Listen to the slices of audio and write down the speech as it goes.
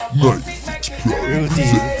Routines.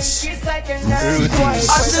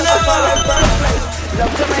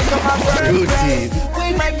 Routine.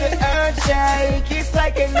 We make the earth shake. It's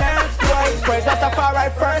like an earthquake. Praise us up our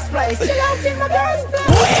right first place. Chill out in my girl's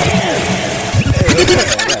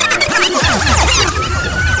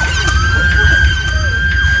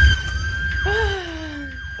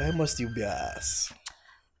Why must you be ass?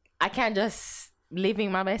 I can't just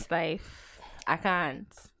living my best life. I can't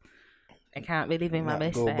be living my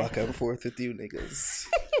best Go life. back and forth with you niggas.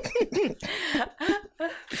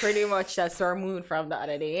 Pretty much that's our mood from the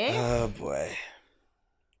other day. Oh boy.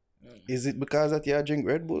 Is it because that you drink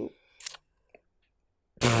Red Bull?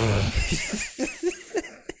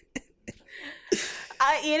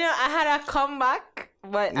 I had a comeback,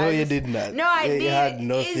 but No, you did not. No, I did. You had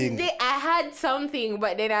nothing. I had something,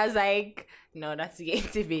 but then I was like, no, that's going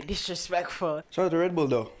to be disrespectful. Shout out to Red Bull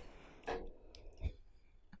though.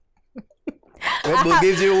 Red Bull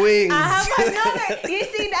gives you wings. I have my number. You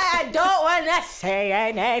see that? I don't want to say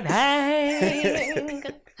anything.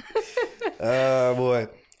 Oh boy.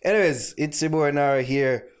 Anyways, it's your boy Nara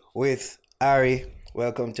here with Ari.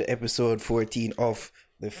 Welcome to episode 14 of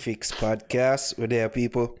the Fix Podcast. We're there,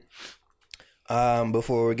 people.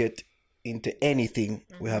 Before we get into anything,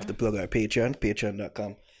 we have to plug our Patreon,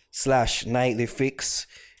 patreon.com/nightlyfix.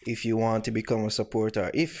 If you want to become a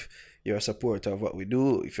supporter, if you're a supporter of what we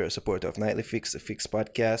do, if you're a supporter of Nightly Fix, the Fix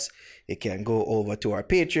Podcast, you can go over to our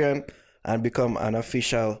Patreon and become an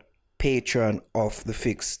official patron of the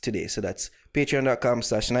Fix today. So that's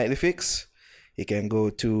patreon.com/nightlyfix. You can go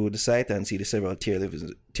to the site and see the several tier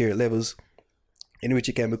levels in which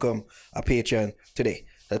you can become a patron today.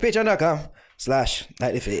 That's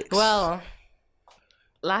patreon.com/nightlyfix. Well,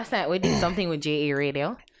 last night we did something with JA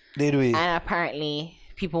Radio. Did we? And apparently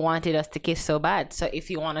people wanted us to kiss so bad. So if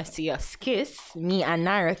you want to see us kiss, me and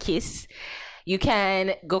Naira kiss, you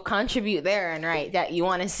can go contribute there and write that you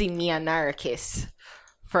want to see me and Naira kiss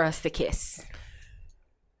for us to kiss.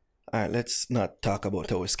 Alright, let's not talk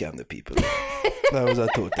about how we scam the people. That was a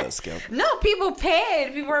total scam. No, people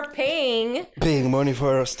paid. People were paying Money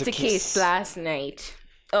for us to kiss last night.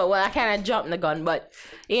 Oh, well, I kind of jumped the gun, but,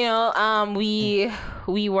 we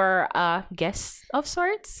were guests of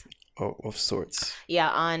sorts. Oh, of sorts. Yeah,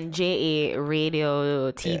 on JA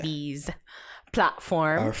Radio TV's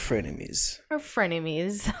platform. Our frenemies.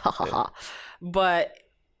 Yeah. But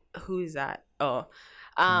who's that? Oh,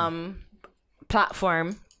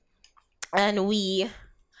 platform. And we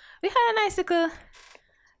had a nice little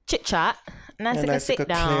chit chat, nice sit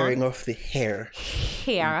down, clearing off the hair.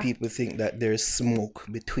 Hair. People think that there's smoke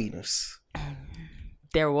between us.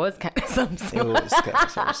 There was kind of some smoke.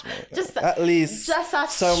 Just at least some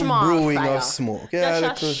small brewing fire. Of smoke.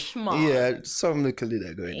 Yeah, some little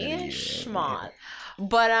that going on. Small.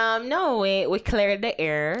 But no, we cleared the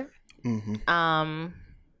air.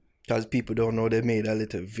 Because people don't know, they made a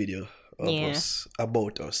little video of us,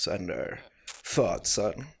 about us, and our thoughts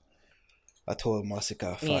on at whole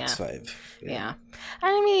massacre Fox 5. Yeah.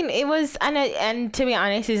 I mean, it was, and to be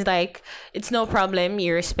honest, it's like, it's no problem.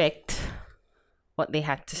 You respect what they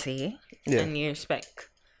had to say, and you respect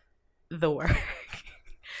the work.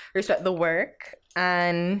 Respect the work,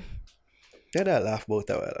 and yeah, that laugh about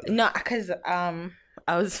that. No, because I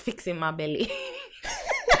was fixing my belly.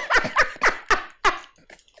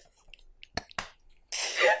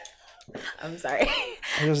 I'm sorry.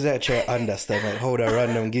 I just try to understand like how the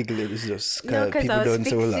random giggle is just because people don't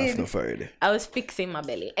say we laugh enough already. I was fixing my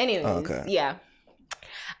belly. Anyways, yeah.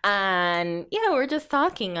 And we're just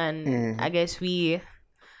talking, and I guess I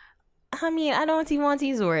don't even want to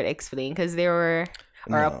use the word explain, because they were,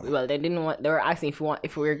 they didn't want, they were asking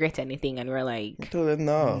if we regret anything, and we're like, I told them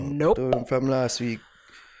no. Nope. I told them from last week,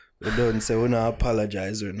 we don't say we not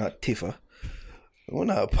apologize, we're not tiffer. We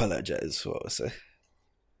not apologize for what we say.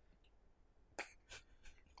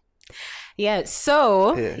 Yeah,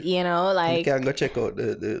 so, like... You can go check out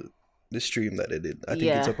the stream that they did. I think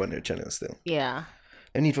it's up on their channel still. Yeah.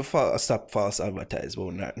 They need to stop false advertise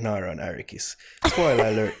about Nara and Arikis. Spoiler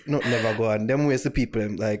alert, not never go on. Them waste the people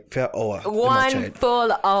like for an hour. 1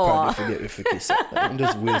 full hour. Forget if we kiss it.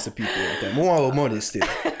 Just waste the people all the time. We want our money still.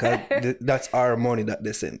 Because that's our money that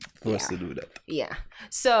they sent for us to do that. Yeah.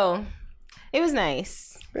 So, it was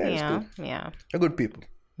nice. Yeah. They're good people.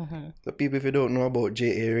 The people, if you don't know about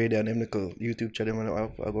JA Radio and them little YouTube channel I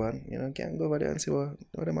go on, can go over there and see what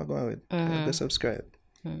them are going with. Go subscribe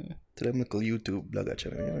to them little YouTube blogger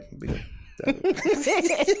channel.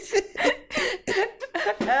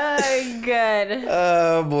 Oh, good.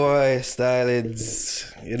 Oh boy, stylids.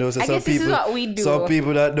 So I guess this is what we do. Some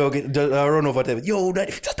people that don't get run over them. Yo, that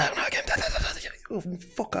if Oh,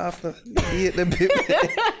 fuck off. No. You hate them people.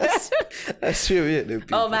 I swear you hate them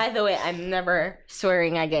people. Oh, by the way, I'm never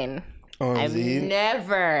swearing again. Oh, I'm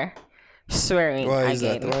never swearing again. Why is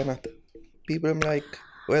that? Why not? People them like,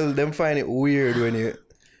 well, them find it weird when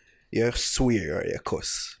you swear or you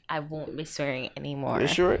cuss. I won't be swearing anymore. You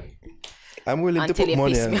sure? I'm willing Until to put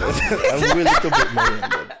money on that. I'm willing to put money on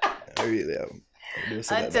that. I really am.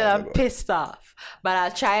 Until I'm pissed off. But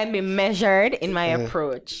I'll try and be measured in my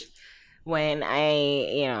approach when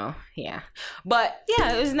I, yeah. But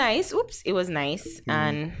yeah, it was nice. Oops, it was nice.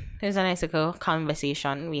 And it was a nice little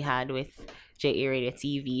conversation we had with JA Radio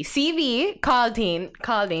TV. CV called in.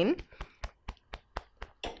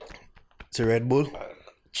 It's a Red Bull.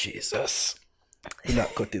 Jesus. You're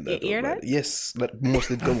not cutting that. You hear that? Yes, that must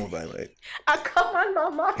have come over, right? Come on,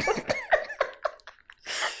 mama.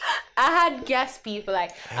 I had guest people,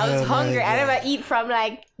 like, I was hungry. I never eat from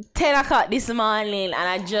like 10 o'clock this morning, and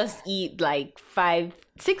I just eat like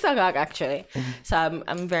 6 o'clock actually. So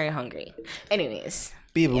I'm very hungry. Anyways.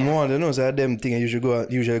 People more than know that them thing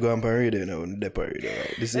usually go on parade now, the parade,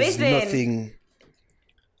 right? This is nothing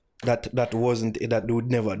that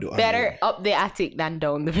would never do. Better up the attic than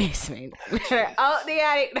down the basement. Better up the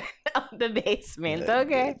attic than up the basement.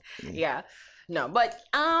 Okay. Yeah. No, but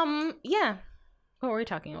yeah. What were we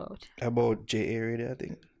talking about? About JA Radio, I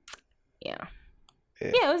think. Yeah,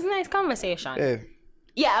 it was a nice conversation.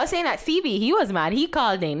 Yeah, I was saying that CB, he was mad. He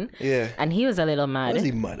called in. Yeah. And he was a little mad. What was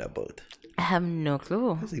he mad about? I have no clue.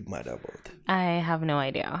 What was he mad about? I have no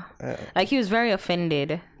idea. Like, he was very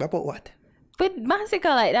offended. About what? But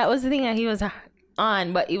basically, like, that was the thing that he was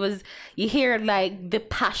on. But it was, you hear, like, the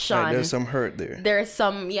passion. Right, there's some hurt there. There's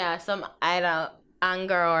some either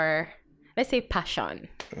anger or, let's say, passion.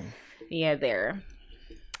 Yeah, there.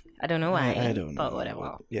 I don't know why. I don't know. But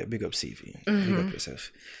whatever. Yeah, big up CV. Big up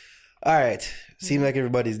yourself. All right. Seems like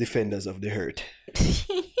everybody's defenders of the hurt.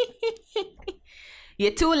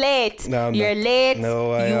 You're too late. No, I'm You're not. late.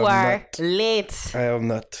 No, I you am are not. late. I am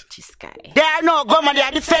not. This guy. There are no government, they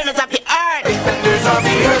are defenders of the earth. Defenders of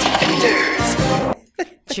the earth.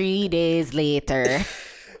 3 days later.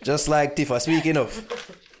 Just like Tifa. Speaking of.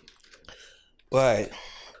 Right.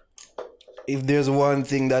 If there's one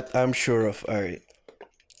thing that I'm sure of, all right,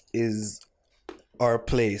 is our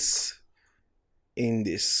place in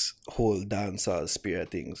this whole dancehall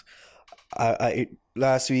spirit things.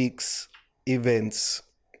 Last week's events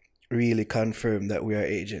really confirmed that we are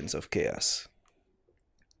agents of chaos.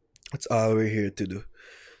 That's all we're here to do.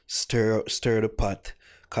 Stir the pot,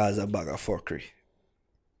 cause a bag of fuckery.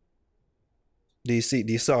 Do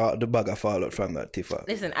you saw the bag of fallout from that Tifa?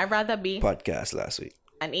 Listen, I'd rather be podcast last week.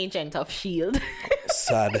 an agent of S.H.I.E.L.D.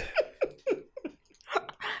 Sad.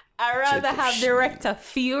 I'd rather have Director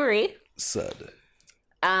Fury Sad.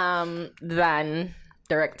 Than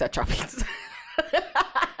Director Tropics.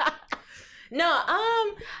 No,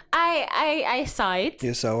 I saw it.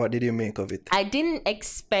 You saw, what did you make of it? I didn't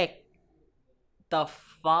expect the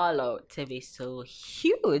fallout to be so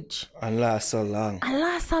huge And last so long.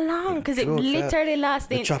 because it literally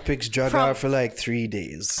lasted. The tropics dragged out for like 3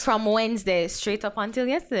 days. From Wednesday straight up until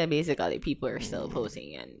yesterday. Basically, people are still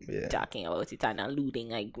posting and talking about it and alluding,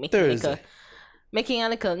 like making a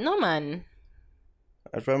little. No, man.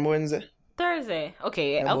 From Wednesday? Thursday.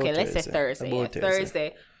 Okay, About let's say Thursday. Thursday. About Yeah, Thursday.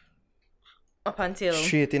 Thursday. Up until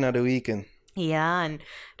Straight in at the weekend. yeah, and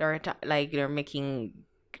they're making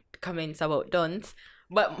comments about Duns,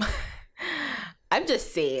 but I'm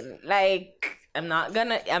just saying, like, I'm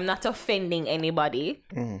not offending anybody.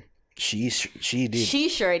 She did. She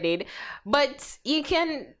sure did, but you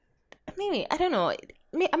can maybe, I don't know.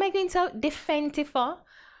 Am I going to defend Tifa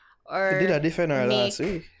or Did I defend her last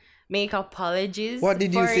week? Make apologies? What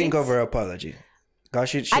did you for think it? of her apology? Because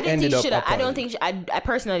she I didn't ended think up she should have. I don't apologizing. think. I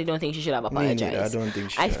personally don't think she should have Me neither. apologized. I don't think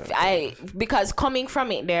she should have. Because coming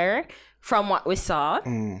from it there, from what we saw,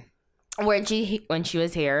 when she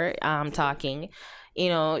was here, talking,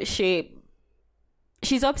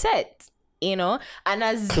 she's upset, and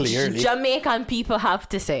as Clearly. Jamaican people have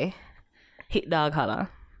to say, hit dog holla,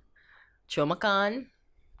 Chomacan.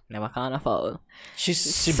 Never can foul. She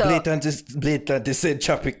blatantly said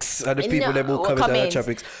tropics, and the people that will comment on the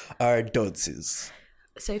tropics are dunces.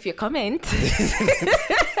 So if you comment, just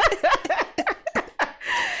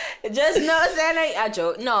know saying a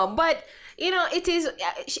joke. No, but it is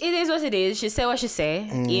what it is. She say what she say,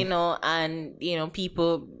 and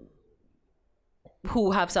people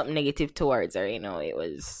who have something negative towards her, it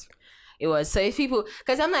was. So if people,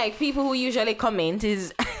 because I'm like, people who usually comment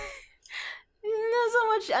is.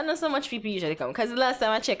 know so much people usually come. Because the last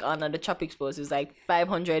time I checked on the Tropics post, it was like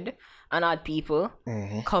 500 and odd people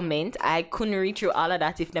comment. I couldn't read through all of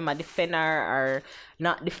that if them a defender or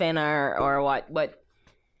not defender or what. But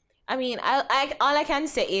I mean, I all I can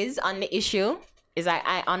say is on the issue is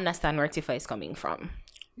I understand where Tifa is coming from.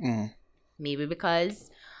 Maybe because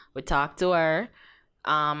we talked to her,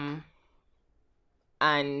 and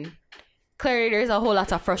clearly there's a whole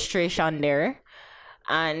lot of frustration there,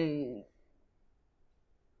 and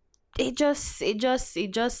it just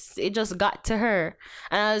got to her.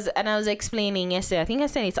 And I was explaining yesterday, I think I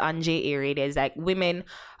said it's on J area, it's like women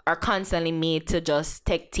are constantly made to just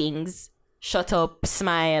take things, shut up,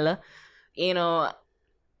 smile, you know.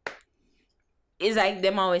 It's like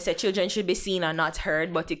them always say children should be seen and not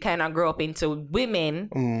heard, but it kind of grow up into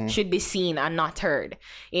women should be seen and not heard.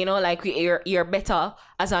 You know, like you're better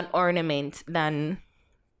as an ornament than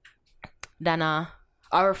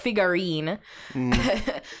our figurine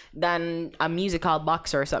than a musical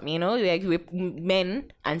box or something. You know, like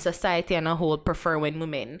men and society and a whole prefer when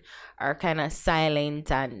women are kind of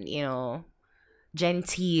silent and, you know,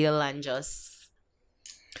 genteel and just.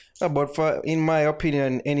 But in my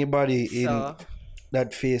opinion, anybody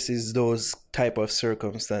that faces those type of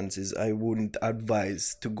circumstances, I wouldn't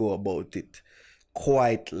advise to go about it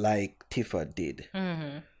quite like Tifa did.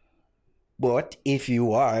 But if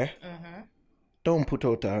you are, don't put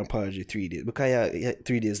out an apology 3 days because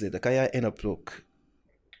 3 days later, because you end up look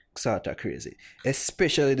sort of crazy.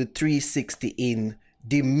 Especially the 360 in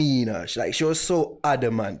demeanor. She was so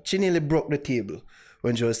adamant. She nearly broke the table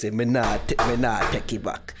when she was saying, me not take it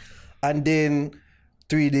back. And then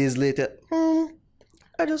 3 days later,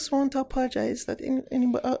 I just want to apologize to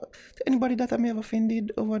anybody that I may have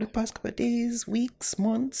offended over the past couple of days, weeks,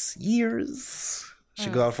 months, years. She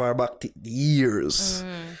got far back to years.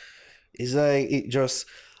 It's like,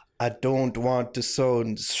 I don't want to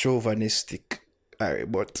sound chauvinistic, Harry,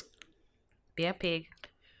 but... Be a pig.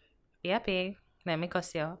 Let me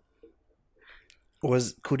cuss you.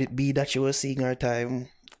 Could it be that she was seeing her time?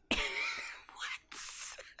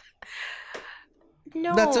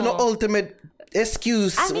 No. That's an ultimate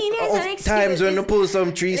excuse. I mean, it's an excuse. Times when you pull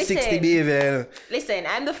some 360 behavior. Listen,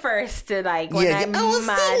 I'm the first to when I'm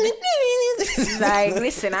mad. Like,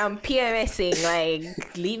 listen, I'm PMSing.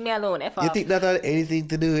 Like, leave me alone. You think that had anything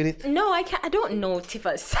to do with it? No, I can't. I don't know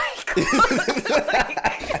Tifa's cycle.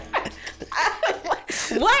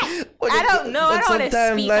 What? I don't know. I don't want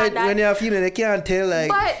to speak on that. When you're feeling, they can't tell. Like,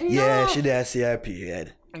 but no. Yeah, she did see her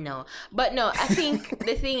period. No, but no, I think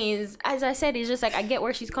the thing is, as I said, it's just like I get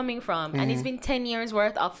where she's coming from, and it's been 10 years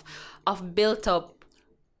worth of built up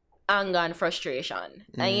anger and frustration,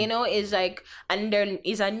 and you know, it's like, and there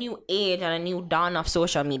is a new age and a new dawn of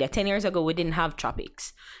social media. 10 years ago, we didn't have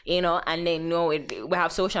tropics, you know, and then we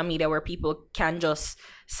have social media where people can just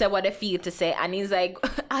say what they feel to say, and it's like,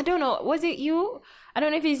 I don't know, was it you? I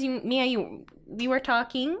don't know if it's me and you. We were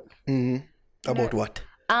talking about what?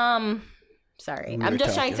 Sorry, I'm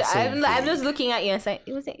just trying to. I'm just looking at you and saying,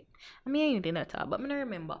 it was it. I mean, you didn't talk, but I don't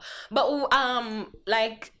remember. But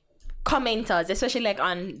like commenters, especially like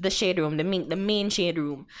on the shade room, the main shade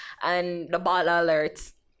room, and the ball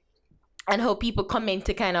alerts, and how people comment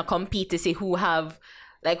to kind of compete to see who would have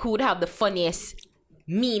the funniest,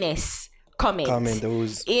 meanest comment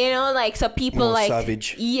those, you know, like, so people like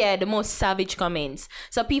savage. Yeah, the most savage comments.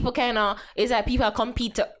 So people kind of, it's like people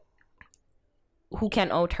compete to who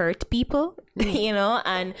can out hurt people, you know,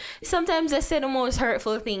 and sometimes they say the most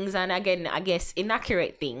hurtful things, and again, I guess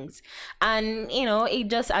inaccurate things, and you know, it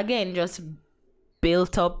just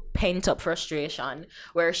built up, pent up frustration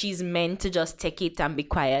where she's meant to just take it and be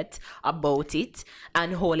quiet about it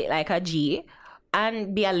and hold it like a G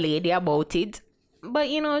and be a lady about it. But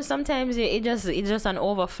you know, sometimes it's just an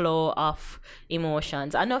overflow of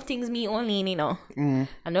emotions. Enough things me only, you know.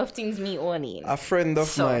 Enough things me only. A friend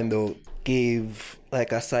of mine though gave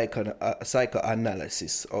like a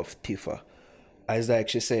psychoanalysis of Tifa. As like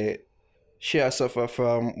she said, she has suffered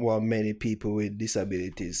from what many people with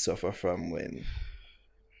disabilities suffer from when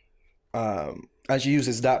and she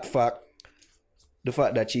uses that fact, the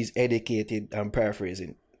fact that she's educated, I'm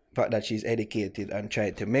paraphrasing, the fact that she's educated and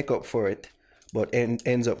trying to make up for it, but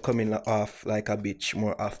ends up coming off like a bitch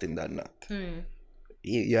more often than not.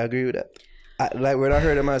 You agree with that? Like when I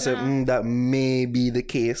heard him, I said, that may be the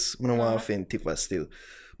case. I don't want to offend Tifa still.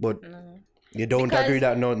 But you don't agree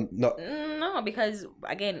that no. No, because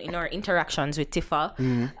again, in our interactions with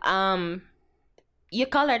Tifa, you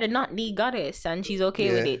call her the not the goddess, and she's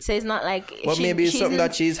okay with it. So it's not like. But maybe it's something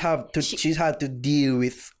that she's had to deal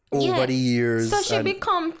with over the years. So she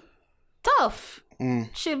become tough.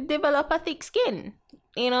 She develop a thick skin.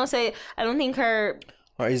 You know, so I don't think her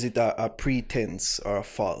Or is it a pretense or a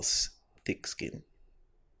false thick skin?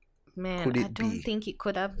 Man, I don't think it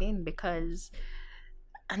could have been, because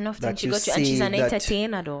enough things she got to, and she's an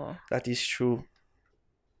entertainer though. That is true.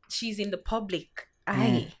 She's in the public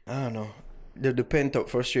eye. I don't know. The pent up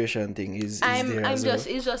frustration thing is there as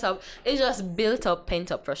well. It's just built up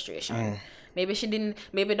pent up frustration. Maybe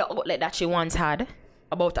the outlet that she once had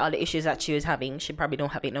about all the issues that she was having, she probably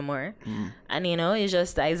don't have it no more. And it's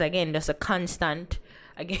just a constant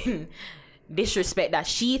disrespect that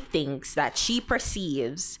she thinks, that she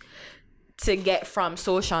perceives to get from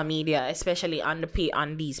social media, especially on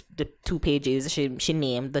the two pages she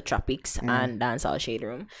named, the Tropics and Dancehall Shade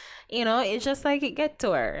Room. It's just like it get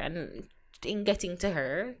to her, and in getting to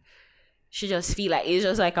her, she just feel like it's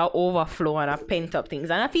just like an overflow and a pent up things.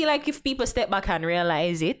 And I feel like if people step back and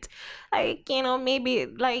realize it, maybe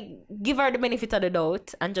give her the benefit of the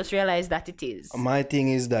doubt and just realize that it is. My thing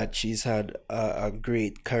is that she's had a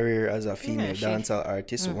great career as a female dancehall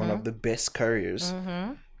artist, one of the best careers.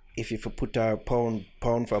 If you put her pound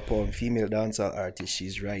for pound female dancehall artist,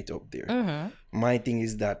 she's right up there. My thing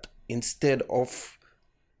is that instead of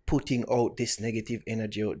putting out this negative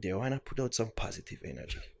energy out there, why not put out some positive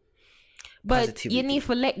energy? But Positivity. you need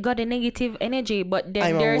to let go the negative energy, but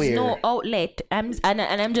then there's no outlet. I'm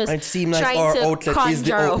just it seems like our outlet is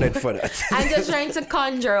the outlet for that. I'm just trying to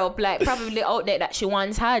conjure up probably the outlet that she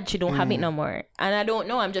once had. She don't have it no more. And I don't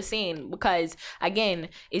know, I'm just saying, because again,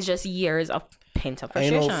 it's just years of pent up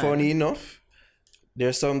frustration. Funny enough,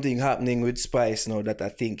 there's something happening with Spice now that I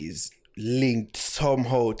think is linked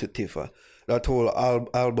somehow to Tifa. That whole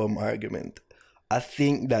album argument. I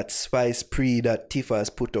think that Spice that Tifa has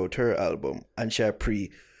put out her album, and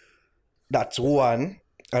she that's one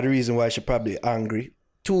of the reason why she's probably angry.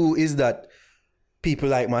 Two is that people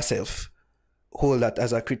like myself hold that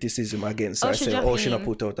as a criticism against her. Say, she not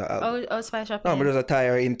put out her album. Spice No, but there's a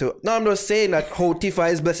tire into. No, I'm just saying that how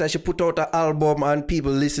Tifa is blessed that she put out her album and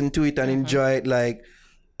people listen to it and enjoy it.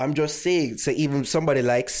 I'm just saying, so even somebody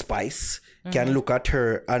like Spice can look at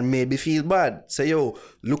her and maybe feel bad. Say, yo,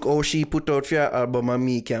 look how she put out for her album and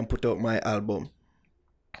me can put out my album.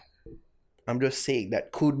 I'm just saying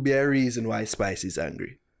that could be a reason why Spice is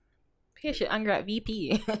angry. Yeah, she's angry at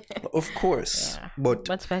VP. Of course. Yeah.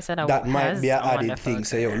 But Spice that might be an added thing.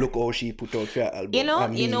 Say, yo, look how she put out for her album. You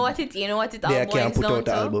know what it all boils down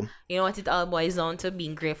to? You know what it all boils down to?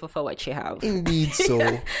 Being grateful for what she have. Indeed so.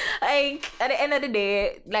 At the end of the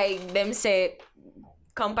day, them say,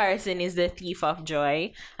 comparison is the thief of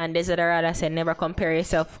joy, and there's other rather say never compare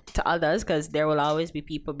yourself to others, because there will always be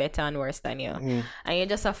people better and worse than you. And you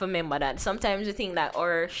just have to remember that sometimes you think that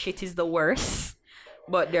our shit is the worst,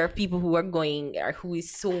 but there are people who are going or who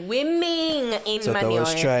is swimming in money. I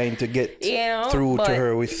was trying to get through to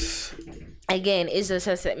her with. Again, it's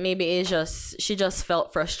just maybe it's just she just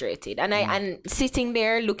felt frustrated, and and sitting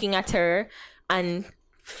there looking at her and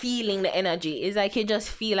feeling the energy is like you just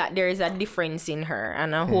feel like there is a difference in her,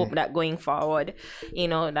 and I hope that going forward,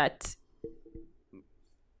 that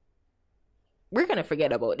we're gonna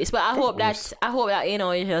forget about this, but I hope that it's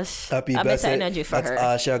just a better energy for her. That's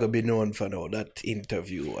all she'll be known for now, that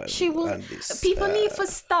interview and she will. And this, people need to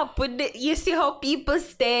stop with you see how people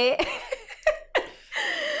stay.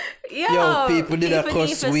 Yo, people did that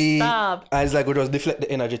cause we. And it's like we just deflect the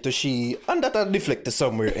energy to she, and that'll deflect to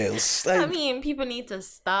somewhere else. I mean, people need to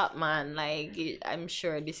stop, man. I'm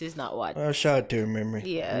sure this is not what. Short-term memory.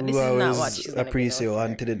 Yeah, this is not what she's gonna appreciate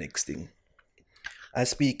on to the next thing. And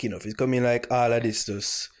speaking of, it's coming like all of this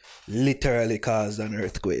just literally caused an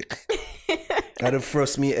earthquake. And the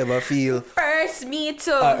first me ever feel. First me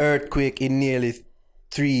too. An earthquake in nearly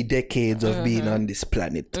 3 decades of being on this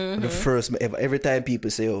planet. The first ever. Every time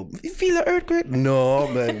people say, "Oh, you feel an earthquake?" No,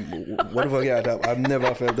 man. What the fuck? I've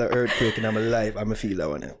never felt an earthquake in my life. I'm a feel that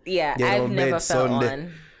one. Yeah, I've never felt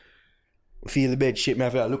one. Feel the bed shake me. I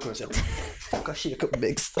feel like, look and say, "Fuck, I shake up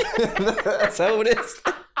next." That's how it is.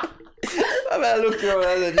 I look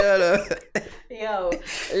around and yo,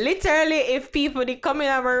 literally, if people they come in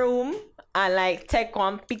our room and take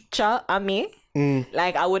one picture of me.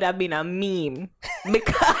 I would have been a meme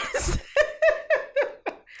because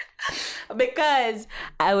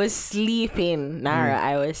I was sleeping, Nara.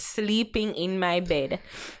 I was sleeping in my bed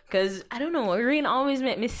because I don't know, rain always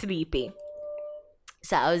made me sleepy.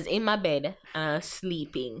 So I was in my bed and I was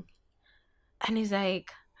sleeping, and it's like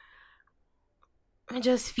I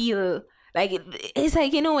just feel like it's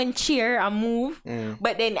like when chair I move,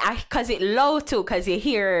 but then cause it low too, cause you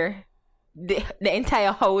hear. The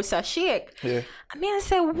entire house a shake. Yeah. I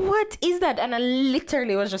said, what is that? And I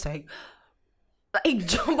literally was just like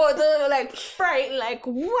jump out frightened,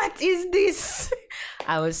 what is this?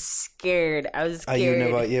 I was scared. And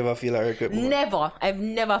you ever feel an earthquake before? Never. I've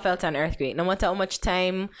never felt an earthquake. No matter how much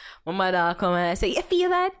time my mother come and I say, you feel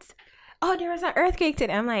that? Oh, there was an earthquake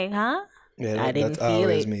today. I'm like, huh? Yeah, I didn't that's feel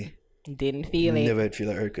always it. me. Didn't feel it. Never feel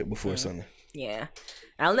an earthquake before, son. Yeah.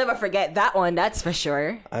 I'll never forget that one, that's for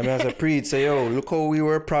sure. I mean, as a preach, say, yo, look how we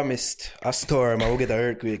were promised a storm and we'll get an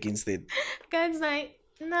earthquake instead. God's like,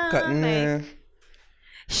 no, Nah.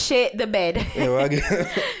 Shit the bed. Yeah, we'll get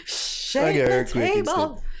Shit the earthquake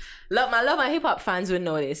table. instead. Love my hip hop fans would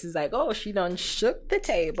know this. It's like, oh, she done shook the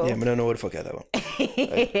table. Yeah, I don't know what the fuck that one.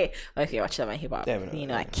 Well, if you watch that my hip hop, Yeah, you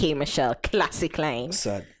know, like K Michelle classic line.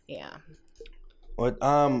 Sad. Yeah. But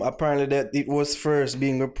apparently that it was first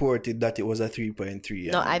being reported that it was a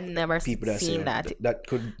 3.3. No, I've never seen that. That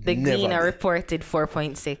could The never Gleaner be. reported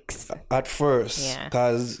 4.6. At first, Yeah.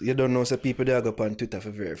 because you don't know, so people they go up on Twitter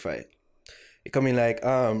for verify. It come in like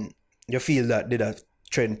you feel that did a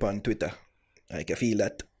trend on Twitter, like you feel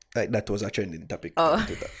that like that was a trending topic on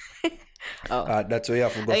Twitter. That's why you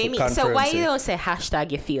have to go Oh, for you mean, confirm. so why say, you don't say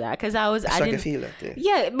hashtag you feel that? Because I hashtag you didn't feel that? Yeah.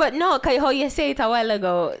 Yeah, but no, cause how you say it a while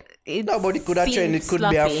ago. No, but it could have trend. It could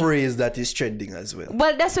be a phrase that is trending as well.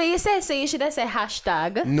 Well, that's what you said. So you should have said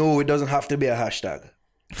hashtag No, it doesn't have to be a hashtag.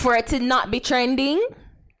 for it to not be trending.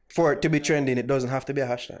 For it to be trending, it doesn't have to be a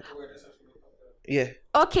hashtag. Yeah.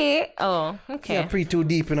 Okay. Oh, okay. Yeah, pretty too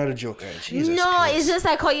deep into the joke. Right? Jesus No, Christ. it's just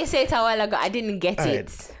like how you said it a while ago. I didn't get Alright.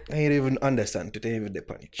 it. I didn't even understand it. I didn't even the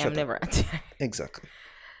panic. Shut I'm up. never. Exactly.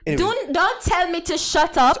 Anyways, Don't tell me to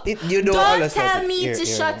shut up. you don't Don't understand tell it. me Here, to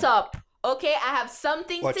here, shut now. up. Okay, I have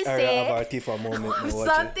something Watch to Aria say. have our Tifa moment. Now, watch it.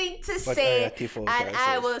 Something to Watch say, Aria Tifa and out I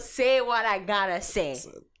herself. will say what I gotta say.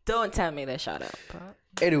 Don't tell me to shut up.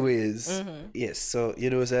 Anyways, yes. So you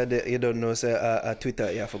know, say you don't know, say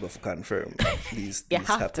Twitter. You have to go for confirm these. You these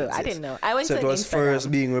have to. I happenings, didn't know. I went so to it was Instagram.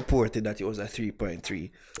 first being reported that it was a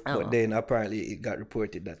 3.3, Oh. but then apparently it got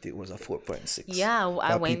reported that it was a 4.6. Yeah,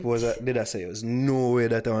 I went. People did I say it was no way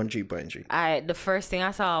that on 3.3. The first thing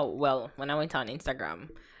I saw, well, when I went on Instagram,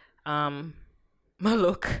 my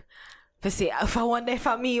look to see if I wonder if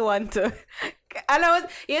I me want to. And I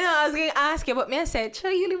was going to ask you, but me I said,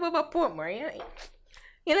 "Sure, you live over Portmore,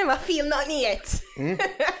 you never feel nothing yet."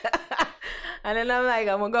 And then I'm like,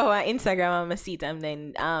 I'm gonna go on Instagram, I'm gonna see it, and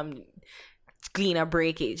then Gleaner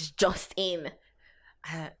breakage just in.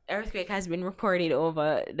 Earthquake has been reported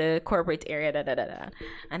over the corporate area,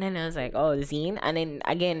 and then I was like, oh, Zine. And then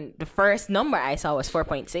again, the first number I saw was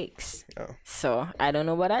 4.6. Oh. So I don't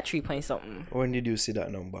know about that 3 point something. When did you see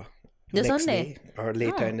that number? The Next Sunday. day or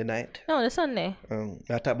later in the night? No, the Sunday.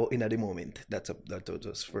 Not about in the moment. That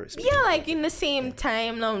was first. Yeah, like in the same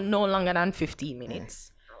time, no longer than 15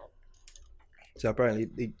 minutes. So apparently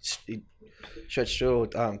it stretched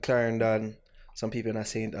out Clarendon. Some people in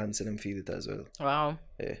St. Anne said them feel it as well. Wow.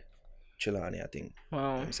 Yeah. Chilani, I think.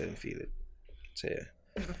 Wow. Said them feel it. So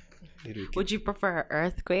yeah. Would you prefer an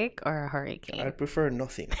earthquake or a hurricane? I'd prefer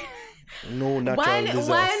nothing. No natural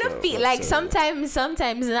disaster. Why not feel like whatsoever.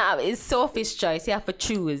 sometimes now it's Sophie's choice. You have to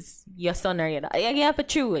choose your son or your daughter. You have to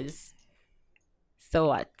choose. So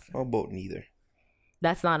what? How about neither?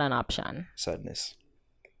 That's not an option. Sadness.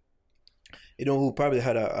 You know who probably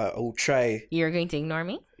had who try? You're going to ignore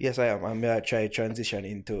me? Yes, I am. I'm gonna try transition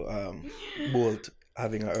into Bolt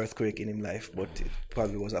having an earthquake in his life, but it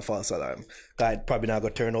probably was a false alarm. God probably not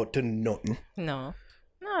gonna turn out to nothing. No,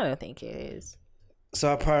 I don't think it is.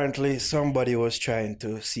 So apparently somebody was trying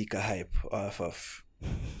to seek a hype off of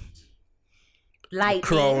Lightning,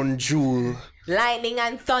 crown jewel, lightning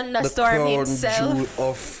and the thunderstorm crown itself. jewel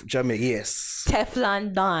of Jamaica. Yes,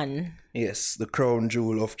 Teflon Don. yes, the crown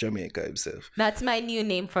jewel of Jamaica himself. That's my new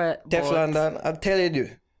name for Teflon both. Don, I'm telling you.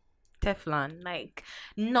 Teflon, like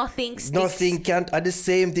nothing sticks. Nothing can't. At the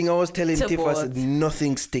same thing I was telling to Tiff, I said both.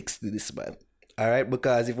 nothing sticks to this man. All right,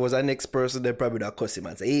 because if it was the next person, they probably would cuss him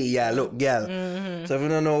and say, "Hey, yeah, look, girl." Mm-hmm. So if you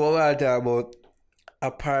don't know what we're talking about,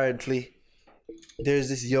 apparently there's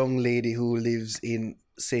this young lady who lives in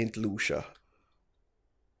Saint Lucia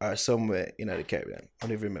or somewhere in the Caribbean. I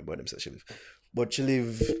don't even remember where she lives, but she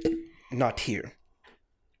lives not here.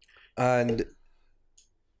 And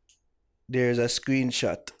there's a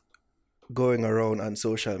screenshot going around on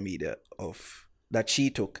social media of that she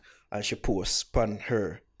took and she posts on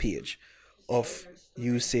her page of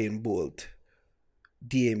Usain Bolt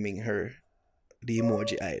DMing her the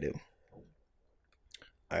emoji item.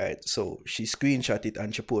 Alright, so she screenshot it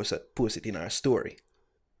and she post it in her story.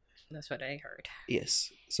 That's what I heard. Yes.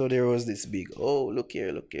 So there was this big, oh, look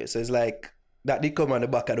here. So it's like, that did come on the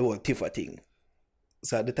back of the whole Tifa thing.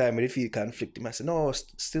 So at the time, I did feel conflicted. I said, no,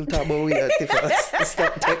 still talk about we at Tifa.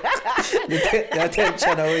 Stop the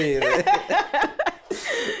attention away.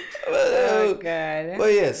 Oh God.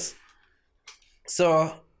 But yes.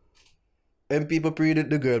 So when people read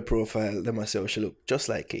the girl profile, they must say, oh, she look just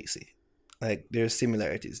like Casey. Like there's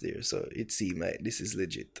similarities there. So it seemed like this is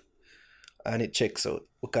legit. And it checks out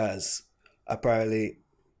because apparently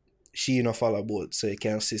she follow both. So you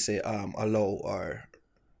can't say allow or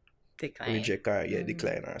Decline. Reject or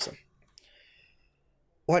decline or something.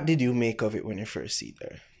 What did you make of it when you first see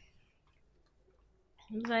her?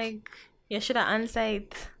 Like, you should have answered.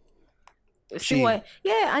 See what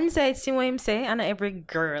him say, and every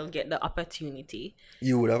girl get the opportunity.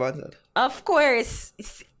 You would have answered. Of course.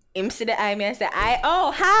 Him see the eye me and say,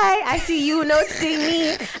 hi, I see you noticing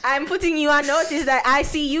me. I'm putting you on notice that I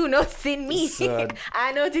see you noticing me.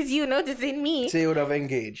 I notice you noticing me. So you would have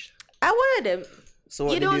engaged. I would.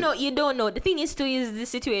 So you don't know. The thing is the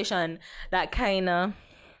situation that kinda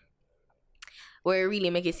where it really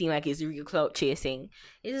make it seem like it's real clout chasing.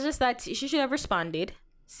 It's just that she should have responded,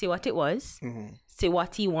 see what it was, see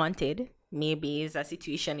what he wanted. Maybe it's a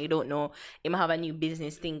situation you don't know. He might have a new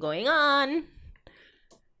business thing going on.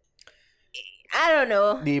 I don't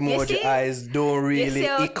know. The emoji eyes don't really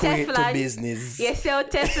equate to business. You see how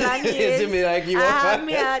Teflon is. You see me like you God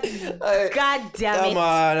damn it. Come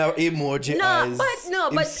on, emoji eyes.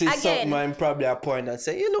 But see again, something and probably a point and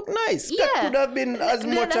say, you look nice. Yeah. That could have been as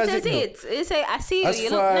much as it is. You say, I see you. As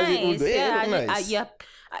you far look as it would nice. be, Yeah, you look nice. Yep.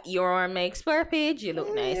 You're on my Explore page. You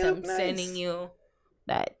look nice. You look I'm nice. sending you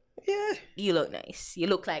that. Yeah. You look nice. You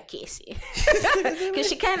look like Casey. Because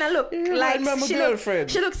she kind of look like my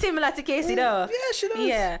girlfriend. She looks similar to Casey though. Yeah, she does.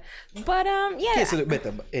 Yeah. But yeah. Casey look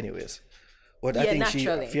better, but anyways. But I think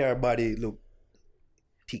naturally. she, her body look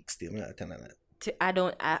thick still.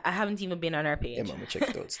 I haven't even been on her page. Yeah, mama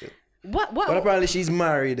checked out still. What? But apparently she's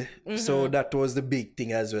married, so that was the big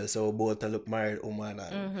thing as well. So both look married woman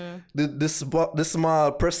and the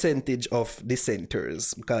small percentage of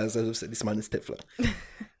dissenters, because as I said, this man is Teflon.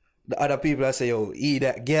 The other people I say, yo,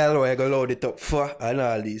 that girl or I go load it up for and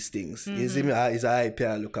all these things. You see me, is I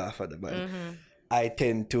look after the man. I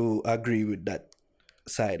tend to agree with that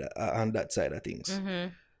side on that side of things.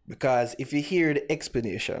 Because if you hear the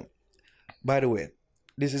explanation, by the way,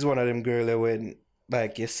 this is one of them girls when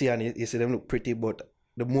like you see and you see them look pretty, but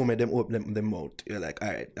the moment them open them mouth, you're like, all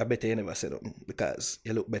right, I bet you never say nothing because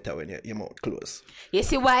you look better when your mouth closed. You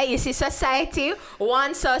see why? You see society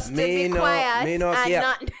wants us to be quiet and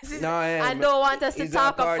don't want us to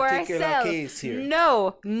talk up for ourselves.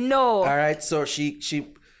 No. All right, so she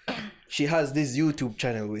has this YouTube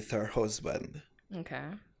channel with her husband. Okay.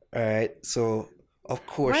 All right, so of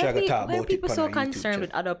course I got to talk about it. Why are people so concerned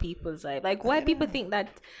with other people's life? Like, why people think that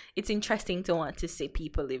it's interesting to want to see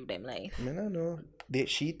people live them life? I don't know.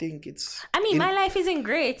 She think it's. I mean, my life isn't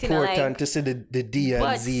great. Important to see the D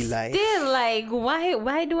and Z life. Still, like,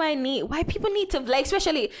 why do I need? Why people need to like,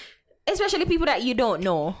 especially people that you don't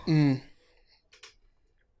know. My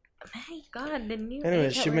God, the new.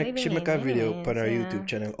 Anyway, she make a video on her YouTube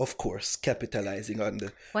channel, of course, capitalizing on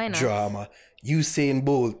the drama. Usain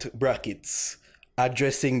Bolt brackets.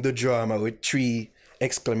 Addressing the drama with 3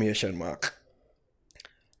 exclamation mark.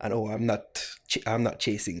 And I'm not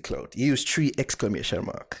chasing clout. Use 3 exclamation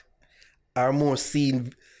mark. Our most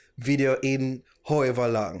seen video in however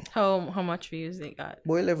long. How much views they got?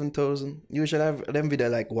 Boy, 11,000. Usually have them video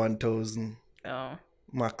like 1,000. Oh.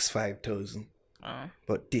 Max 5,000. Oh.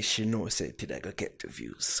 But this you know said did I go get the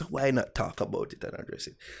views. So why not talk about it and address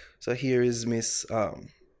it? So here is Miss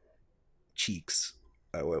Cheeks.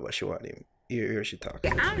 Or whatever she want him. Here she talk.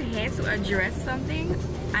 I'm here to address something,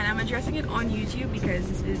 and I'm addressing it on YouTube because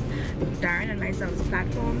this is Darren and myself's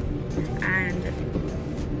platform, and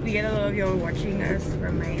we get a lot of y'all watching us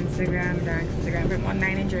from my Instagram, Darren's Instagram, from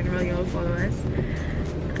online in general. Y'all follow us,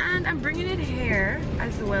 and I'm bringing it here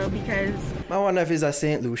as well because I wonder if it's a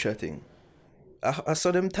St. Lucia thing. I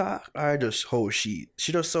saw them talk, or just how she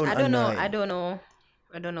just sound. I don't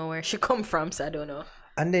know where she come from, so I don't know.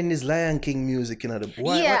 And then this Lion King music, I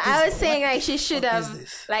was saying like she should have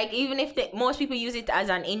like, even if most people use it as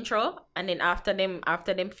an intro, and then after them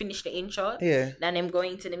finish the intro, then them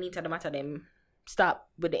going to the meat of the matter, them stop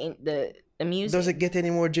with the music. Does it get any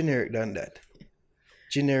more generic than that?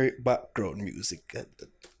 Generic background music.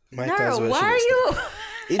 Why are you?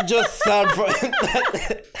 It just sound from.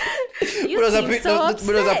 You seem so upset.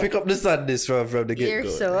 Because I pick up the sadness from the get-go. You're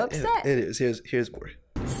so upset. It is. Here's more.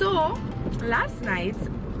 So last night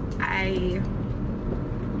after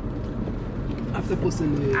I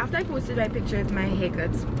posted my picture of my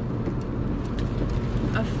haircut,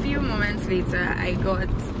 a few moments later I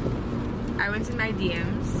went in my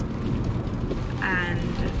DMs and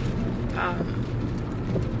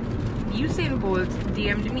Usain Bolt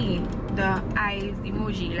DM'd me the eyes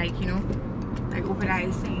emoji, like, you know, like open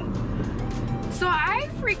eyes thing. So I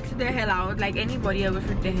freaked the hell out, like anybody ever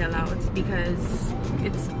freaked the hell out, because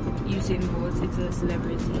it's Usain Bolt, it's a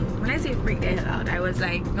celebrity. When I say freak the hell out, I was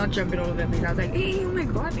like not jumping all over the place. I was like, hey, oh my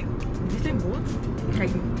god, Usain Bolt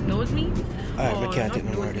like knows me. Alright, we can't take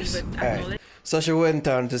no more of this. Alright. So she went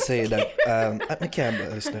on to say that I can't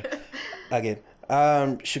listen again.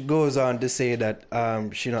 She goes on to say that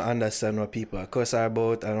she don't understand what people cuss her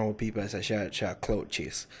about and what people say she a clout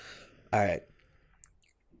chase. Alright.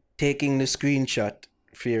 Taking the screenshot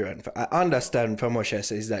fear and I understand from what she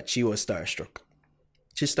says that she was starstruck.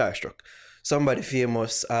 She's starstruck. Somebody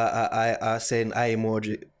famous I send eye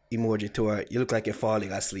emoji to her. You look like you're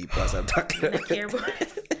falling asleep as I'm talking.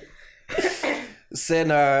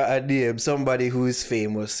 Send her a DM. Somebody who is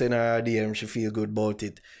famous, send her a DM. She feel good about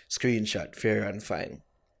it. Screenshot, fair and fine.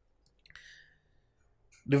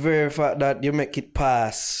 The very fact that you make it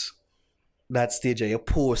pass that stage and you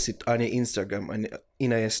post it on your Instagram and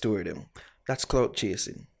in your story, them, that's clout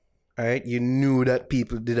chasing. Alright? You knew that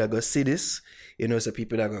people did go see this. You know, so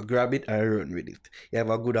people that go grab it and run with it. You have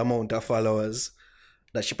a good amount of followers.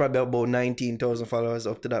 That she probably have about 19,000 followers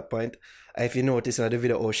up to that point. And if you notice in the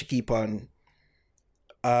video, she keep on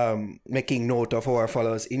making note of how her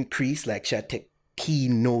followers increase, like she take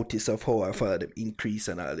keen notice of how her followers increase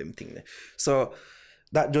and all them things. So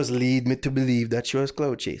that just lead me to believe that she was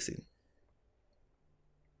clout chasing.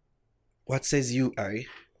 What says you, Ari?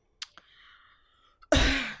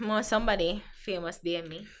 More somebody famous DM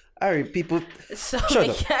me. Ari, people so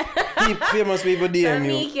shut up. Famous people DM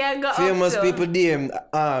you. Famous people DM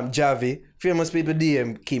Javi. Famous people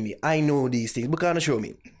DM Kimmy. I know these things, but can't show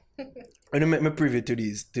me. I don't make me privy to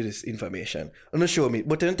this information. Don't show me.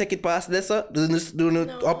 But don't take it past this, sir. Do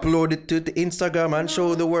not upload it to the Instagram and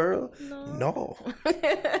show the world. No.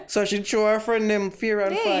 So she show her friend them fear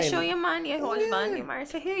and fine. Yeah, you show your man, your husband, your man.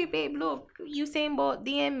 Say, hey babe, look, you saying about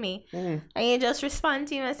DM me. And you just respond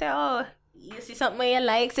to him and say, oh, you see something you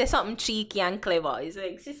like, say something cheeky and clever. It's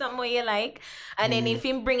like, see something you like. And then if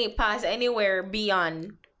you bring it past anywhere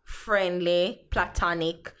beyond friendly,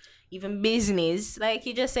 platonic, even business, like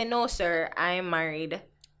you just say, no sir, I'm married,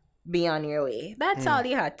 be on your way. That's all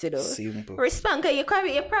you had to do. Simple. Respond, because you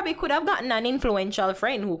probably could have gotten an influential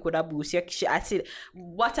friend who could have boosted you. I said,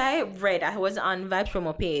 what I read, I was on Vibes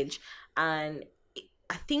Promo page, and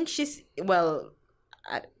I think she's a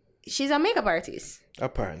makeup artist.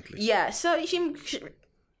 Apparently. Yeah, so she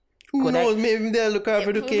who knows, maybe they'll look out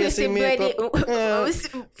for the case in makeup.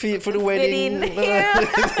 For the wedding.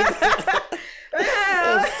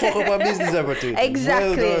 Fuck up our business opportunity.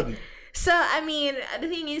 Exactly. Well done. So I mean, the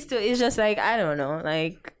thing is it's just like, I don't know,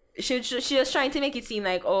 like she was trying to make it seem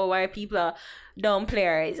like, oh, why people don't play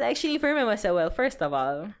her. It's like, she need to remember, so well, first of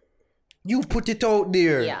all, you put it out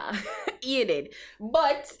there. Yeah. You did.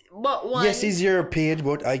 But one, yes, it's your page,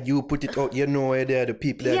 but you put it out, you know where there are the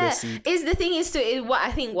people that see it. Is the thing is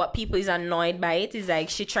what people is annoyed by it is like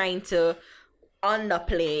she trying to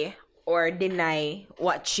underplay or deny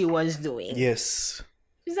what she was doing. Yes.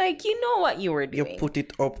 It's like, you know what you were doing. You put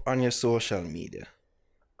it up on your social media.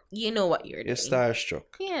 You know what you're doing. You're starstruck.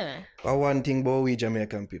 Yeah. But one thing about we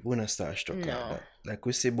Jamaican people, we're not starstruck like No. that. Like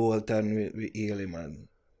we see Bolton, we hail him, and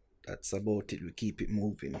that's about it. We keep it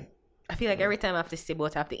moving. I feel like every time I have to say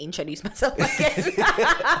both, I have to introduce myself again.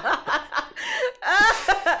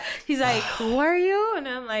 He's like, who are you? And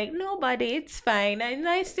I'm like, nobody, it's fine.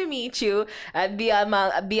 Nice to meet you. Be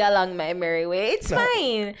along my merry way. It's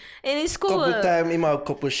fine. And it's cool. Couple time, him have a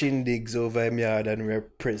couple shindigs over him yard and we're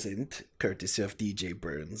present, courtesy of DJ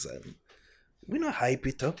Burns. And we not hype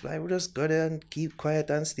it up. Like, we just go there and keep quiet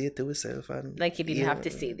and stay to ourselves. And like, you didn't have to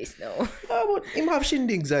say this, no. But him have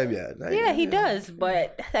shindigs over yard. Like, yeah, he does.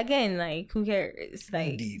 But again, like, who cares?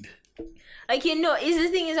 Like, indeed. Like, you know, is the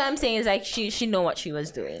thing is, I'm saying is like she know what she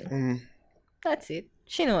was doing. That's it.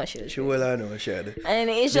 She know what she was doing. Well, I know she had. And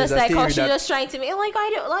it's just like how she just trying to make like,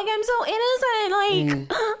 I'm so innocent.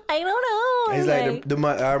 Like I don't know. It's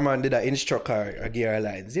like our man did that instruct her or give her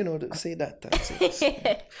lines. You know, say that.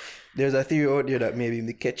 There's a theory out there that maybe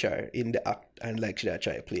they catch her in the act and like she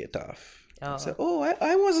try to play it off. Oh. So,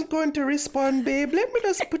 I wasn't going to respond, babe. Let me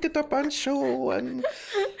just put it up and show. And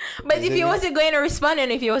but if you wasn't going to respond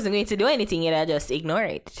and if you wasn't going to do anything, you'd just ignore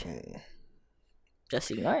it. Just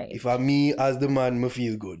ignore it. If I'm me as the man, me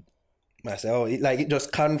feel good. I say, it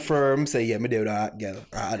just confirms, say, yeah, me there with that girl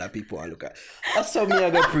or other people I look at. That's how me I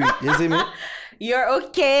got free. You see me? You're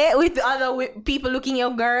okay with other people looking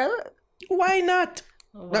your girl? Why not?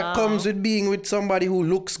 Wow. That comes with being with somebody who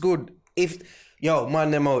looks good. Yo, man,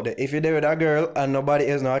 them out there. If you're there with a girl and nobody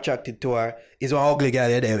is not attracted to her, it's one ugly girl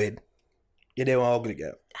you're there with. You're there with one ugly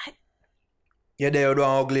girl. You're there with one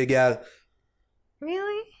ugly girl.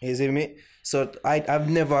 Really? You see me? So I've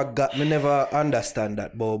never understand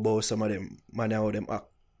that about some of them man how them act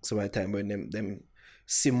some of the time when them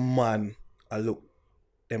see man I look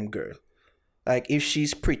them girl. Like if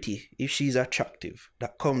she's pretty, if she's attractive,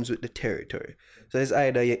 that comes with the territory. So it's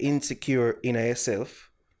either you're insecure in yourself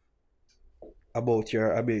about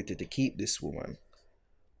your ability to keep this woman,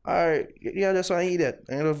 or you just want to eat it.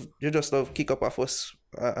 You just love kick up a fuss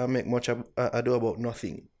and make much ado about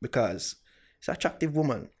nothing because it's an attractive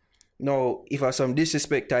woman. Now, if I some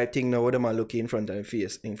disrespect type thing, now what am I looking in front of their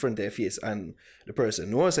face, and the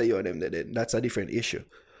person knows that you're them, that's a different issue.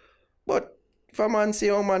 But if a man say,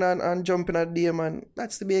 oh man, and jumping at the man,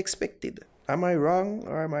 that's to be expected. Am I wrong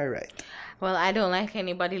or am I right? Well, I don't like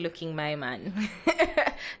anybody looking my man.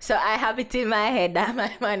 So I have it in my head that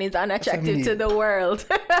my man is unattractive to the world.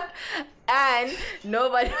 And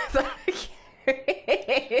nobody was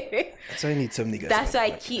So I need some niggas. That's why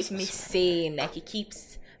it keeps me sane. Like it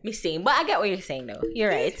keeps me sane. But I get what you're saying though. You're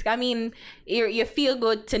right. I mean, you feel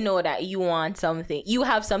good to know that you want something. You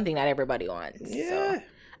have something that everybody wants. Yeah. So.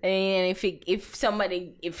 And if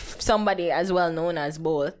somebody as well known as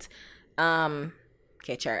both,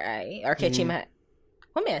 catch our eye or catch him.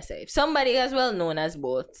 What may I say? If somebody as well known as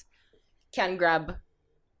both can grab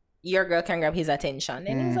your girl, can grab his attention,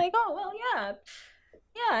 then he's like, oh well, yeah,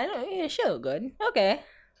 I know, yeah, she look good. Okay,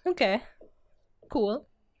 cool.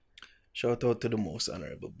 Shout out to the most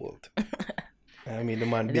honorable both. I mean, the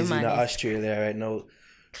man busy in Australia right now.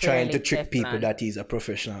 Trying to trick people that he's a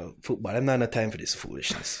professional footballer. I'm not in time for this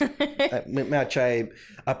foolishness. I try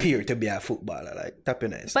appear to be a footballer, like tap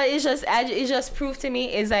nice. But it's just proof to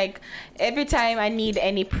me. It's like every time I need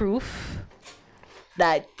any proof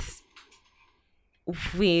that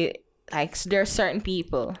there are certain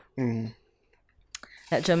people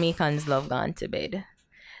that Jamaicans love gone to bed.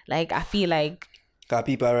 Like I feel like. Cause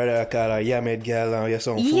people are rather call her Yamed girl and you're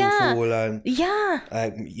some fool and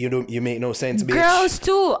like you make no sense, bitch. Girls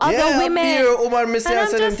too, other women. Yeah, woman, Mr. And I'm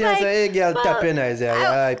just like, hey girl, tap your eyes,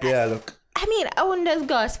 yeah, look. I mean, I wouldn't just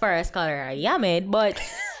go as far as call her a Yamed, but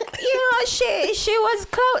she was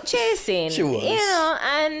clout chasing. She was,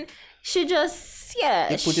 and she just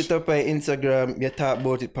You put it up on Instagram, you talk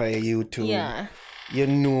about it on YouTube. Yeah. You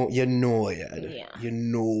know, you know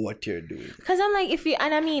what you're doing. Because I'm like, if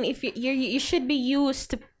you should be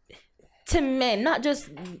used to men, not just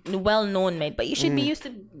well-known men, but you should be used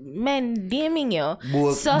to men DMing you.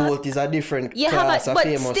 Both is a different class of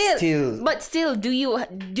famous still. But still, do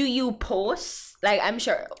you post? Like, I'm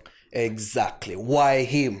sure. Exactly. Why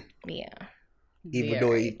him? Yeah. Even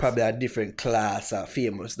though he probably a different class of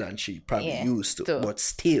famous than she probably used to. But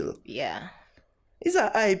still. Yeah. It's a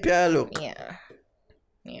IPR look. Yeah.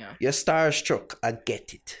 Yeah. You're starstruck. I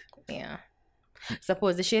get it. Yeah.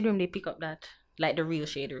 Suppose the shade room, they pick up that. Like the real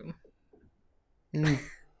shade room.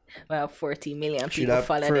 Well, 40 million people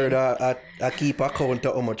follow them. Should have further I keep a count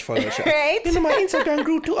of how much followers. Right? You know, my Instagram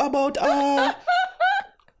grew to about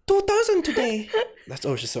 2,000 today. That's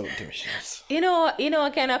all she saw to me. You know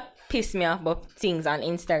what kind of pissed me off about things on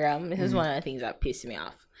Instagram? This is one of the things that pissed me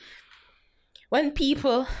off. When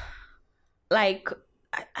people, like,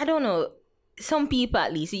 I don't know, some people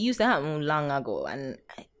at least, it used to happen long ago, and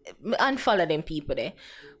unfollow them people there,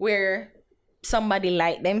 where somebody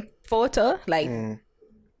liked them photo, like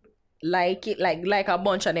it, like a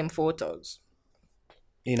bunch of them photos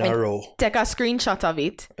in a row. Take a screenshot of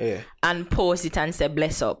it, and post it and say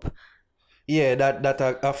bless up. Yeah,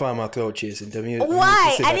 that a farmer cloud chasing to me.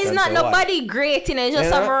 Why? And it's not nobody great, it's just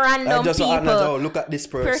some random people. Look at this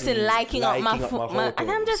person liking up my photo.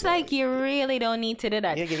 And I'm just like, you really don't need to do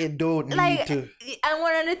that. You don't need to. And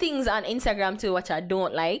one of the things on Instagram too, which I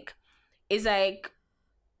don't like, is like,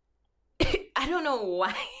 I don't know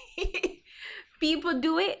why people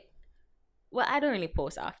do it. Well, I don't really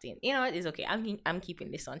post often. You know what? It's okay. I'm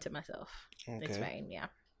keeping this one to myself. Okay. It's fine. Yeah.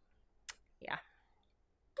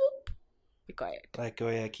 Boop. Be quiet. Like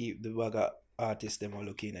where I keep the bag of artists them are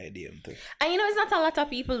looking at DM too. And it's not a lot of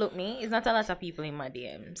people look me. It's not a lot of people in my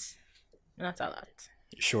DMs. Not a lot.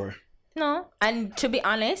 Sure. No. And to be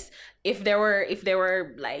honest, if they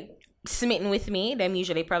were like smitten with me, them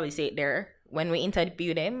usually probably say it there when we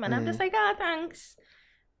interview them, and I'm just like, thanks,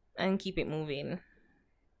 and keep it moving.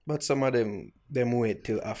 But some of them wait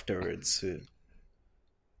till afterwards to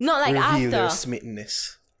not like reveal after their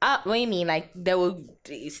smittenness. What do you mean? Like they will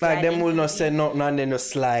like them will not say nothing and then just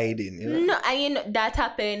slide in. You know? No, and that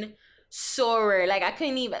happened so rare. Like I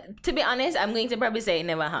couldn't even. To be honest, I'm going to probably say it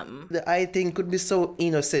never happened. The eye thing could be so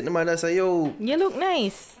innocent. No matter say, yo, you look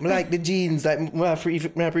nice. Like the jeans, like I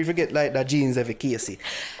forget like the jeans every Casey.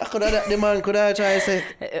 I could have the man could have tried to say.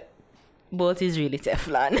 boat is really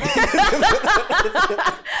Teflon.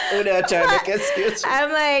 Oh, they're trying to make excuse.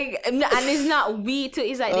 I'm like, and it's not we too.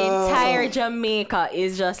 It's like the entire Jamaica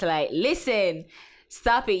is just like, listen,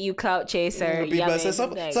 stop it, you clout chaser. People say,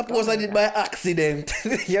 suppose I did by accident.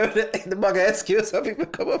 You know, the bag of excuse some people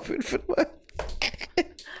come up with football.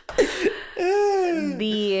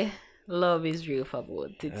 The love is real for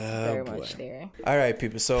both. It's very much there. All right,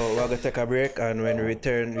 people. So we're gonna take a break, and when we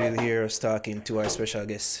return, we'll hear us talking to our special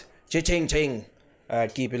guest, Ching. All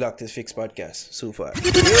right, keep it locked to the Fix Podcast. So far. Yo,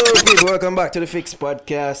 people, welcome back to the Fix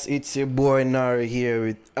Podcast. It's your boy Nari here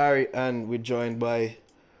with Ari, and we're joined by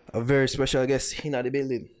a very special guest in the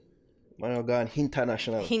building. Man, we're going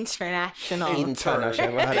international. International. Oh,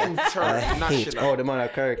 the man are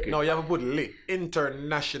correct. No, you have to put li.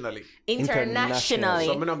 Internationally. So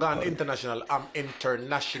I'm not going international. I'm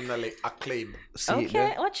internationally acclaimed. See,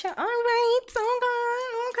 okay, watch out. All right.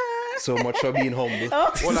 Okay. So much for being humble.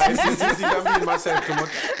 Well, I think I'm being myself too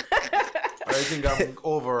much. I think I'm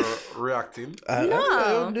overreacting.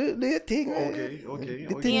 No. Do you think? Okay.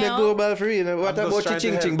 The thing that global free. You know? What about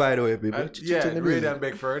Ching, by the way, people? Yeah, Radiant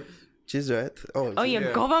Beckford. She's right. Oh,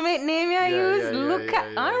 your government name you use? Look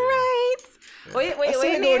at. All right. Wait.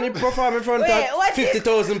 When you perform in front of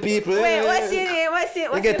 50,000 people. Wait, what's your name?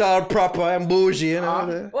 You get all proper and bougie. You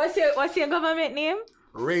know? What's your government name?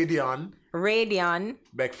 Radion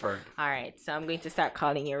Beckford. All right, so I'm going to start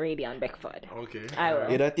calling you Radion Beckford. Okay. I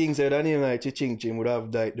will. Yeah, that thing said that name like Ching would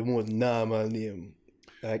have like the most normal name.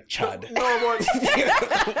 Like Chad. No, but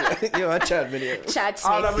You're a Chad, man. Chad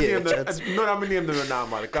Smith. all of my name, none of my name is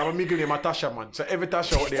normal. Because I'm making name a Tasha, man. So every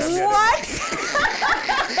Tasha out there. What?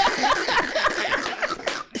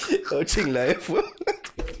 Oh, Ching life. No,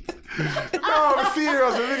 I'm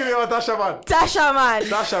serious. I'm making name a Tasha, man. Tasha,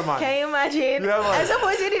 man. Can you imagine? Yeah, man. I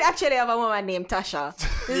suppose you did actually have a woman named Tasha.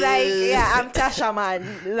 It's like, I'm Tasha, man.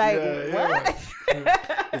 Like, what?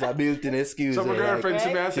 It's a built-in excuse. So my girlfriend to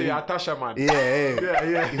me, I say, you're Tasha, man.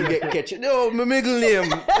 Yeah. You get catch it. No, my middle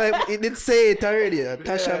name. It did say it already.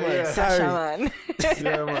 Tasha, man. Yeah. Sorry. Tasha, man.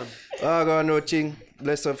 Yeah, man. Oh, God, no, Ching.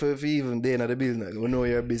 Bless up for even day in the building. We know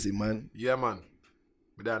you're busy, man. Yeah, man.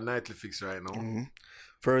 With that nightly fix right now. Mm-hmm.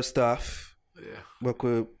 First off, we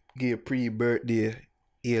could give pre-birthday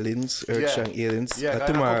aliens, Earthshang aliens. Yeah,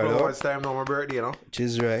 tomorrow, a couple hours time now, my birthday, you know? Which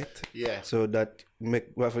is right. Yeah. So that we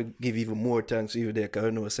have to give even more thanks to you there, because I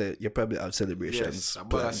know say you probably have celebrations. Yes, I'm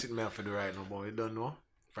going to sit me for the right now, but you don't know.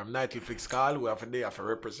 From nightly fix call, we have to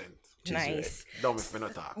represent. Nice. Right. Don't make me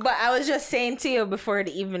not talk. But I was just saying to you before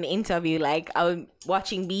the even interview, like, I was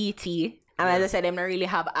watching BET, and as I said, them don't really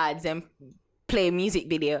have ads and play music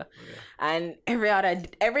video. And every other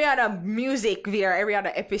music video, every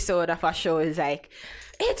other episode of a show is like,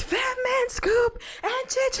 it's Fat Man Scoop and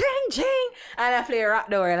Ching. And I play Rock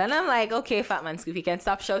the World. And I'm like, okay, Fat Man Scoop, you can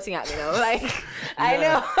stop shouting at me now. Like, I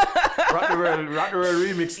know. Rock the World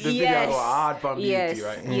remix, the video go hard from BET,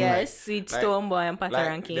 right? Yes, with Stoneboy and Pata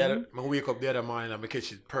Ranking. I wake up the other morning and I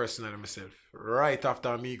catch it personally myself. Right after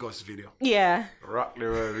Amigos video. Yeah. Rock the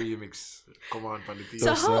World remix. Come on from the TV.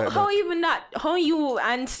 So how you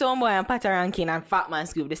and Stoneboy and Pata Ranking and Fat Man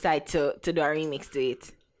Scoop decide to do a remix to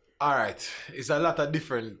it? Alright. It's a lot of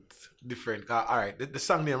different alright, the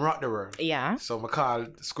song name Rock the World. Yeah. So I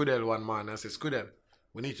called Scudel one man and I said, Scudel,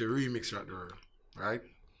 we need to remix Rock the World. Right?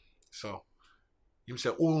 So him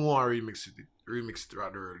said, who want to remix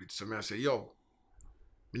Rock the World? So I say, yo,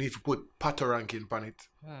 we need to put Pata Ranking on it.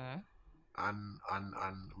 And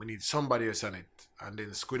we need somebody else on it. And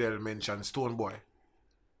then Scudel mentioned Stoneboy.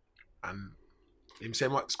 And him say,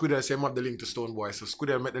 Scudel say, have the link to Stoneboy. So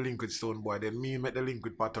Scudel met the link with Stoneboy. Then me met the link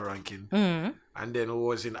with Pata Ranking. And then we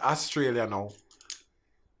was in Australia now.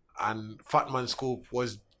 And Fat Man Scoop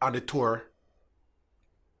was on the tour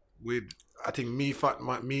with, I think, me,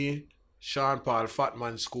 Sean Paul, Fat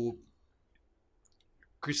Man Scoop,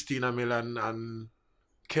 Christina Milan, and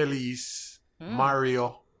Kelly's,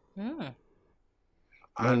 Mario.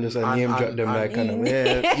 And just a name drop them like kind of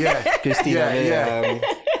Christina,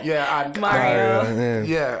 and Mario.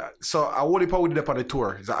 Yeah. So I would have with them on the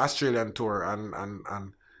tour. It's an Australian tour,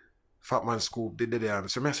 and Fat Man Scoop did it there.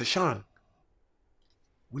 So I said, Sean,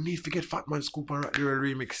 we need to get Fat Man Scoop and Rock the World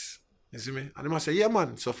remix. You see me? And they must say, yeah,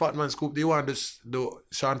 man. So Fat Man Scoop, they want to do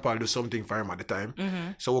Sean Paul do something for him at the time.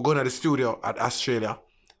 So we're going to the studio at Australia.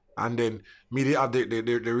 And then me they have the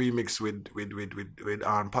remix with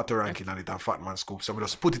Pata Ranking and it and Fat Man Scoop. So we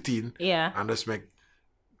just put it in and just make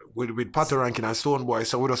with Pata Ranking and Stoneboy.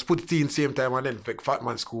 So we just put it in same time and then make Fat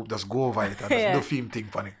Man Scoop just go over it and just do film thing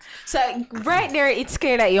on it. So right there it's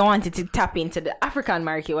clear that you wanted to tap into the African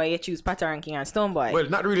market where you choose Pata Ranking and Stoneboy. Well,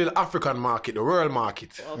 not really the African market, the world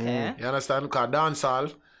market. Okay. You understand? Because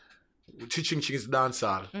dancehall, Ching is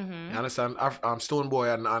dancehall. You understand? Stone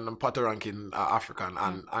Boy and Pato Rankin are African,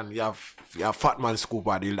 and you have Fat Man Scoop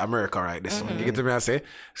at America, right? This one. You get to me? I say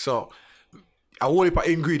so. A whole heap of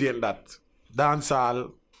ingredient that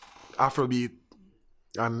dancehall, Afrobeat,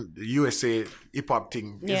 and USA hip hop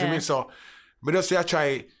thing. You see me? So, but just say I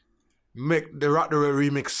try make the Rock the World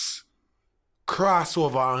remix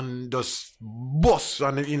crossover and just bust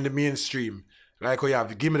in the mainstream. Like we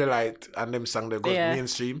have Give Me the Light and them song that goes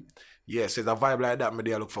mainstream. Yes, it's a vibe like that.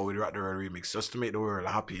 I look for with the Rock the World remix just to make the world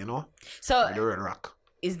happy, you know. So make the world rock.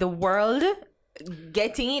 Is the world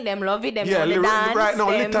getting it? Them love it. Them know the dance. Right now,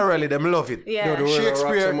 literally, them love it. Yeah. The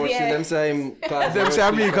Shakespeare. rock so much, them say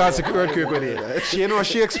I mean, cause the earthquake with it. You know,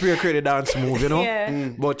 Shakespeare created dance move, you know. Yeah.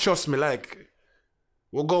 But trust me, like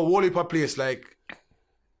we'll go whole heap of place like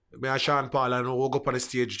me and Sean Paul and we'll go up on the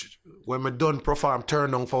stage when we done perform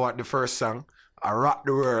turn down for what the first song. I rock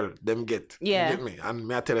the world, them get. Yeah. You get me? And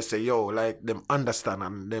me I tell you say, yo, like them understand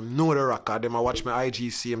and them know the rocker. Them I watch my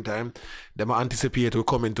IG same time. Them I anticipate we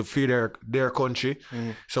coming to feed their country.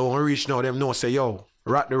 So when we reach now, them know say, yo,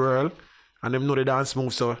 rock the world. And them know the dance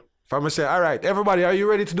move. So if I say, all right, everybody, are you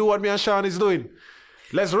ready to do what me and Sean is doing?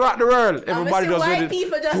 Let's rock the world. Everybody does white ready.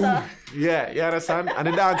 people just Yeah, you understand? And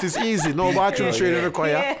the dance is easy. No bathroom training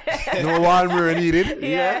required. No wall mirror needed.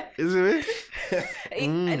 Yeah. You see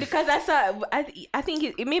me? Because I saw, I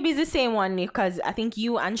think it maybe it's the same one because I think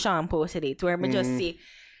you and Sean posted it where me just say,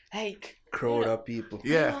 like, crowd of people.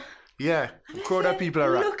 Yeah. Crowd of people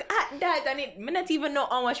are rock. Look at that, and it may not even know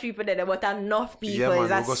how much people there, but enough people. Yeah, Is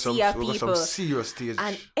man, a we sea of got people, some serious stage.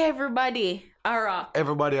 and everybody are rock.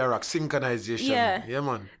 Everybody are rock. Synchronization. Yeah,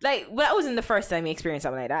 man. Like, well, that wasn't the first time you experienced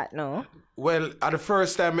something like that, no? Well, at the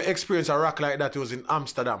first time I experienced a rock like that, it was in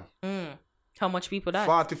Amsterdam. How much people that?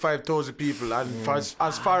 45,000 people, and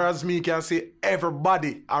as far as me can see,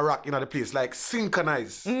 everybody are rock in the place, like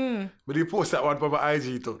synchronized. But you post that one on my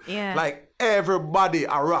IG too. Yeah. Like everybody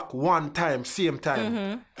are rock one time, same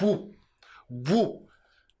time. Whoop, whoop,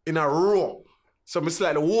 in a row. So it's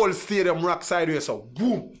like the whole stadium rock sideways. So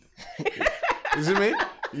boom. You see me?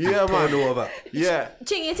 Yeah, man. Over. Yeah.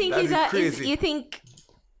 Ching, you think crazy. you think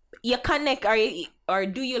you connect or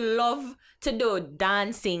do you love to do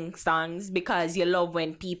dancing songs because you love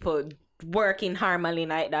when people work in harmony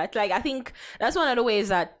like that? Like, I think that's one of the ways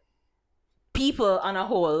that people on a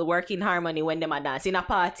whole work in harmony when they are dancing in a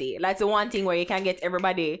party. Like, the one thing where you can get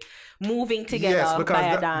everybody moving together. Yes, because by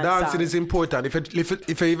a dance dancing song. is important. If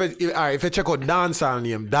you check out dancehall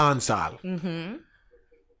name, dancehall.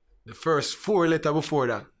 The first 4 letters before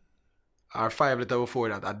that, or 5 letters before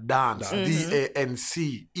that, are dance.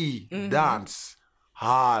 D-A-N-C-E. Dance.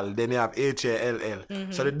 Hall. Then you have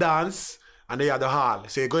H-A-L-L. So the dance, and then you have the hall.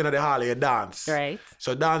 So you go into the hall and you dance. Right.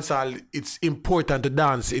 So dancehall, it's important to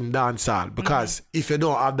dance in dancehall because if you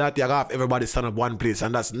don't have that, you have everybody stand up one place,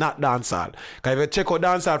 and that's not dancehall. Because if you check out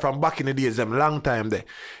dancehall from back in the days, them long time there,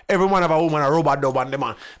 everyone have a woman, a robot dub, and them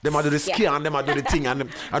a do the ski and them a do the thing, and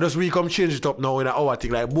just we come change it up now in our thing,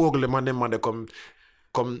 like Bogle them and them, and they come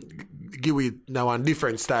give it now a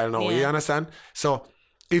different style now. You understand? So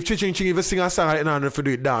if Ching if you sing a song right now and if you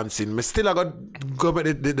do it dancing, I still got to go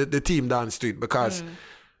with the team dance to it because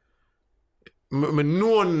I'm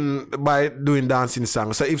known by doing dancing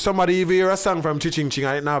songs. So if somebody even hear a song from Ching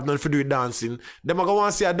and I have nothing to do with dancing, them are going to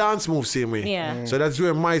want to see a dance move same way. Yeah. So that's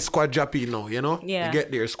where my squad drop in now, you know? Yeah. You get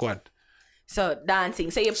their squad. So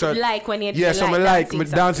dancing. So you like when you yeah, so I like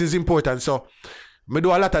dancing is important. So I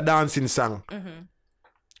do a lot of dancing song.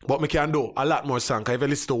 But I can do a lot more song. If you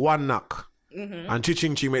listen to One Knock and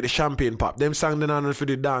Ching make the champagne pop, them songs they not for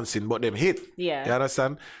the dancing, but them hit. Yeah. You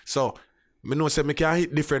understand? So I know say I can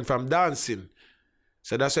hit different from dancing.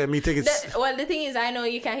 So that's why me take it. Well, the thing is, I know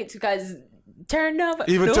you can't hit because turn up.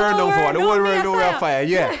 Even turn down for what? The whole world know we are fire.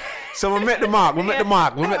 Yeah. So we met the mark. We met the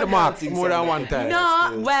mark more than one time.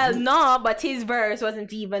 No, but his verse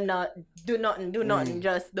wasn't even do nothing,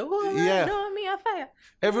 just the whole world know me a fire.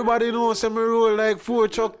 Everybody knows some roll like 4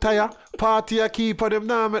 truck tire. Party a keeper, them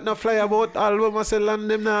nah make no flyer about album I sell and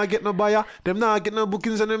them nah get no buyer. Them nah get no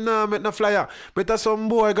bookings and them nah make no flyer. Better some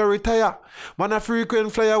boy go retire. Man a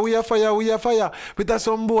frequent flyer, we a fire. Better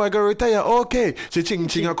some boy go retire. Okay. So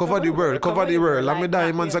Ching I cover the world. I'm a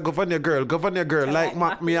diamonds I cover your girl. Like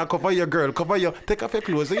Mac me I cover your girl. Cover your, take off your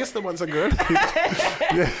clothes. Yes, the one's a girl.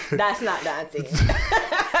 That's not dancing.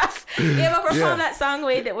 You ever perform that song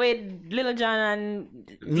with Lil Jon and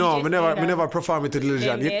no, me never perform it to Lil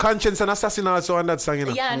Jon. Your Conscience and Assassin also on that song, you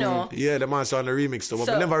know. Yeah, I know. Yeah, them also on the remix too.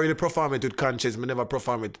 But me never really perform it with Conscience. Me never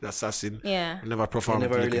perform it with Assassin. Yeah. Me never perform I it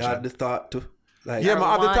never with really Lil Jon. had the thought to. Like, yeah, man,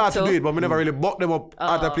 I have the want thought to to. do it, but we never really bought them up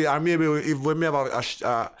at a place. And maybe if we may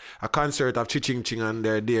have a concert of Ching and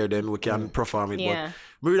they're there, then we can perform it. Yeah.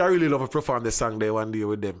 But I really love to perform the song there one day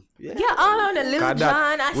with them. Yeah, all on the Little Cause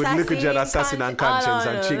John, that, with Little John, Assassin and Conscience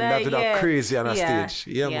and Ching, that would have crazy on a stage.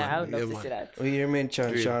 Yeah, man. I would love Yeah, to man. see that. when you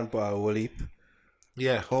mentioned Sean Paul Wolip,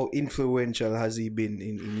 Yeah. how influential has he been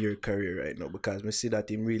in your career right now? Because we see that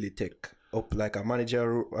him really take up like a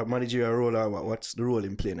managerial role, or what's the role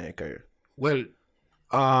in playing in your career? Well,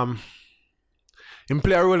 him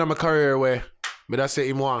play a role in my career where I say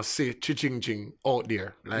him want to say Ching out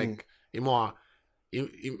there. Like him want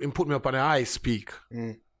him put me up on the high speak.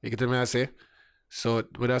 You get what I say? So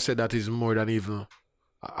when I say that is more than even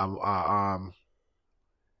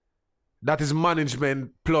that is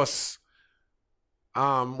management plus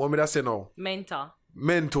what did I say now?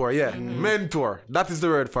 Mentor, yeah. Mentor. That is the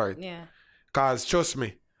word for it. Yeah. Cause trust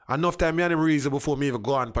me, enough time me and him reason before me even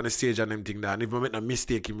go on the stage and them thing that. And if I make a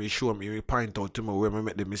mistake, he may show me, he point out to me where I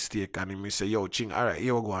make the mistake, and he may say, yo, Ching, alright,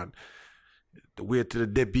 here we go on. Wait till the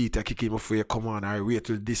dead beat I kick him before you come on, or wait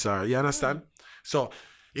till this, or you understand? So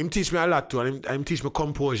him teach me a lot too, and him teach me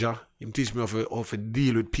composure, him teach me how to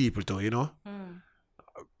deal with people too, you know?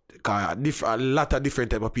 Cause a lot of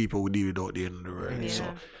different type of people we deal with out there in the world.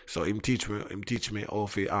 Yeah. So him teach me how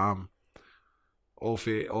to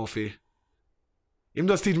him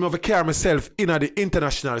just teach me how to carry myself in the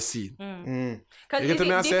international scene. Because You is get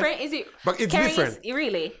what I it say? different? Is it But it's carrying different.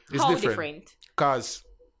 Really? It's How different. Cause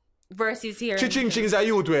versus here? Ching is a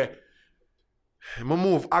youth where I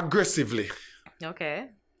move aggressively. Okay.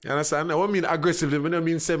 You understand? I mean aggressively. I don't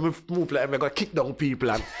mean say me move like I'm gonna kick down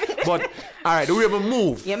people. But alright, the way I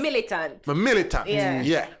move, You're militant. I'm militant. Yeah.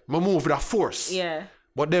 Yeah. I move with a force. Yeah.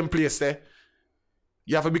 But them place there,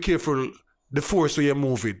 you have to be careful the force where you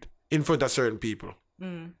move with in front of certain people.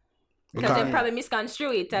 Because they probably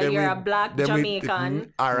misconstrue it. You're a black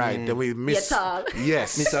Jamaican. Alright, then we You're tall.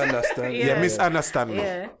 Yes. Misunderstand. Yeah, misunderstand me.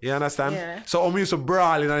 Yeah. You understand? Yeah. So I'm used to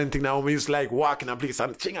brawling and anything now. I'm used to like walking a place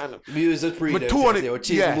and Ching and We use the freedom. But 200 Your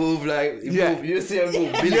cheese yeah. move like Yeah. move. You see him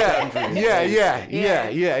move. yeah.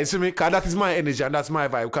 You see me? Cause that is my energy and that's my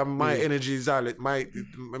vibe. Cause my energy is all it. My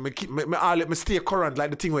stay current like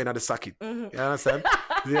the thing when at the socket. You understand?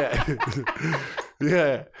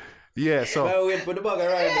 Yeah. So. I wait for the bug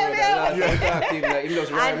around. Like, he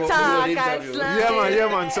just rhyme And up talk the and interview. slang. Yeah,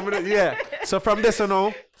 man. So from this on now,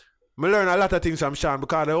 I learn a lot of things from Sean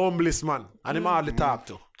because the humblest man and him hardly talk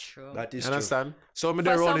to. True. That is You true. understand? So I'm For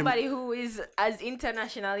there around him. somebody who is as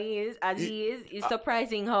international as he is, it's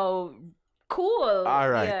surprising how cool. All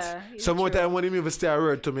right. Yeah, So more true. time when him even say a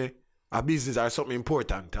word to me, a business or something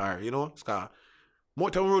important, or you know, because more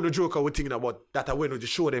time we run the joke, we thinking about that when we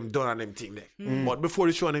just show them done and them thing there. But before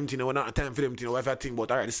they show them thing, we not time for them thing. We have to think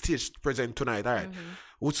about all right, the stage present tonight. All right,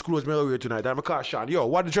 which clothes me I wear tonight? I'm call Sean, yo,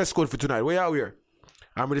 what the dress code for tonight? Where you wear?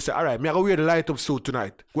 I'm gonna say, all right, me I go wear the light up suit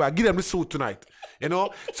tonight. We give them the suit tonight. You know,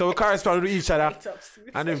 so we correspond with each other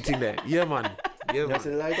and them thing there. Yeah, man. That's a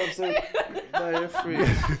light up suit. Buy free.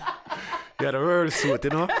 Yeah, the world suit, you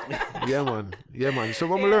know? Yeah, man. So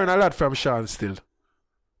I'm gonna learn a lot from Sean still.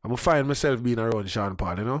 I'm gonna find myself being around Sean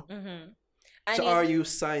Paul, you know? And So it- are you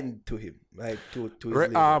signed to him? Like to his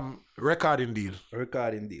label? Recording deal.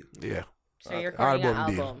 Recording deal. Yeah. So you're recording an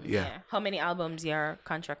album deal, album. yeah. How many albums you're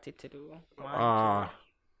contracted to do? 1, 2,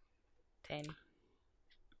 10.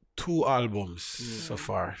 2 albums so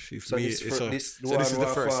far. If So me- this so this this is the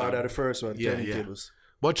first one. album. The first one. Yeah, Turning yeah. Tables.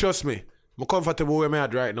 But trust me, I'm comfortable where I'm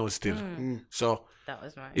at right now still. So That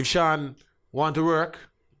was mine. if Sean want to work,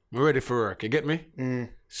 I'm ready for work. You get me?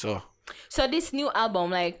 So So this new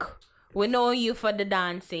album, like, we know you for the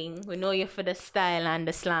dancing, we know you for the style and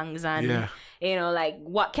the slangs, and Yeah. you know, like,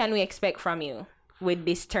 what can we expect from you with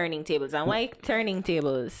this Turning Tables? And why Turning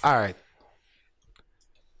Tables? all right.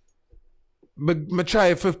 But me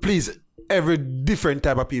try to please every different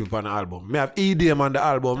type of people on the album. Me have EDM on the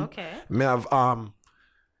album. Okay. Me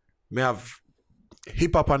have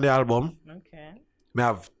hip hop on the album. Okay. Me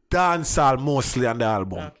have dancehall mostly on the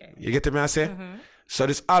album. Okay. You get me? I say. So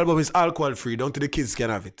this album is alcohol free. Down to the kids can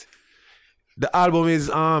have it. The album is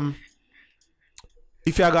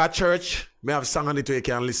if you got church, me have song on it where you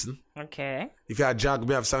can listen. Okay. If you have jog,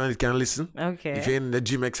 me have song on it you can listen. Okay. If you're in the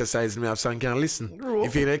gym exercise, me have song can listen.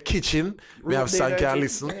 If you're in the kitchen, me have song can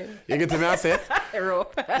listen. You get me? I say.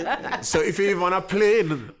 So if you even on a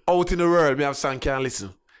plane out in the world, me have song can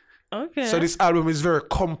listen. Okay. So this album is very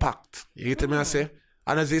compact. You get me? I say.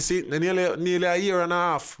 And as you see, nearly a year and a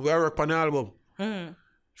half, we work on the album.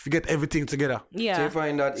 If you get everything together. yeah. So you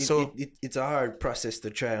find that So- it's a hard process to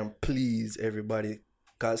try and please everybody,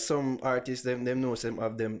 because some artists them know some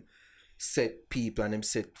of them set people and them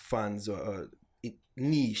set fans or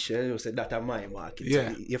niche. You say that are my market.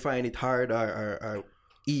 Yeah. So you find it hard or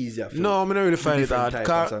easier? No, I don't really find it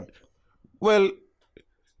hard. Well,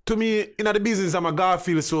 to me, in the business, I'm a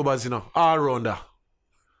Garfield Sobers, all rounder.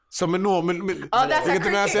 So I know. Oh, that's a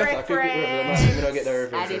cricket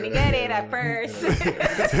reference. I didn't get it at first. You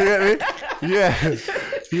get me? Yeah.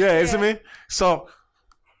 Yeah, you see me? So,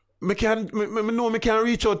 I can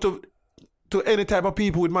reach out to any type of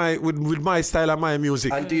people with my style and my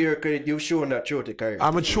music. And to your credit, you've shown that throughout the career.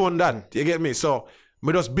 I'm shown that. You get me? So,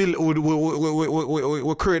 we just build,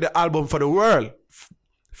 we create the album for the world.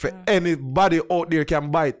 For anybody out there can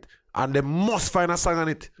buy it. And they must find a song on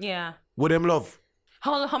it. Yeah. With them love.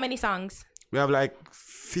 How many songs? We have like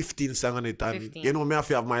 15 songs on it. And 15. me have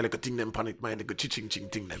to have my like a thing them on it, my like a ching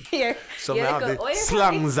thing them. Yeah. So we have the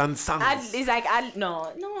slangs and songs. It's like,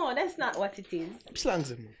 no, that's not what it is.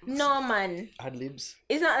 Slangs. No, man. Ad libs.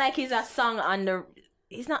 It's not like it's a song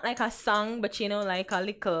it's not like a song, but like a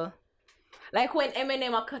little. Like when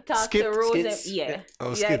Eminem talk to Rose. Skits. Yeah. Oh,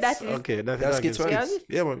 yeah, skits. that's Okay, that's skits.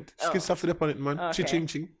 Yeah, man. Skits have to dip on it, man. Okay.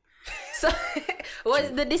 Ching. So,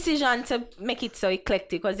 was the decision to make it so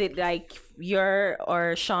eclectic? Was it like your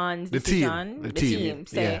or Sean's decision? The team.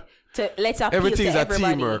 Say, to let's appeal everything's to a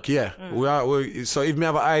everybody. teamwork, yeah. So if me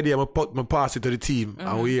have an idea, I pass it to the team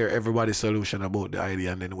and we hear everybody's solution about the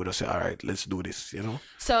idea and then we just say, all right, let's do this,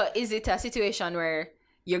 So is it a situation where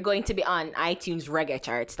you're going to be on iTunes reggae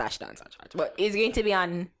charts / dancehall charts, but is it going to be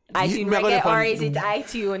on iTunes reggae or is it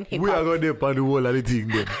iTunes hip hop? We are going to on the whole of the thing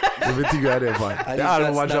then. Everything are there, man. The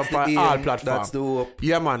album was up on all platforms. That's the hope.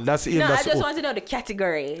 Yeah, man, that's the aim. No, that's I just hope. want to know the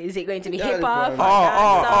category. Is it going to be hip hop?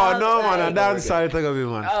 Oh, no, man, a dancehall it's going to be,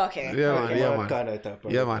 man. Oh, okay. Yeah, man, Okay. yeah, man.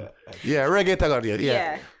 Yeah, man. Yeah, reggae tag yeah.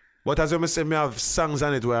 Yeah. But as I say, me have songs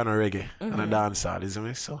on it where on a reggae and a dancehall, isn't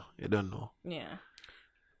it? So you don't know. Yeah.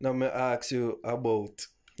 Now me ask you about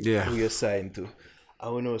who you signed to. I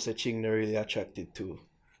will know say Ching not really attracted to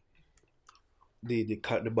the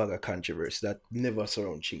bag of controversy that never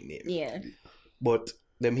surround Ching name. Yeah. But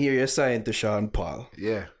them here you signed to Sean Paul.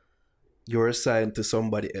 Yeah. You were signed to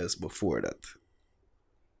somebody else before that.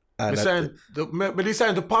 And But he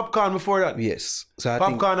signed to Popcorn before that. Yes. So I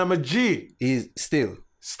Popcorn, I'm a G. He's still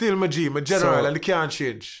my G, my general, and they can't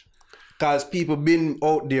change. Because people been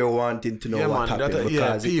out there wanting to know what happened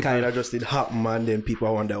because it kind of just did happen and then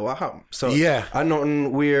people wonder what happened. So and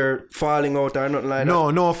nothing we're falling out or nothing like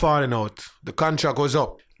that. No falling out. The contract was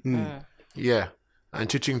up. Yeah. And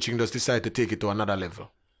Ching just decided to take it to another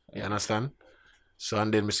level. You understand? So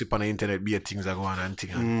and then we see on the internet be things are going on and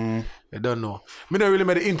things. I don't know. Me not really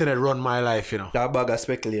made the internet run my life, That bag of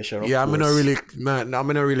speculation. Yeah, I'm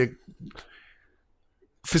not really.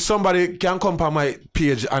 For somebody can come on my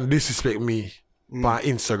page and disrespect me on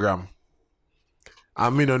Instagram,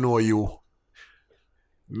 and me don't know you,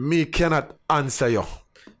 me cannot answer you.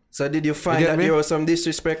 So did you find that there was some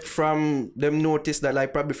disrespect from them notice that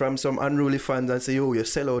like probably from some unruly fans and say, you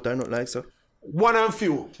sell out or not like so? One and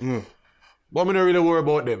few. But me don't really worry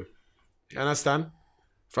about them. You understand?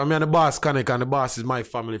 From me and the boss connect and the boss is my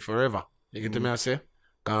family forever. You get to me I say?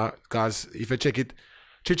 Because if you check it,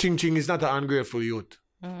 Ching is not an ungrateful youth.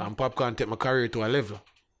 And Popcorn take my career to a level.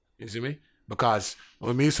 You see me? Because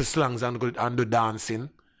when me used to slangs and do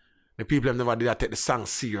dancing, the people have never did that take the song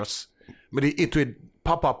serious. Me did it with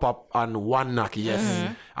pop and one knock,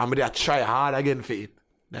 yes. And me did try hard again for it.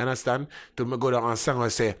 You understand? To me go down and sing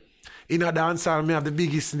and say, in a dancehall, me have the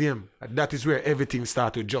biggest name. That is where everything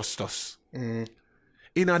starts with justice.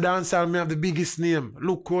 In a dancehall, me have the biggest name.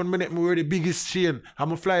 Look, 1 minute, me wear the biggest chain.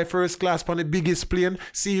 I'm a fly first class on the biggest plane.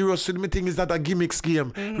 Serious with me thing is that a gimmick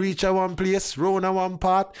scheme. Reach a one place, round a one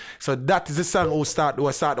part. So that is the song who start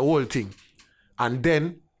the whole thing. And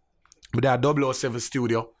then, with that 007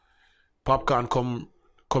 studio, Popcorn come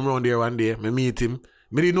around there one day. Me meet him.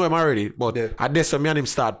 Me didn't know him already, but at this time, me and him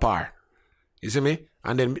start par. You see me?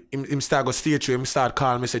 And then him start go stage through, him start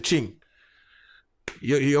calling me, say, Ching,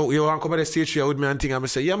 you want to come to the stage here with me and thing? And I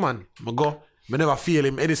say, yeah, man. I go. I never feel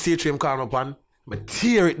him. Any stage him call me upon. I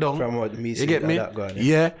tear it down. From what me you see get me?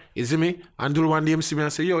 Yeah. You see me? And do one day him see me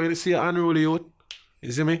and say, yo, you see an unruly youth?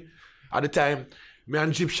 You see me? At the time, me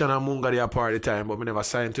and Egyptian and Munga they apart at the time, but me never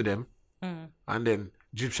signed to them. And then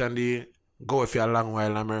Egyptian they go for a long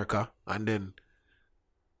while in America. And then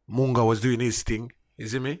Munga was doing his thing. You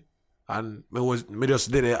see me? And me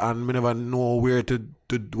just did it and me never know where to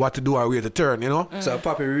what to do or where to turn, So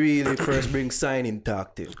Papi really first bring signing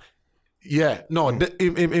talk to him. Yeah, no,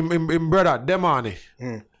 him brother, them money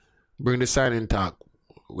bring the signing talk,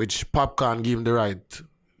 which Popcorn give him the right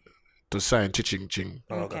to sign Ching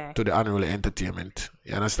to the Unruly Entertainment.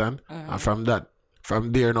 You understand? And from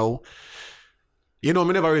there now, You know,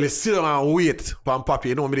 me never really sit down and wait for Papi.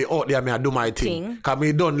 You know, me out there, me I do my thing. Because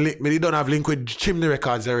me done have link with Chimney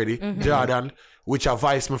Records already. Jordan, which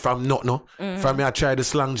advised me from nothing. From me, I try the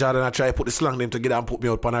slang Jordan, I try to put the slang them together and put me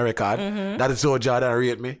out on a record. That is how Jordan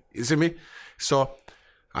rate me. You see me? So,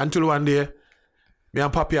 until one day, me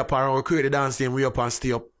and Papi apart, we create the dance team, we up and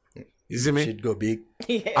stay up. You see me? Shit go big.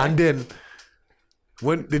 Yeah. And then,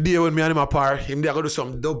 when the day when me and him apart, him there go do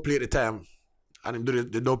some dub play at the time. And him do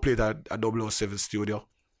the dub plate at 007 studio.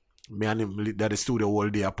 Me and him lit that the studio all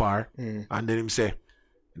day apart. And then him say,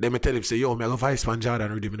 then me tell him, say, yo, me I go Vice Man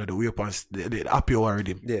Jordan rhythm, you know, the way up and the happy hour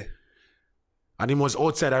rhythm. Yeah. And him was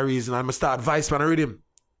outside the reason, and I start Vice Man rhythm.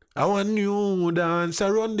 I want new dance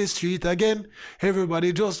around the street again.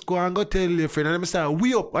 Everybody just go and go tell your friend. And I start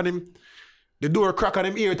way up, and him, the door crack and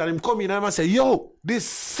him hear it, and him come in, and I say, yo, this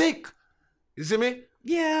sick. You see me?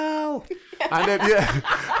 Yo. And then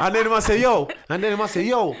and then he must say yo, and then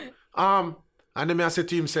and then I say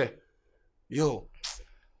to him say, yo,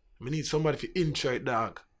 me need somebody to intro it,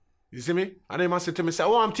 dog. You see me? And then he must say to me say,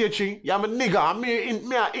 oh, I'm teaching, yeah, I'm a nigga,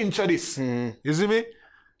 me I intro this. You see me?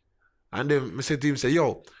 And then I say to him say,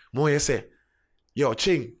 yo, more you say, yo,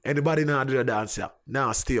 Ching, anybody now do the dance here?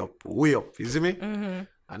 Now stay up, way up. You see me? And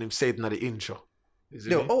him say it in the intro. You see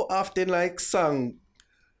me? How often like song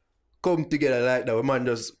come together like that, when man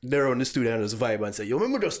just they're on the studio and just vibe and say, yo,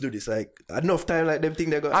 remember just do this, like enough time like them think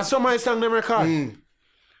they got. And some of my song them record.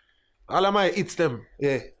 All of my hits them.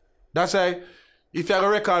 Yeah. That's why if you have a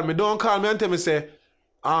record me, don't call me and tell me say,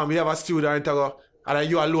 you have a studio and and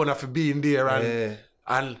you alone have to be in there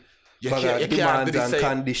and you can't do this.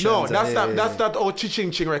 Conditions. No, that's that old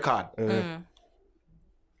Ching record.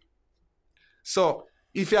 So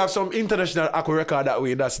if you have some international aqua record that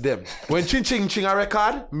way, that's them. When Ching a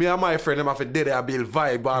record, me and my friend them have a day I build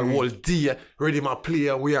vibe all whole day, ready my play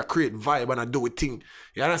and we are create vibe and I do a thing.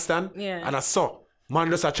 You understand? Yeah. And I saw man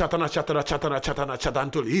just a chat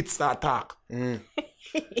until it start talk.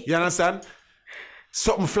 You understand?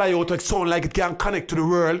 Something fly out like sound like it can connect to the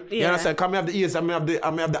world. You understand? Because I have the ears and I have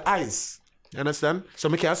the eyes. You understand?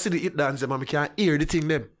 So I can see the hit dance them and I can hear the thing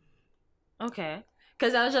them. Okay.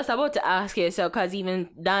 Because I was just about to ask you, so because even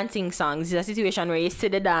dancing songs is a situation where you see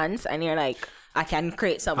the dance and you're like, I can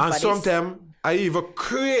create something and for sometimes I even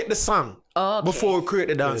create the song before we create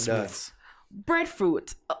the dance.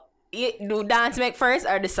 Breadfruit. Do dance make first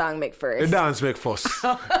or the song make first? The dance make first.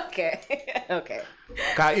 Okay. Okay.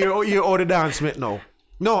 Because you all the dance make now.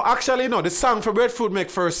 No, actually no, the song for Breadfruit make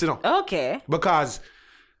first, you know. Okay. Because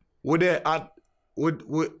with the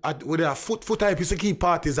foot hype used to keep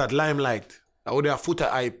parties at Limelight. With their foot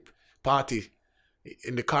hype party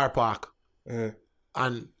in the car park.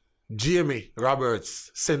 And Jamie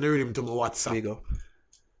Roberts send the rhythm to my WhatsApp. There you go.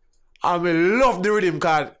 I love the rhythm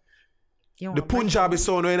because the Punjabi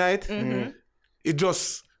sound when it, we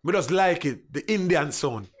just like it, the Indian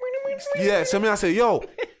sound. Yeah, so I say, yo,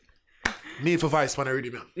 need for Vice for the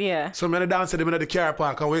rhythm. Yeah. So I dance to them in the car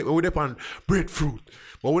park and we dip on Breadfruit.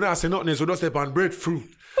 But when I say nothing else, we just dip on Breadfruit.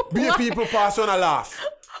 Be people pass on a laugh.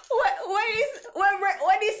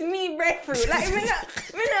 What is me breadfruit? Like me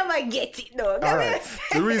never get it though. All right.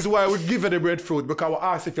 The reason why we give you the breadfruit because we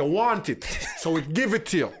ask if you want it, so we give it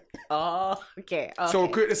to you. Oh, okay. So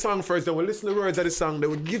we create the song first, then we listen to the words of the song, then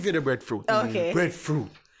we give you the breadfruit. Okay. Breadfruit.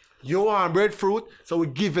 You want breadfruit, so we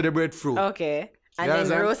give you the breadfruit. Okay. And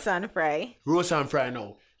then roast and fry. Roast and fry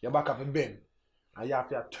now. You back up in bed, and you have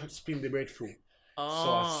to spin the breadfruit.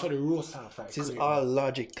 Oh. So the roast and fry. This is all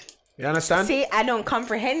logic. You understand? See, I don't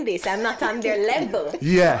comprehend this. I'm not on their level.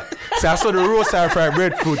 Yeah. So I saw the roast and fry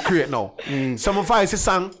breadfruit create now. Some of us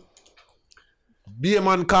song. Be a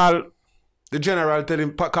man call the general, tell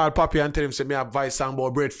him, call Papi and tell him, say me have Vice song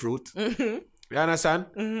about breadfruit. You understand?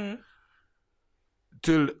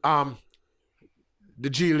 Till the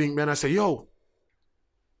G link me and I say, yo,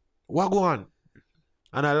 what go on?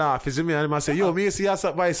 And I laugh. You see me? And I say, yo, me see you have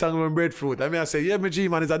Vice song about breadfruit. And I say, yeah, me G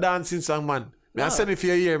man, it's a dancing song, man. I send it for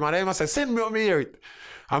a year, man. I must say, send me up me hear it.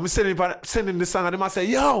 I'm sending the song and they must say,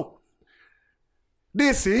 yo,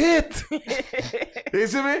 this is it. You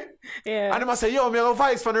see me? Yeah. And they must say, yo, me have a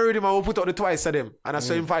Vice for the rhythm and we'll put out the twice of them. And I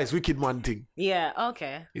saw him Vice, Wicked Man thing. Yeah,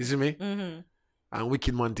 okay. You see me? And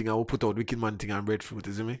Wicked Man thing, I will put out Wicked Man thing and Breadfruit,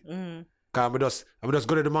 you see me? Because I just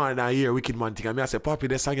go to the morning and I hear Wicked Man thing. And I say, Papi,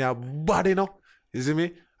 this song is bad, you know? You see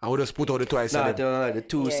me? And we just put out the twice of them. No, the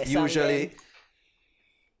two, usually...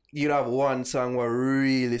 You have one song where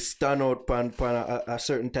really stand out pan a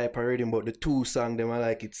certain type of rhythm, but the two songs them are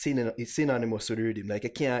like it's synonymous with the rhythm. Like you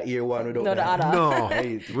can't hear one without the other. No,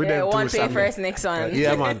 with them one two play songs. first, next one.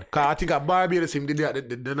 Yeah, man. Cause I think at Barbados him did that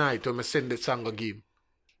the night when I send the song I give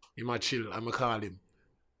him a chill. I'ma call him.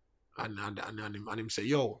 and him say,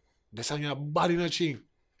 yo, the song you bad in a Ching.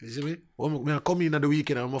 You see me? When I come in at the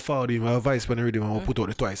weekend, I'm going to follow him, I advise when I read him, I'm going to put out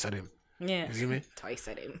the twice at him. Yeah. You see me? Twice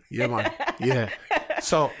at him. Yeah, man. Yeah.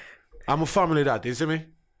 So, I'm a family that, you see me?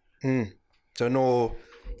 So no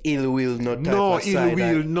ill will, no type No aside. ill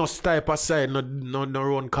will, no type aside, no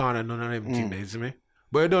run corner, none of them things, you see me?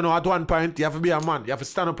 But you don't know, at one point, you have to be a man. You have to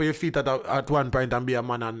stand up on your feet at one point and be a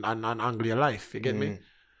man and angle your life. You get me?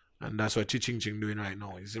 And that's what Ching doing right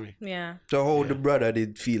now, you see me? Yeah. So how the brother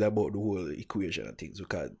did feel about the whole equation and things,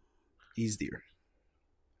 because he's there.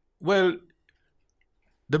 Well,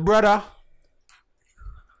 the brother,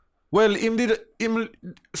 him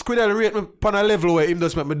Squidel rate me on a level where him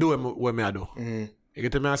just make me do what me I do. You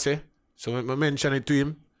get me I say? So I mention it to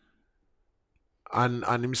him. And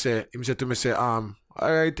him say to me,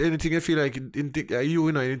 alright, anything you feel like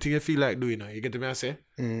you know, anything you feel like doing, you get me I say?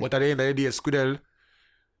 But at the end of the day, Squidel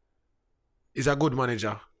is a good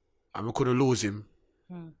manager. And I couldn't lose him.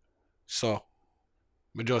 So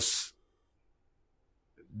I just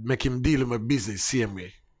make him deal with my business same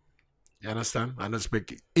way. You understand? And just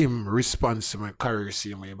make him respond to my career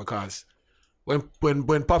same way, because when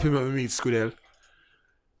Papi make me meet Squidel,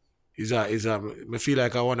 I feel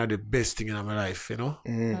like one of the best things in my life, you know?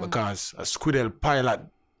 Because a Squidel pilot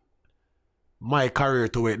my career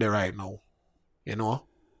to where they're right now. You know?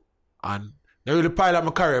 And they really pilot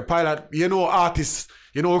my career. Pilot, you know, artists,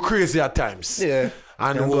 you know, crazy at times. Yeah.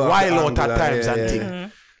 And wild out at times and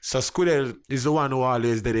things. So Squidel is the one who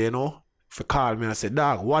always did it, you know? If you call me and say,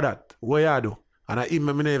 dog, what that? What you do? And I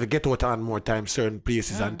even never get out on more time certain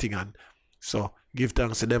places and things. And so give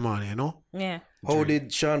thanks to them on, you know? Yeah. How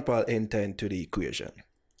did Sean Paul enter into the equation?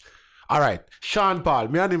 Alright, Sean Paul,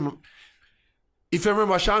 me and him, if you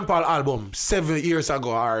remember Sean Paul album 7 years ago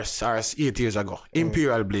or 8 years ago,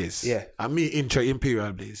 Imperial Blaze. Yeah. And me intro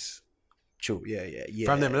Imperial Blaze. True, yeah.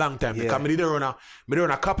 From them long time. Yeah. Because me did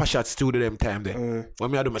run a copper shot studio them time there.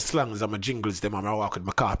 When me I do my slangs and my jingles them and I walk with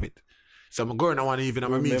my carpet. So I'm going on one evening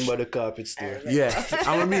and I meet. Remember the carpet store. Yeah. And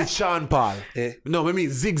I meet Sean Paul. Yeah. No, I meet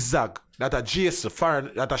Zigzag. That a Jason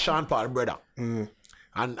foreign, that a Sean Paul brother. And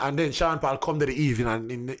then Sean Paul come to the evening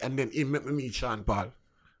and then he make me meet Sean Paul.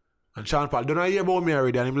 And Sean Paul don't know hear about me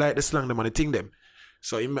already and him like the slang them and the thing them.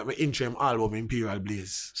 So he make me intro him album Imperial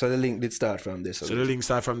Blaze. So the link did start from this. So the link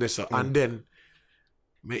start from this. And then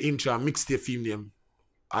my intro and mixtape film name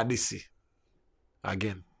Odyssey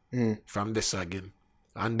again. From this again.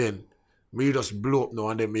 And then me just blow up now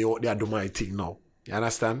and then me out there do my thing now. You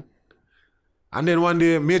understand? And then one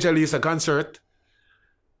day Major Lee's a concert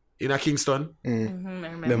in a Kingston. I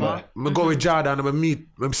remember. I go with Jordan and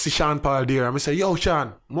I see Sean Paul there and I say, yo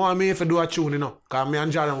Sean, more me if I do a tune, you know. Because me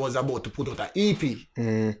and Jordan was about to put out an EP.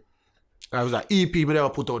 I was an EP me never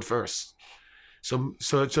put out first. So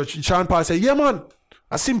Sean Paul said, yeah man,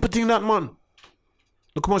 a simple thing that man.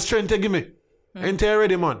 Look how much strength you give me. Ain't you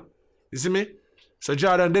ready man? You see me? So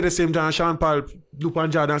Jordan did the same time. Sean Paul look on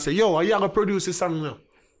Jordan and say, yo, are you going to produce this song now?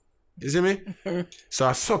 You see me? So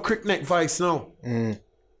I saw Crickneck voice now.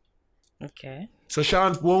 Okay. So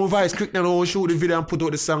Sean, when we voice Crickneck, we shoot the video and put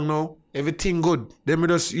out the song now. Everything good. Then we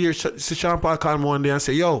just hear Sean Paul call me one day and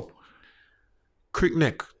say, yo,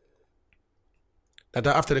 Crickneck. That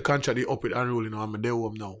after the contract, they up with Unruly now. I'm there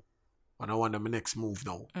home now. And I want my next move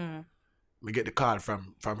now. Me get the call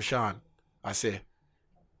from Sean. I say,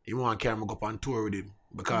 he want to carry me go up on tour with him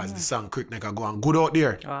because the song Crickneck are going good out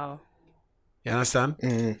there. Wow. You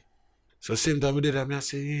understand? So same time we did that, I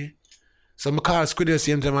say, yeah. So I call Squidel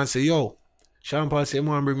same time and say, yo, Sean Paul say, I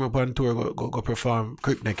want to bring me up on tour, go perform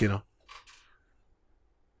Crickneck, you know.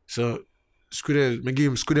 So Squidel, I give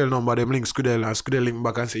him Squidel number, them link Squidel, and Squidel link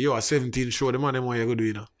back and say, yo, a 17 show, the man, them what you go do,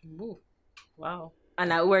 you know. Ooh. Wow.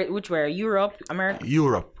 And which were Europe, America?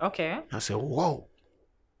 Europe. Okay. I said, whoa.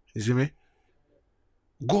 You see me?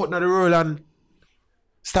 Go out to the world and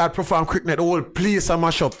start perform Crickneck, the whole place and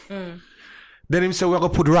mash up. Then him say, we're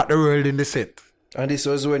going to put Rock the World in the set. And this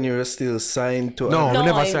was when you were still signed to... No, we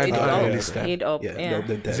never it signed to up. this time. It up, Yeah, yeah.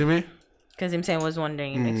 You see me? Because him saying was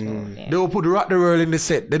wondering your next move. Yeah. They will put Rock the World in the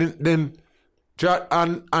set. Then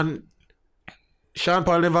and Sean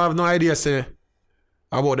Paul never have no idea say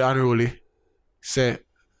about the Unruly. Say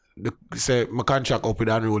my contract up with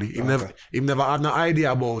the Unruly. He never have no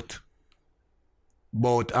idea about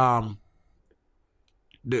the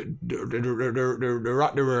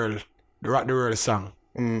Rock the World song.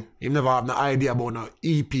 He never have no idea about no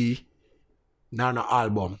EP, nor no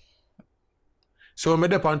album. So when I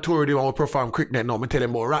dip on tour, they want to perform Crickneck now. I tell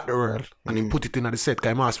him about Rock the World. And he put it in the set.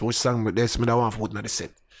 Because I asked me which song this I want to put in the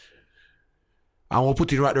set. And when I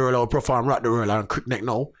put in Rock the World, I will perform Rock the World and Crickneck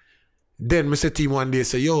now. Then I say to him one day,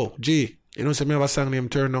 say, yo, G, You know, so me have a song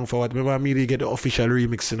named Turn Down for What. Remember me they get the official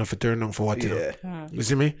remix, you know, for Turn Down for What, you know. You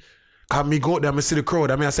see me? Cause me go out there, I see the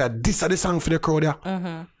crowd, I say, this is the song for the crowd,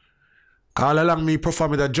 yeah. Cause all along me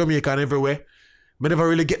perform it at Jamaica and everywhere. Me never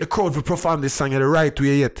really get the crowd to perform this song in the right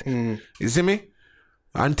way yet. You see me?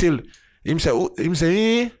 Until him say,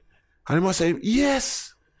 eh? And he must say,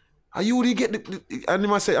 yes. And you really get the and he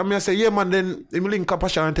must say, I say, yeah man, then him link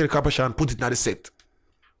Kapashan and tell Kapashan put it in the set.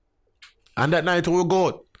 And that night we go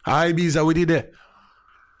out. IBs are with it there.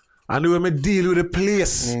 And when me deal with the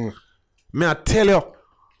place, me I tell you,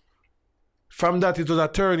 from that it was a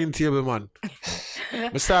turning table, man.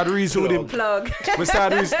 I start reason with him. Plug. I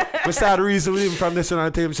start reason with him from this and I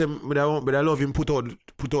tell him, say, but I love him put out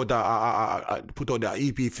the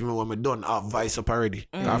EP for me when I done have Vice up already.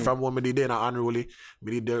 And from when I did then unruly,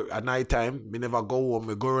 me did there at night time, me never go home,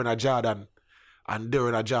 me go in a Jordan and there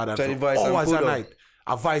in a Jordan So for hours a night.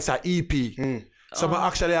 A Vice a EP. So I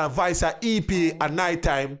actually a Vice a EP at night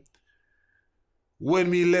time.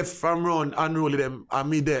 When me left from run unruly them and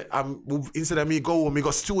me there, instead of me go home, me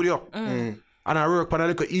go studio. And I work on a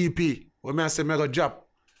little EP. When I say I go job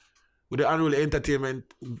with the Unruly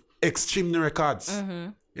Entertainment Extreme Records.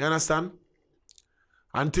 You understand?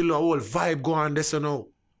 Until the whole vibe go on this, you know.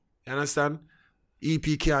 You understand?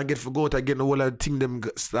 EP can't get for go out again, the whole thing them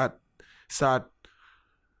start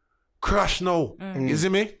crash now. You see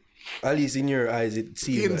me? At least in your eyes, it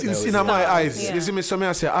seems It's in my eyes. You see me? So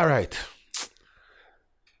I say, all right.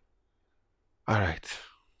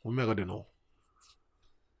 What am I going to do now?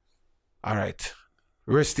 All right.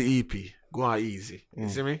 Rest the EP. Go on easy. You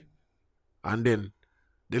see me? And then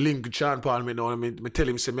the link to Sean Paul, me tell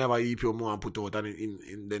him, say, me have a EP or more and put out.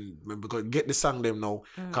 And then, because get the song them now.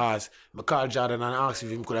 Because I call Jordan and ask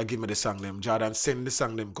if him could give me the song them. Jordan send the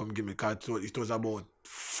song them, come give me. Because it was about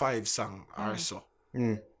 5 songs or so.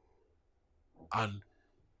 And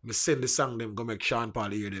me send the song them, go make Sean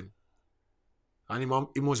Paul hear them. And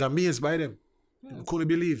he was amazed by them. He couldn't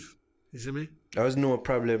believe. You see me? There was no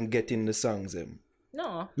problem getting the songs them.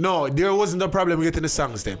 No, there wasn't a problem getting the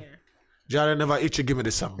songs them. Jordan never itchy give me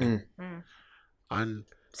the song. And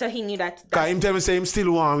so he knew that. Cause him tell me say him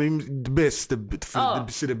still want him the best, the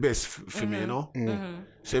best for me, you know.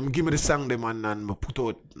 So him give me the song them and put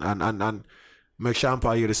out and make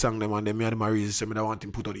Champa hear the song them and then me and my reason say me I want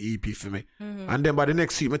him put out the EP for me. And then by the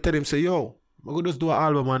next week I tell him say yo, I'm gonna just do an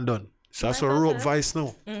album and done. So I saw Rope Vice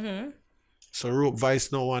now. So Rope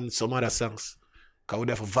Vice now and some other songs. Cause we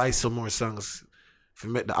have to Vice some more songs if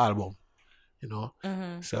we make the album. You know?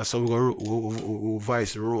 So we go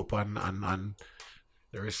Vice Rope and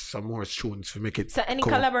there is some more tunes to make it. So any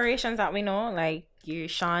collaborations that we know, like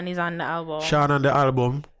Sean is on the album. Sean on the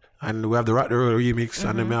album. And we have the Rock the Roll remix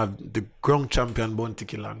and then we have the Ground Champion Bounty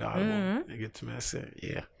Killer on the album. You get to me? I say,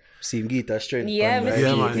 yeah. Same guitar strength. Yeah,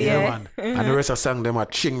 man. And the rest of the song them are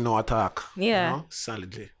Ching no attack. Yeah. You know?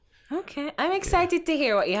 Solidly. Okay, I'm excited to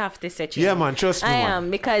hear what you have to say, Ching. Yeah, man, trust me, I am,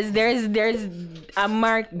 because there's a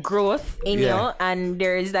marked growth in you, and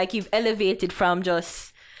there's like you've elevated from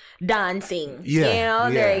just dancing. Yeah,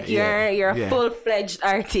 you know, you're a full-fledged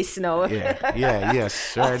artist now.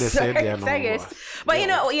 Yes. Right, they said, But you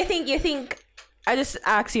know, you think I just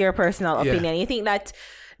ask your personal opinion. You think that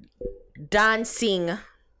dancing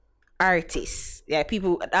artists,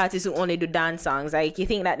 artists who only do dance songs, like you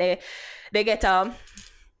think that they get a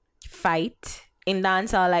fight in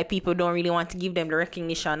dancehall, like people don't really want to give them the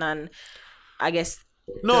recognition, and I guess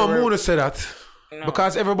no, I'm gonna say that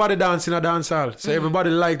because everybody dancing a dancehall, so everybody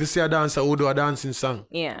like to see a dancer who do a dancing song.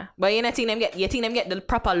 Yeah, but you think them get the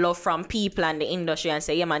proper love from people and the industry and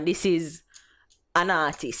say, yeah man, this is an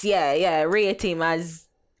artist. Yeah, rate him as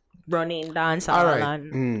running dancehall. All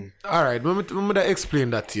right, all right. Let me explain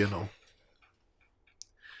that to you now.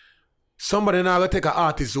 Somebody now gonna take an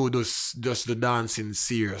artist who does just the dancing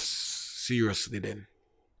seriously then.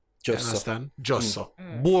 Just understand? Just so.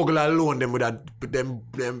 Bogle alone them with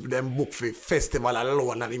them book for festival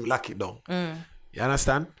alone and him lock it down. You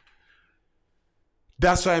understand?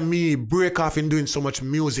 That's why me break off in doing so much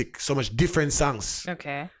music, so much different songs.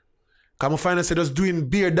 Okay. Come find us just doing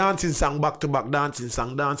beer dancing song back to back, dancing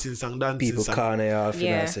song. People corner off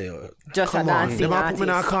and say, just a dancing artist. Put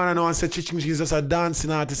me in a corner now and say Ching is just a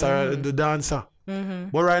dancing artist or the dancer.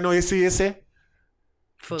 But right now you see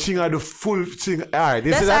Ching are the full thing. Alright,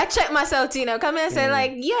 that's why I check myself, you know. Come here and say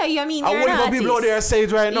like, yeah, you mean you're an artist. I want people out there say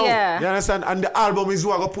it right now. Yeah. You understand? And the album is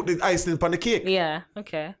who I gonna put the icing on the cake. Yeah,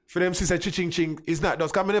 okay. For them to say Ching is not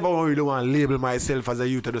just, because I never really want to label myself as a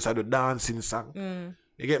youth to just do dancing song.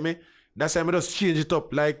 You get me? That's why I just change it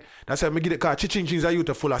up. Like, that's why I get it, because Ching is a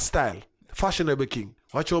youth full of style. Fashionable king.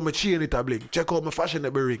 Watch how I chain it a bling. Check out my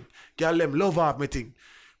fashionable ring. Girl them love off my thing.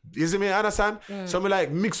 You see me? Understand? So me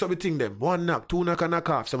like mix up the thing them. 1 knock, 2 knock and knock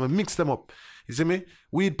off. So me mix them up. You see me?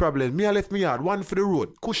 Weed problem. Me I left me yard. 1 for the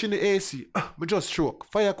road. Cushion the AC. Me just stroke.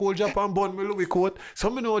 Fire cold jump and bun me Louis coat. So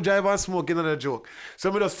me know drive and smoke another joke.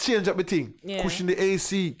 So me just change up the thing. Yeah. Cushion the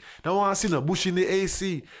AC. Now I see no bush in the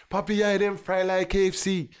AC. Papi eye them fry like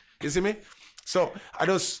KFC. You see me? So I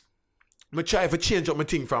try to change up my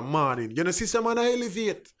thing from morning. You know, see some man I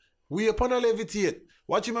elevate. We upon a levitate.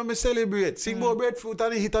 Watch him and me celebrate. Sing about breadfruit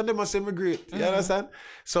and hit and them and say me great. You understand?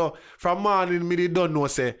 So from morning me they don't know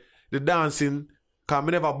say the dancing, cause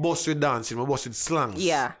me never bust with dancing, I bust with slangs.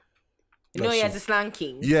 Yeah. You know he has a slang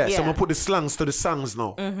king. Yeah, so I put the slangs to the songs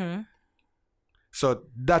now. So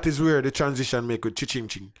that is where the transition make with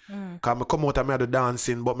Ching. Cause me come out and me had the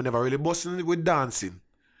dancing, but me never really busting with dancing.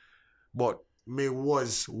 But me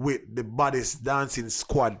was with the baddest dancing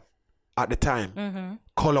squad at the time.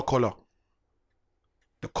 Color.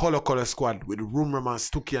 The color squad with the Rumor Man,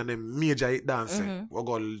 Stucky and them major hit dancing. We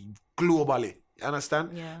go globally. You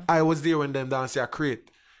understand? Yeah. I was there when them dancing are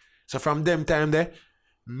create. So from them time there,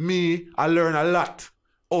 I learn a lot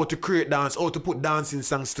how to create dance, how to put dancing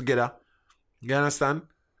songs together. You understand?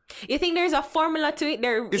 You think there's a formula to it?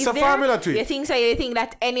 It's a formula to it. You think so? You think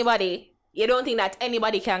that you don't think that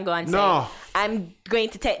anybody can go and say, I'm going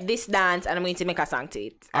to take this dance and I'm going to make a song to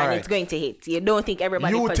it. And it's going to hit. You don't think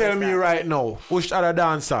everybody You tell me that. right now, which other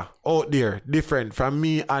dancer out there different from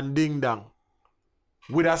me and Ding Dong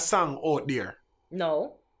with a song out there?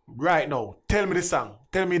 No. Right now. Tell me the song.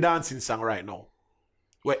 Tell me dancing song right now.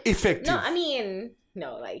 We're effective. No, I mean,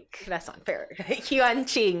 no, like, that's unfair. Like you and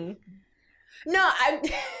Ching. No, I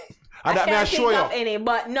can't think of any,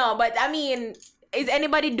 but I mean, is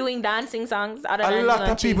anybody doing dancing songs other than a lot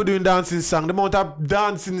of Ching? people doing dancing song. The amount of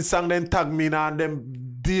dancing song then tag me and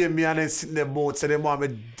them DM me and then sit in the boat so they want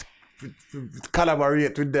me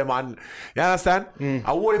collaborate with them and you understand? A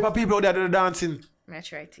whole heap of people out there do the dancing.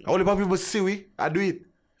 That's right. A whole heap of people see we, I do it.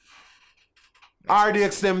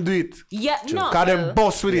 RDX them do it. Yeah, no. Cause them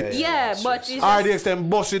boss with it. Yeah, but it's just, RDX them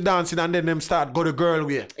boss with dancing and then them start go the girl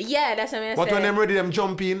way. yeah, that's what I'm But saying. when them ready, them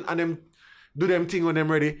jump in and them do them thing when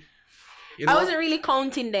them ready. You know? I wasn't really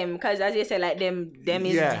counting them because, as you said, like them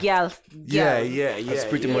is Yeah. girls. Yeah. That's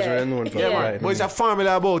pretty much what I know for Yeah. right. But it's a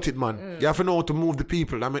formula about it, man. You have to know how to move the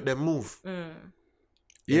people and make them move.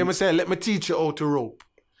 You hear me say, let me teach you how to rope.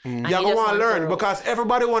 You you going just to want want to to learn rope. because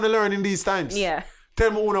everybody want to learn in these times. Yeah. Tell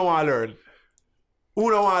me who don't want to learn. Who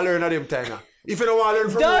don't want to learn at them time? If you don't want to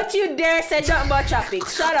learn from Don't you dare say something about traffic.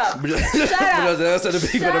 Shut up. Because up. that's the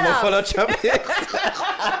people Shut that up. follow traffic.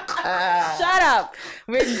 Shut up.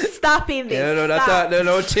 We're stopping this. Yeah, no, that's Stop. not,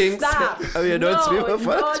 no Ching. Stop. I mean, don't speak No, about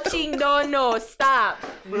follow no, Ching, no, stop.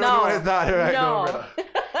 We don't know what it's not right now, No. brother.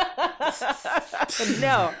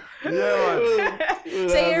 No. Yeah, man.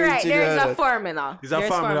 So you're right. There's a formula. It's a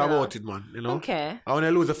formula about it, man. You know? Okay. I when I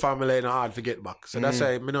lose a formula, it's hard to get back. So that's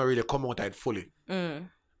why I not really come out of it fully.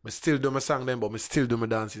 I still do my song them, but I still do my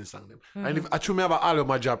dancing song them. And if I truly have an album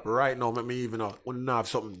my job right now, make me even have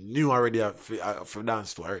something new already for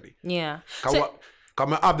dance to already. Yeah. Cause So,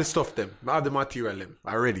 I have the stuff them, I have the material them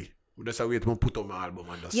already. That's how we put on my album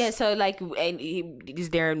and just. yeah, so like, is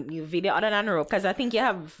there a new video other than rope? Because I think you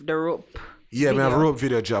have the rope. Yeah, we have video. rope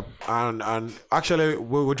video job. And actually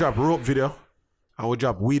we drop rope video. And we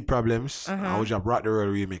drop Weed Problems. And we drop Rock the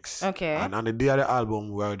World Remix. Okay. And on the day of the album,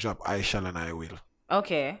 we'll drop I Shall and I Will.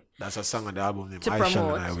 Okay. That's a song on the album name. To I Shall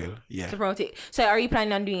promote. and I Will. Yeah. To promote it. So are you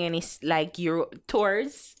planning on doing any like Euro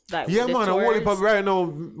tours? Like Yeah, the man. I tours? hold it right now.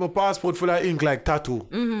 My passport full of ink like tattoo.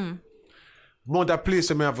 Amount of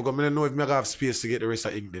place I have to go. I don't know if I have space to get the rest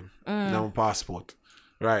of ink them. Now my passport.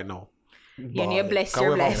 Right now. Yeah, and you're blessed. Cause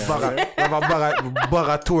You're we blessed. have a bag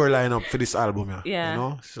of tour lineup for this album. Yeah. You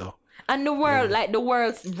know? So. And the world, like the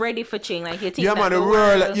world's ready for Ching. Like you think Yeah, that man, the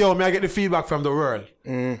world, yo, may I get the feedback from the world.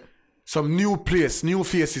 Some new place, new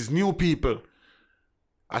faces, new people.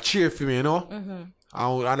 I cheer for me, you know?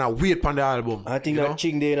 And I wait on the album. I think you that know?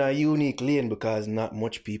 Ching they in a unique lane because not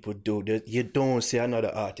much people do. You don't see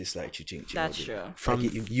another artist like Ching. That's true.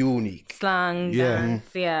 Like unique. Slang, Yeah. dance,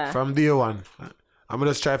 yeah. From day one. I'm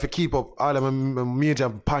just trying to keep up all of my major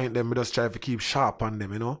point them. I just try to keep sharp on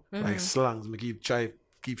them, you know? Like slangs. I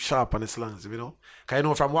keep sharp on the slangs, you know? Because you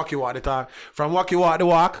know from Wacky Walk the talk, from Wacky Walk the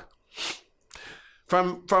walk,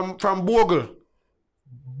 from Bogle,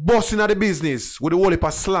 busting at the business with the whole heap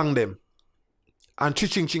of slang them. And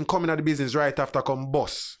Ching coming at the business right after come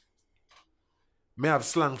boss. Me have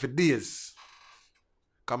slang for days.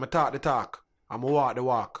 Cause I talk the talk. And I walk the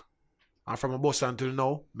walk. And from a bus until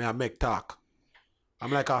now, me I make talk.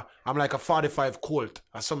 I'm like a 45 Colt.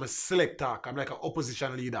 I saw me select talk. I'm like an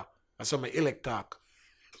opposition leader. I saw me elect talk.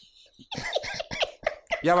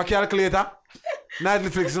 You have a calculator?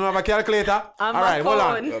 Netflix, you have a calculator? On all my right, hold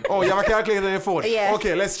phone. on. Oh, you have a calculator on your phone? Yes.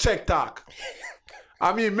 Okay, let's check talk.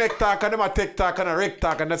 I mean, make talk, and then I take talk, and I rec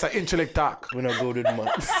talk, and that's an intellect talk. We're not good with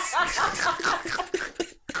maths.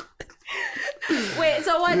 Wait,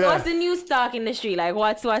 so what's the new stock in the street? Like,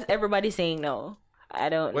 what's everybody saying now? I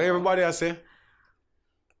don't What know. everybody I say?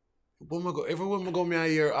 Everyone go me I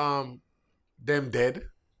hear them dead.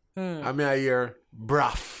 I mean I hear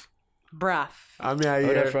bruff. I mean I How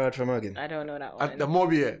hear that fraud from again? I don't know that one. the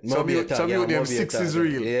Mobie. Some you them 6 is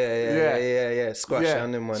real. Yeah. Squash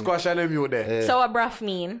on them, man. Squash on them you there. So what bruff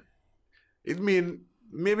mean? It mean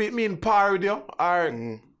parody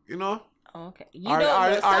or you know. Okay. You don't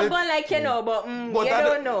know. Someone like you know, but you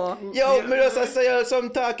don't know. Yo, me just say some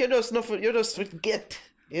talk, you just forget.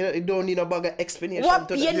 You don't need a bag of explanation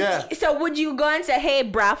to that. So would you go and say, hey,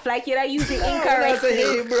 bruv, like you're using I incorrectly? say,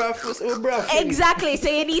 hey, bruv. Exactly. So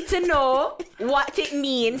you need to know what it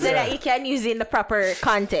means so that you can use it in the proper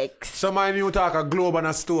context. Somebody new talk a globe and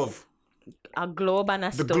a stove. A globe and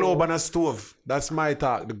a stove. The globe and a stove. That's my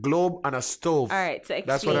talk. The globe and a stove. All right, so explain.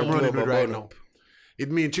 That's what I'm running with right now. Up. It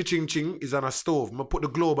means Ching is on a stove. I put the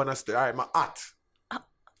globe on a stove. All right, my hat.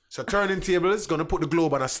 So turning table is gonna put the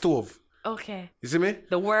globe on a stove. Okay. You see me?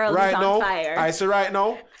 The world right is on now, fire. I say right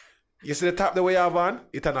now, you see the top the way you have on,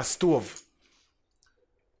 it's on a stove.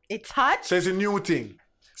 It's hot? So it's a new thing.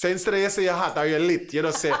 So instead of you say you're hot or you're lit, you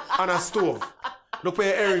just say on a stove. Look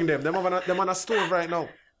where you're airing them. Them on a stove right now.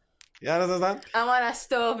 You understand? I'm on a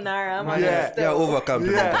stove, Nara. I'm on a Yeah. stove. Yeah,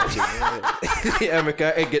 overcomplimenting. Yeah, make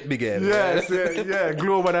it get bigger. Yeah,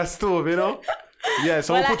 globe on a stove, you know? Yeah,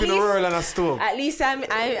 so Well, we're putting the world on a stove. At least I'm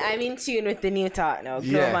in tune with the new talk now.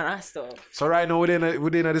 Globe on a stove. So right now we're in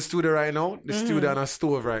the studio right now. The studio on a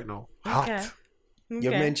stove right now. Hot. Okay. You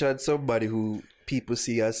mentioned somebody who people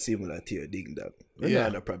see as similar to your ding dong. We don't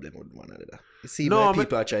have a problem with one another. You see,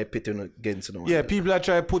 people are trying to pit against one another. People are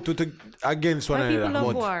trying to put it against one another. People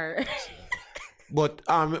love war. But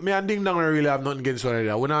me and Ding Dong really have nothing against one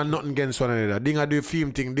another. We don't have nothing against one another. Ding I do the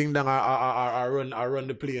film thing. Ding Dong I run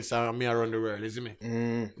the place and me I run the world. You see me?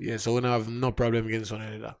 Yeah, so we don't have no problem against one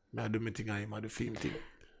another. Me I do my thing and him I do the film thing.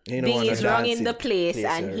 Ding is running the place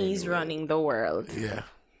and he's running the world. Yeah.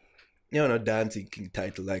 You know, dancing king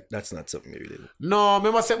title, like, that's not something really do. No,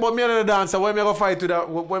 me must say, but me and the dancer, when me go fight to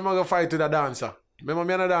the dancer? Remember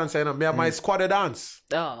me and the dancer, you know, me have my squad to dance.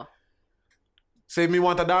 Oh. Say if me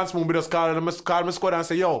want a dance move, me just call my squad and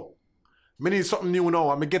say, yo, me need something new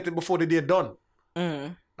now, and me get it before the day done.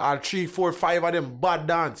 All 3, 4, 5 of them bad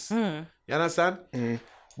dance. You understand?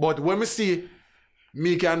 But when me see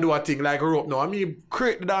me can do a thing like rope now, I mean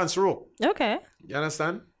create the dance rope. Okay. You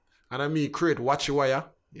understand? And I mean create watch your wire.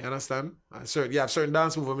 You understand? And you have certain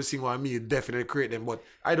dance moves when me sing what me definitely create them, but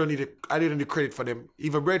I don't need the credit for them.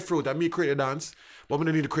 Even breadfruit, I me create the dance, but I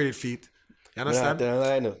don't need the credit feet. You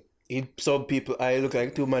understand? Some people, I look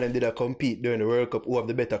like two men and did a compete during the World Cup who have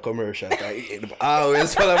the better commercial.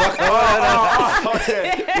 Always follow back.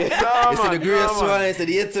 You see the Grace one, I said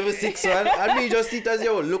the 876 one. And me just see it as,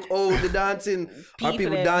 yo, look how the dancing,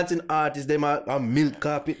 people dancing artists, them are milk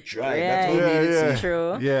carpet dry. That's how we see.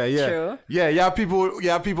 True. True. Yeah,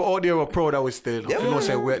 people out there were proud that we still. You know,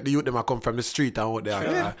 say where the youth them are come from the street and out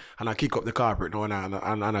there and I kick up the carpet and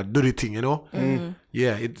I do the thing, you know?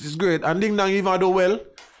 Yeah, it's great. And Ding Dong even do well.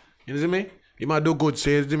 You see me? He might do good,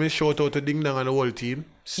 so you see me? Shout out to Ding Dong and the whole team.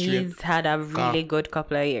 Straight. He's had a really good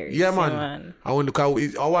couple of years. Yeah, man. I want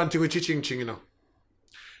to with Ching, you know.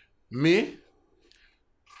 Me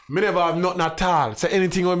never have nothing at all. So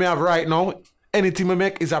anything we have right now, anything we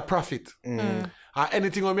make is a profit. And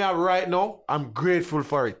anything we have right now, I'm grateful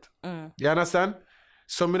for it. You understand?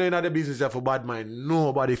 So me in the business for bad mind.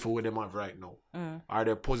 Nobody for what them have right now. Or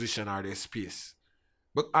their position or their space.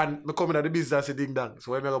 But and me coming at the business a Ding Dong.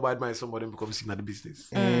 So when I go bad mind somebody become sing at the business.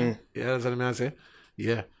 Yeah, that's what I say.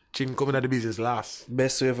 Yeah. Ching coming at the business last.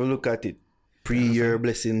 Best way to look at it. Pray your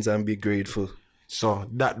blessings and be grateful. So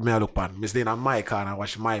that me I look on. Me stay in my car and I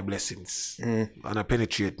watch my blessings. And I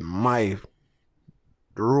penetrate my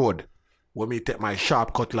road when me take my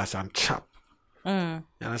sharp cutlass and chop. You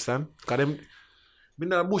understand? Because them me in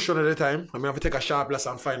the bush one at the time. I have to take a sharp cutlass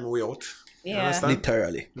and find my way out. Yeah.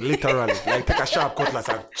 Literally. Like take a sharp cutlass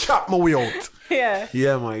and chop my way out.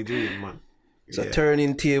 Yeah, my dream, man. So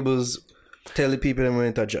turning tables, tell the people them when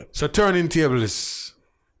it a drop. So turning tables,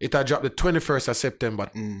 it a drop the 21st of September.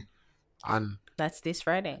 And that's this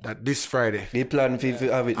Friday. This Friday. They plan if you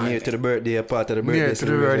have it near to the birthday, a part of the birthday. Near to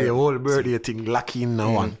the birthday, whole birthday thing lucky in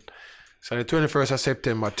now one. So the 21st of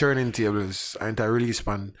September, turning tables, and I release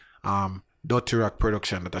on Dirty Rock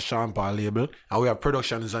Production, that a Sean Paul label. And we have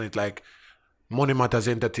productions on it like Money Matters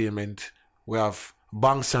Entertainment. We have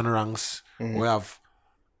Banks and Ranks. We have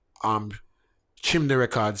Chimney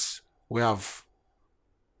Records. We have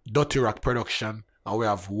Dirty Rock Production. And we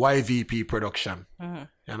have YVP Production. You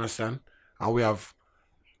understand? And we have,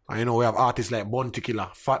 we have artists like Bounty Killer,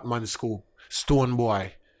 Fat Man Scoop, Stone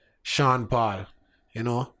Boy, Sean Paul,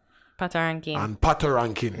 Patter Ranking. And Patter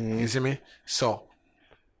Ranking. You see me? So,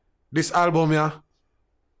 this album here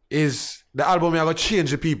is the album here going to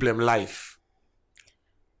change the people in life.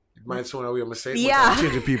 It might sound a way I'm say, yeah.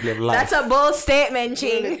 Change the people in life. That's a bold statement,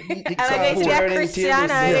 Ching. Am I going to be a Christian?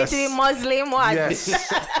 Am I going to be Muslim? What?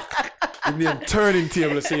 Yes. Give me a turning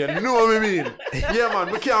table, say, you know what I mean? Yeah,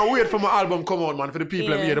 man, we can't wait for my album come out, man, for the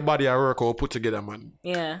people that hear the body I work or put together, man.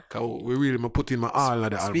 Yeah. Because we really put in my all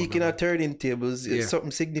in the album. Speaking of turning tables, it's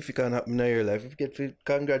something significant happening in your life. If you get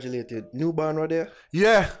congratulated, newborn right there.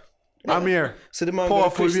 Yeah. I'm here. So the man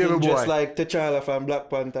Powerful got baby boy. just like T'Challa from Black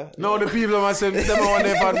Panther. No, the people must say, them on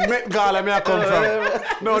there for Met Gala, me I come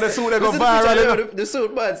from. No, the suit they go viral. The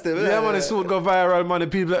suit bad still. Yeah, man, the suit go viral, man. The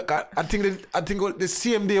people, I think the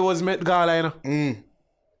same day was Met Gala, you know.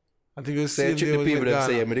 I think it was the same day was Met Gala.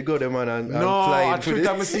 Say, they go there, man, and no, fly on Twitter,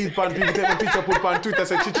 I see it, people take a picture, put on Twitter,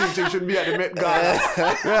 say, Ching should be at the Met Gala.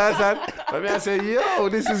 You understand? But I say, yo,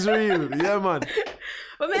 this is real. Yeah, man.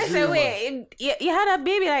 But man, say, wait, you had a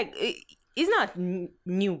baby, like, it's not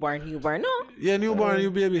newborn, no? Yeah, newborn,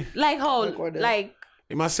 you baby. Like how, like...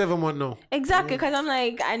 In my 7 month now. Exactly, because I'm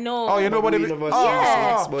like, I know... Oh, you know what it is?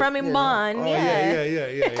 Yeah, from him born,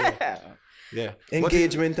 yeah.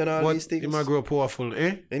 Engagement and all these things. You might grow powerful,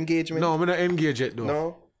 eh? Engagement? No, I'm not engaged yet, though.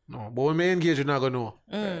 No? But when I engage, you're not going to know.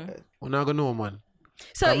 We're not going to know, man.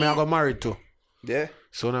 So I'm going to get married, too. Yeah?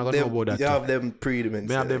 So I'm not going to know about that, You have them pre-dem.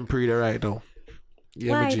 I have them pre right now.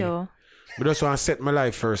 Yeah, why, though? But just want to set my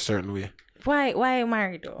life for a certain way. Why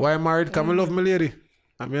married though? Why married? Because I love my lady.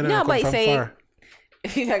 I mean, no, I but come say, from far.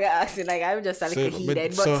 if I got asked, like, I'm just a little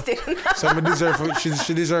heated, but still. So I deserve,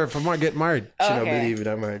 she deserve for get married. She don't believe in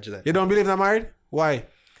a marriage. Like. You don't believe in a married? Why?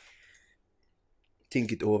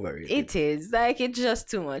 Think it over. Really. It is. Like, it's just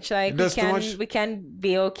too much. Like, we can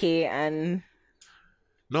be okay and...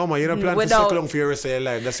 No, man, you don't plan to settle long for your rest of your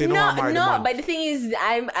life. That's no, I'm married. No, but the thing is,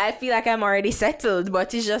 I feel like I'm already settled,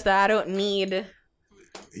 but it's just that I don't need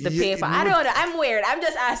the paper. I don't know. I'm weird. I'm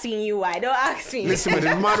just asking you why. Don't ask me. Listen, man,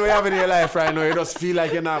 the man we have in your life right now, you just feel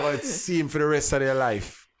like you're not going to see him for the rest of your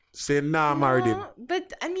life. Say, nah, married him.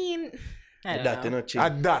 But, I mean, I don't know.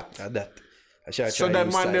 At that. At that. So that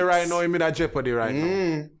man there right now, him in a jeopardy right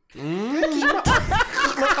now. Keep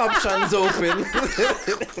my options open.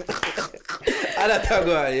 No,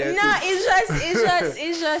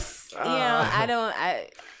 it's just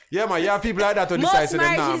yeah, man, you have people like that who decide to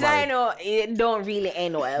them now. Most marriages I know it don't really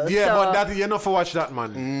end well. Yeah, so. but that you know for watch that,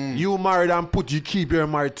 man. You married and keep your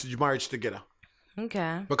marriage together.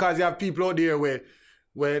 Okay. Because you have people out there where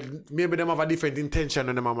maybe them have a different intention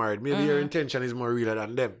when them are married. Maybe your intention is more real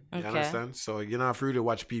than them. You understand? So you don't have to really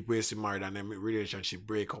watch people who are married and them relationship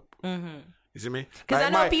break up. You see me? Because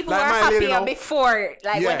like I know people who are happier before.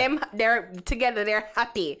 Like when they're together, they're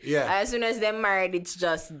happy. Yeah. As soon as they're married, it's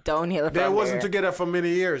just downhill from there. They wasn't together for many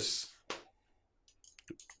years.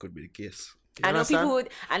 Could be the case. I know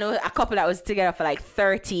a couple that was together for like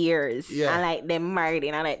 30 years. Yeah. And like they married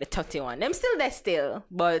in like the 31. Them still there still.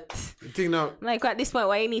 But the thing now, like at this point,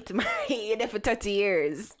 why you need to marry? You're there for 30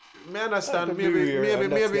 years. I understand. Maybe.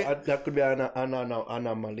 That could be an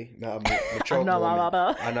anomaly. Anomaly.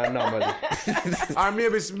 Or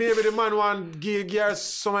maybe the man want give her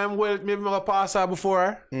some wealth. Maybe I pass her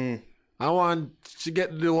before. I want to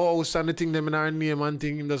get the house and the thing them in her name and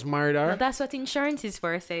thing. Just married her. Well, that's what insurance is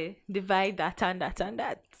for. Say divide that and that and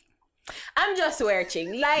that. I'm just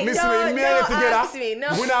searching. Like, listen, don't ask me. No.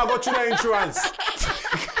 We now go to the insurance.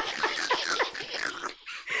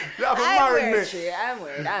 I'm weird.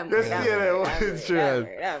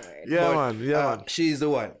 Yeah, man. She's the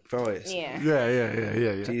one from us. Yeah.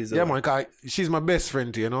 She's my best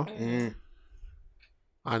friend, you know.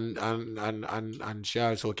 And she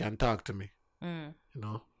also can talk to me. You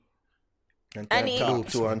know. And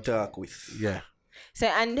can talk with. Yeah. So,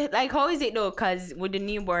 and like, how is it though? Because with the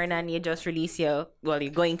newborn and you just release you're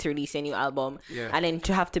going to release a new album. Yeah. And then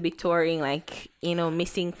to have to be touring, like, you know,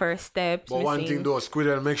 missing first steps. But one thing though,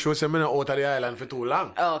 Squidward, make sure I'm not out of the island for too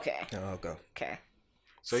long. Oh, okay. Okay.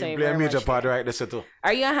 So you play a major part right there, too.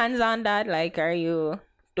 Are you hands on that? Like, are you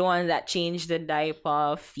the one that change the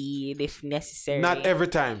diaper, feed if necessary? Not every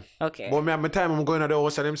time. Okay. But me, at my time, I'm going to the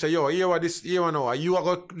house and them say, yo, here what this, here what now. You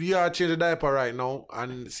are change the diaper right now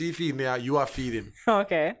and see feeding there, you are feeding.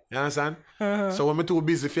 Okay. You understand? So when I'm too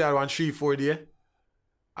busy for around 3-4 days,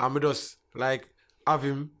 I'm just like have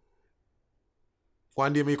him.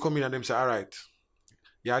 One day me come in and them say, all right,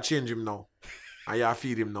 You change him now. And you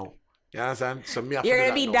feed him now. You understand? So me have You're to do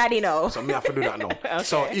gonna that be now. daddy now. So me have to do that now. Okay.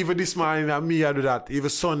 So even this morning and me I do that. Even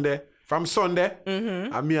Sunday. From Sunday,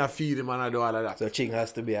 and me I feed him and I do all of that. So Ching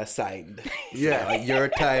has to be assigned. Yeah. Your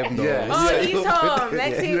time though. Yeah. Oh, he's home.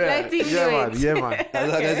 Let's see. Let's see. Man. Yeah, man.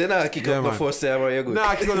 As long as you not kick up the man. first time, you're good. Nah,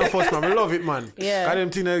 I keep on the first man. I love it, man. Yeah. I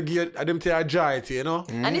them thing I joy to, you know?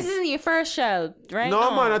 And this isn't your first child, right?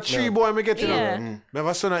 No, man, a three boy me get, you Yeah. know. Me have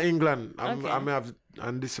a son in England. Okay. I may have,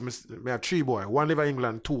 and this, me have three boy. One live in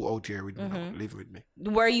England, two out here with me now, live with me.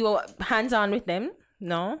 Were you hands-on with them?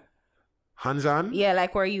 No? Hands on? Yeah,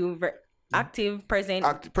 like were you active,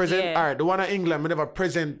 present? Present, Yeah. alright, the one in England, me never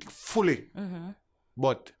present fully.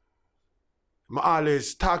 But I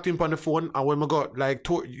always talk to him on the phone, and when I go like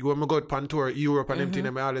tour, when I go on tour Europe and them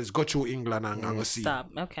thing, I always go through England and go see. Stop.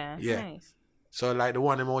 Okay. Yeah. Nice. So like the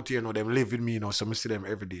one them out here, you know, them live with me, you know, so I see them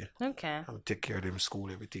every day. Okay. I take care of them school,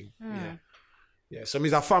 everything. Yeah. Yeah. So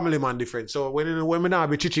me's a family man different. So when me now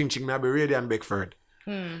be Ching, me I be ready and Beckford.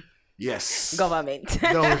 Yes. Government.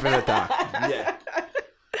 Don't even attack. Yeah.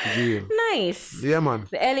 Yeah. Nice. Yeah, man.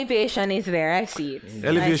 The elevation is there. I see it.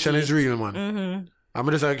 Elevation is real, man. I'm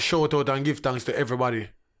just like shout out and give thanks to everybody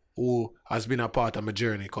who has been a part of my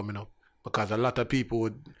journey coming up. Because a lot of people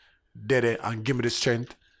did it and give me the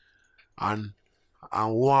strength and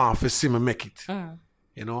want to see me make it.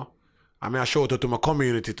 You know? I mean, I shout out to my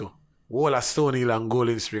community too. All of Stone Hill and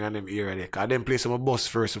Golden Spring and them area there. Because them place my bus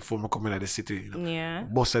first before I come into the city. You know? Yeah.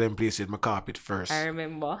 Bus of them places, my carpet first. I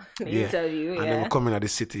remember. Yeah. Tell you, And then we come into the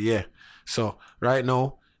city, yeah. So right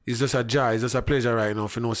now, it's just a joy, it's just a pleasure right now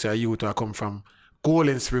for you know say a youth I come from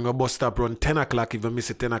Golden Spring, a bus stop run 10 o'clock. If I miss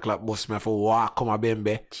a 10 o'clock bus, me have to walk come a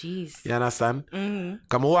Bembe. Jeez. You understand?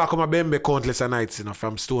 Come walk come a Bembe countless of nights, you know,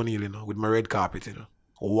 from Stone Hill, you know, with my red carpet, you know.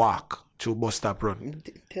 Walk through bus stop run.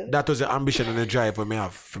 That was the ambition and the drive I may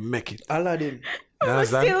have to make it. Aladdin. You I'm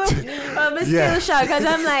understand? still shocked because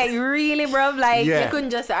I'm like, really, bro? Like, Yeah. you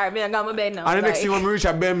couldn't just, I got my bed now. And the next Like, thing when we reach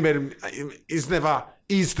a Bembe, it's never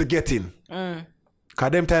easy to get in.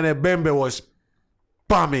 Because them time the Bembe was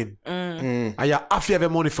bombing. And you have to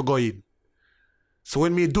have money for going. So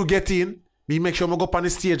when me do get in, me make sure I go up on the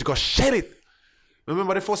stage, go share it.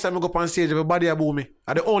 Remember the first time I go up on stage, everybody a boo me.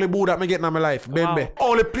 And the only boo that me get in my life, Bembe.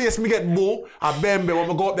 Only place me get boo, a Bembe. When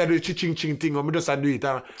I go up there do the ching thing, when I just do it. And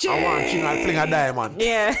I want Ching and fling a diamond.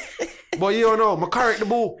 yeah. But you know, I correct the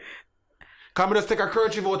boo. Because I just take a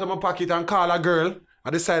kerchief out of my pocket and call a girl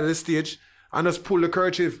at the side of the stage and just pull the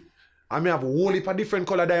kerchief. I may have a whole heap of different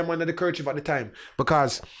color diamond in the kerchief at the time.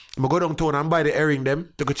 Because I go downtown and buy the earring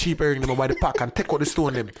them, take a cheap earring them, I buy the pack and take out the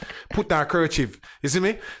stone them, put that kerchief. You see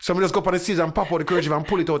me? So I just go up on the stage and pop out the kerchief and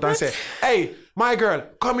pull it out and say, hey, my girl,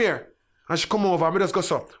 come here. And she come over and I just go,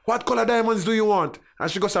 so, what color diamonds do you want?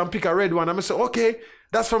 And she goes and pick a red one. And I say, okay,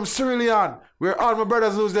 that's from Sierra Leone, where all my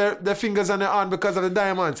brothers lose their fingers and their arm because of the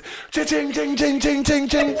diamonds. Ching, ching, ching, ching, ching, ching,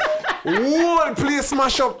 ching. Whole place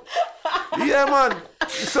smash up. Yeah, man.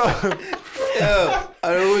 So,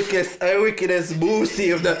 I wickedest boo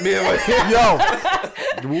save that me ever hear. yo,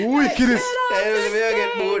 the wickedest. I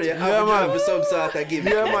get booed. Yeah, man. For some sort of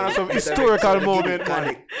gimmick. Yeah, man, some historical moment, man.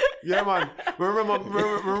 Gimmick. Yeah, man.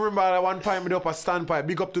 Remember that one time we did up a standpipe.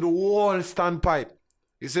 Big up to the whole standpipe.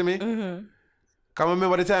 You see me? Can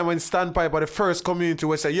remember the time when standpipe were the first community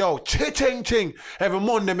we say, yo, ching, ching. Every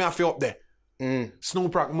Monday me have to up there.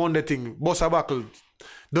 Snoop Rock Monday thing. Boss a buckle.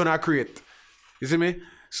 Don't I create. You see me?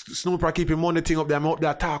 Snoop Rock keeping Monday thing up there. I'm up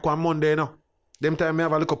there talk on Monday, you know. Them time me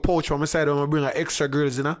have a little pouch from my side when I bring a extra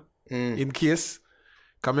girls, you know. In case.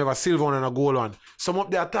 Cause me have a silver one and a gold one. Some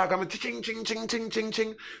up there talk, I'm ching, ching, ching, ching, ching,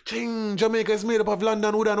 ching, ching. Jamaica is made up of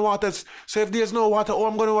London wood and waters. So if there's no water,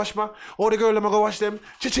 I'm gonna wash my, the girl, I'm gonna wash them.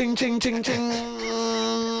 Ching, ching, ching, ching.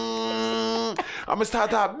 I'm gonna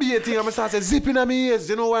start a beating, I'm gonna start zipping on my ears.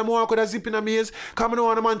 You know why I'm walking with a zip in my ears? Cause I don't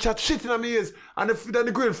want a man chat shit in my ears. And then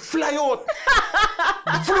the girl fly out.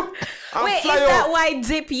 Wait, is that why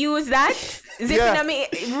Zip used that? Zipping on me?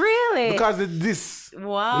 Really? Because this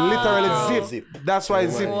wow. literally zip. That's why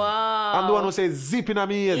it's zip. Wow. I'm the one who says zip in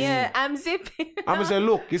my ears. Yeah, I'm zipping. I'm gonna say,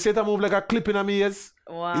 look, you see it move like a clip in my ears.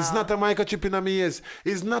 Wow. It's not a microchip in my ears.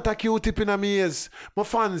 It's not a Q-tip in my ears. My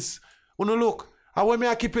fans, when you look, I want me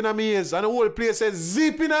a keep in my ears, and the whole place says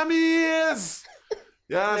zip in my ears.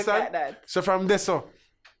 You understand? at that. So from there, so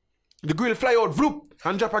the grill fly out, vloop,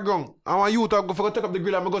 and drop a ground. I want you to go take up the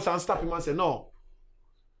grill and go and stop him and say, no.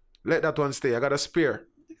 Let that one stay. I got a spear.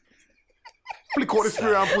 Flick out the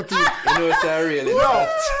spear and put it. You know it's a real.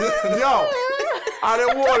 Yo. And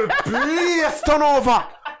the whole place turn over.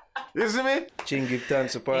 You see me? Ching give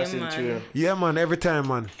thanks for passing man. through. Yeah, man. Every time,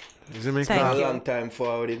 man. You see me? Thank A you. long time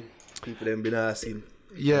forwarding. People them been asking.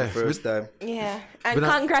 Yeah. First time. Yeah. And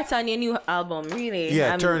congrats on your new album, really.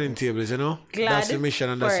 Yeah, I'm turning tables, you know. glad That's the mission,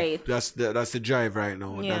 and for that's the drive right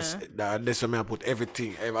now. Yeah. That's why I put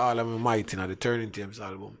all of my might in the turning tables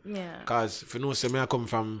album. Yeah. Cause if you know, say me I come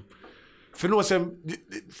from. If you know, say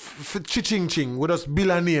Ching with us build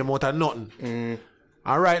a name out of nothing.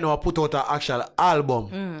 And right now I put out an actual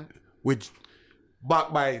album, which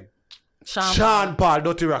backed by Sean Paul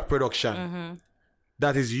Dirty Rock Production.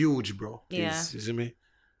 That is huge, bro. Yeah. You see me?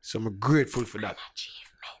 So I'm grateful for that.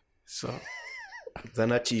 So It's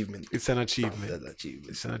an achievement. it's an achievement. That's an achievement.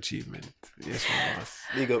 It's an achievement. Yes, my boss.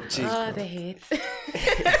 Big up, Ching. Oh, the hate.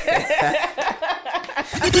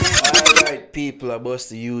 Alright, people, I bust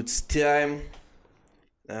the youths time.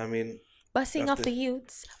 I mean, Bussing off the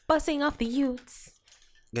youths. Bussing off the youths.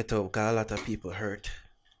 get up, because a lot of people hurt.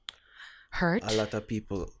 Hurt? A lot of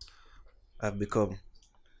people have become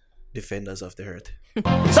defenders of the hurt. So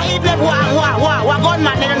if they what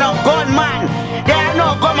gunman, they don't know gunman. They are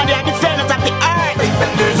no gunman, they are defenders of the earth.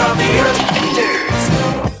 Defenders of the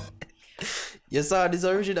earth. You saw this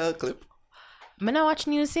original clip? I not watch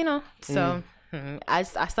news, you know. So I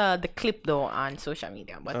saw the clip though on social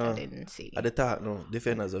media, but I didn't see. At the top, no,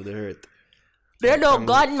 defenders of the hurt. They're no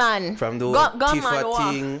gunman. From the Tifa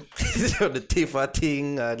thing, the Tifa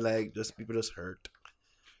thing, and like just people just hurt.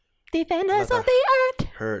 Defenders of the earth.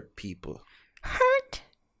 Hurt people. Hurt.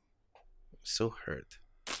 So hurt.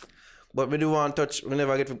 But we do want to touch, we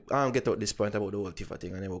never get out this point about the whole Tifa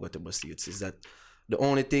thing. I never got to bust youths. Is that the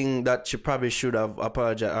only thing that she probably should have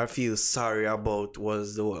apologized or feel sorry about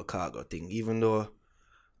was the whole Cargo thing. Even though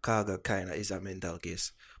Cargo kind of is a mental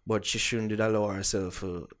case. But she shouldn't allow herself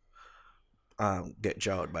to get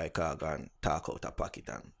jawed by Cargo and talk out her pocket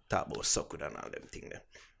and talk about suckud and all them things there.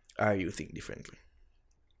 Or you think differently?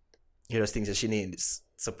 You just think that she needs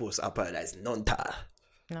supposed to apologize. None tal.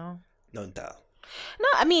 No. None tal. No,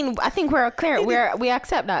 I mean, I think we're clear. We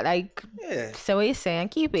accept that. Like, Yeah. so what you say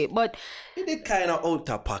and keep it. But It did kind of out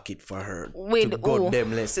of pocket for her With to go who?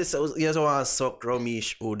 them less. So you just want to suck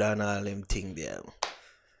Ramesh Hood and all them thing there.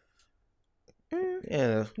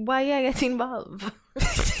 Yeah. why you get involved?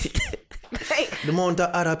 Like, The amount of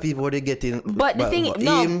other people they getting. But the thing-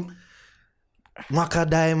 no. Him, Maka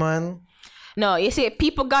Diamond. no, you see,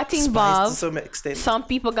 people got Spice to involved. some extent. Some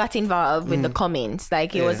people got involved with the comments.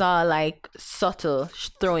 Like, it was all like subtle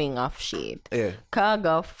throwing off shade. Yeah.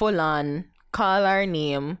 Kaga full on call her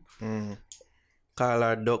name. Call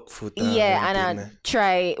her Duckfoot. Yeah, and I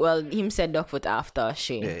try. Well, him said Duckfoot after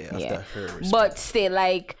she. Yeah, after her response. But still,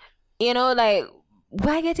 like, you know, like,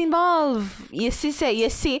 why get involved? You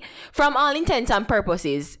see, from all intents and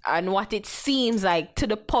purposes, and what it seems like to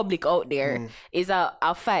the public out there is a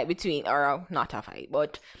fight between, or not a fight,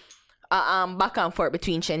 but back and forth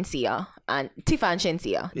between Shensia and Tifa and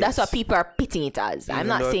Shensia. That's what people are pitting it as. I'm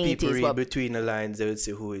not saying it is, but between the lines, they would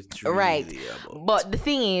say who it's really right. about. But the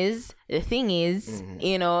thing is,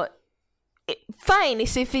 you know, fine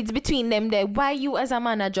if it's between them there. Why you as a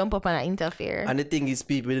man jump up and interfere? And the thing is,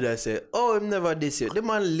 people that say, "Oh, I'm never this year." The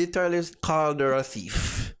man literally called her a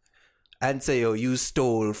thief and say, "Oh, you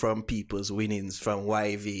stole from people's winnings from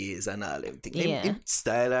YVs and all them things." Yeah. Him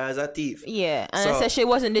style her as a thief. Yeah, and So, I said she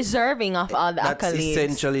wasn't deserving of all the That's accolades.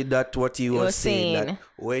 essentially what he was saying. saying. That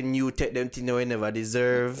when you take them things you never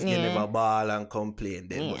deserve, you Yeah. never ball and complain.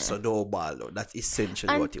 Then Yeah. so don't ball out. That's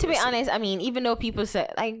essentially And what he to was be saying. honest, I mean, even though people say,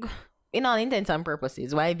 like, in all intents and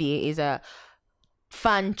purposes, YVA is a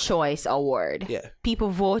fan choice award. Yeah. People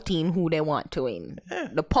voting who they want to win. Yeah.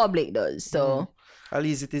 The public does. So At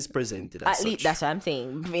least it is presented as at least such. that's what I'm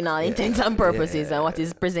saying. In all intents and purposes, and what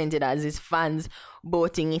is presented as is fans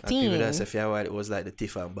voting it And people in. that say, "Yeah, well, it was like the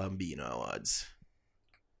Tifa and Bambino Awards."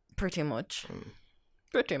 Pretty much.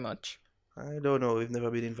 Pretty much. I don't know. We've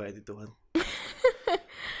never been invited to one.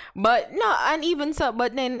 But no, and even so,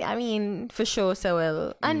 but then I mean, for sure, so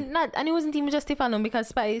well, and it wasn't even just Stefano because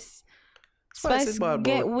Spice is bad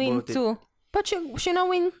get about win it. too, but she not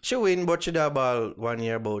win. She win, but she did ball 1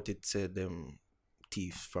 year about it. Said them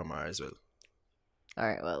thieves from her as well. All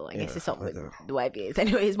right, well, I guess Yeah, it's something with but, the YPAs,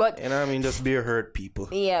 anyways. But And I mean, just beer hurt people.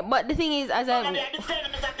 yeah, but the thing is, as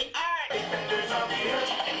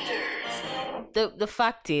the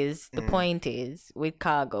fact is, the point is with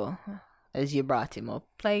Cargo, as you brought him up,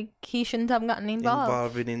 like he shouldn't have gotten involved.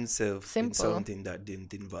 Involving himself Simple. in something that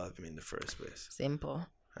didn't involve him in the first place. Simple.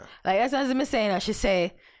 Like as I'm saying, I should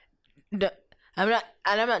say, I'm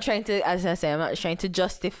not trying to, as I say, I'm not trying to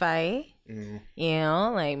justify. You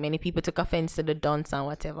know, like many people took offense to the dance and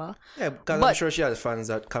whatever. Yeah, because I'm sure she has fans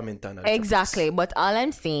that comment on her. Exactly, but all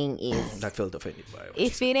I'm saying is, That felt offended by her.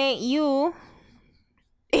 if it ain't you,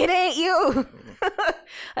 It ain't you.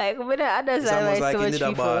 Like, but it's almost like you need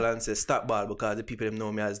a ball and say stop ball because the people them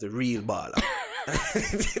know me as the real baller.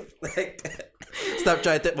 Like, stop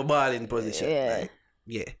trying to take my ball in position. Yeah. Like,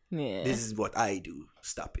 yeah. This is what I do.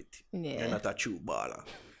 Stop it. Yeah. You're not a true baller.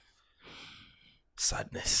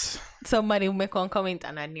 Sadness. Somebody make one comment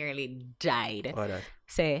and I nearly died. What that?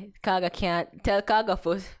 Say, Kaga can't tell Kaga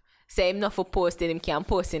for say him not for posting, him can't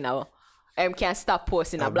post in now. Him can't stop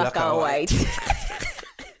posting a black and white.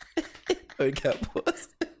 We can't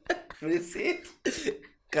post. You see?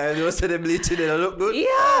 Can you say the bleaching they don't look good?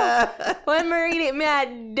 Yeah. When I read it, me I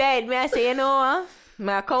dead. Me I say, you know what?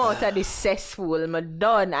 I come out of this cesspool. I'm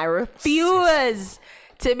done. I refuse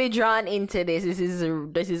to be drawn into this.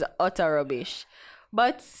 This is utter rubbish.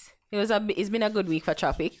 But it's been a good week for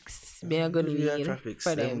Tropics. It's been a good week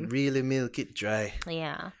for them. Really milk it dry.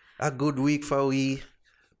 Yeah. A good week for we.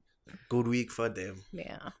 Good week for them.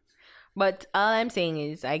 Yeah. But all I'm saying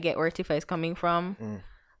is I get where Tifa is coming from.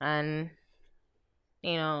 And,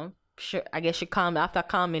 you know, I guess she after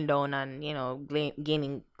calming down and, you know,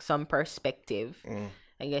 gaining some perspective.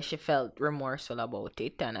 I guess she felt remorseful about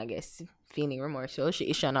it. And I guess feeling remorseful, she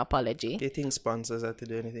issued an apology. Do you think sponsors had to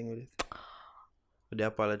do anything with it? With the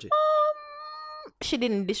apology? She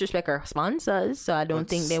didn't disrespect her sponsors, so I don't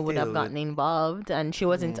think they would have gotten involved. And she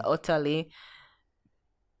wasn't utterly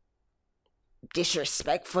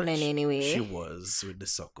disrespectful in any way. She was with the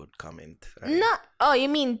so good comment. Right? No. Oh, you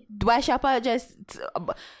mean why she apologized?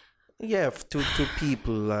 Yeah, to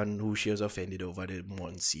people and who she was offended over the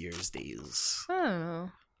months, years, days. I don't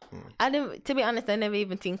know. I didn't. To be honest, I never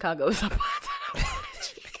even think Kaga was a part of the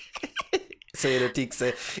apology. So you don't think,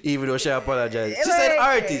 even though she apologized, she said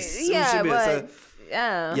artist. Yeah, but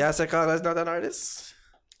yeah, so Kaga's not an artist.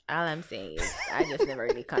 All I'm saying is I just never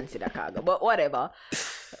really consider Kaga, but whatever.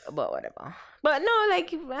 But no,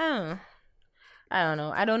 like I don't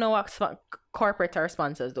know. I don't know what corporate or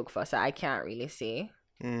sponsors look for, so I can't really say.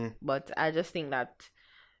 But I just think that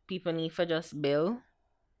people need to just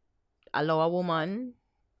allow a woman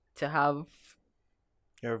to have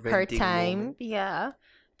her time, moment.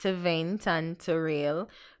 To vent and to rail.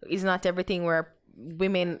 It's not everything where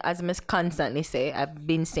women, as I must constantly say, I've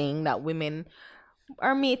been saying that women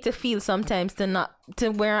are made to feel sometimes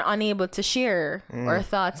we're unable to share our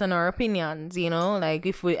thoughts and our opinions, you know, like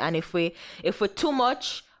if we're too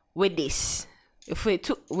much with this,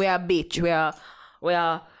 we're a bitch, we're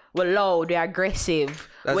loud, we're aggressive.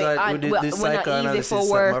 That's why the psychoanalysis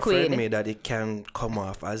for work my friend made that it can come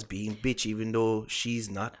off as being bitch, even though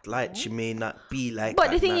she's not like, she may not be like.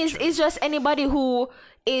 But the thing is, it's just anybody who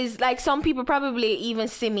is like, some people probably even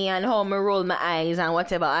see me and how me roll my eyes and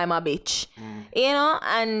whatever, I'm a bitch, you know,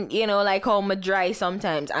 and you know, like how me dry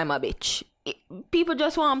sometimes, I'm a bitch. People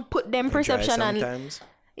just want to put them perception sometimes.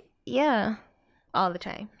 And yeah, all the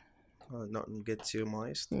time. Nothing gets you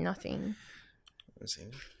moist. Nothing.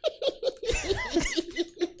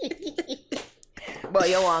 But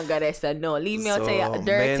you want gotta say no. Leave me out of your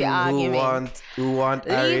dirty argument. Who want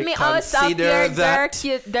leave me out of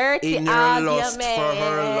your dirty in your argument. lust for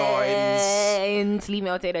her loins. Leave me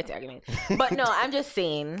out of your dirty argument. But no, I'm just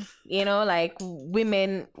saying, you know, like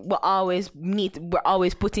women we're always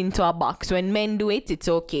put into a box. When men do it, it's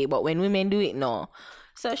okay, but when women do it, no.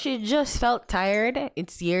 So she just felt tired.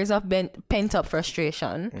 It's years of pent up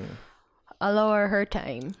frustration. Allow her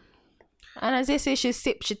time. And as they say, she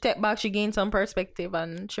step back, she gained some perspective,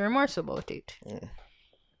 and she remorseful about it.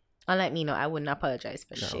 Unlike me, no, I wouldn't apologize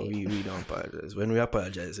for shit. We don't apologize. When we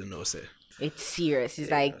apologize, you know, say it's serious. It's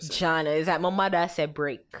like John. It's like my mother said,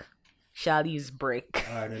 break. Shall use break.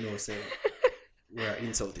 I don't know, say we're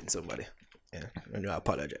insulting somebody. Yeah, when you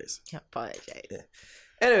apologize. Apologize. Yeah.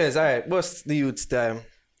 Anyways, all right. What's the youth's time?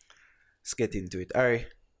 Let's get into it. All right.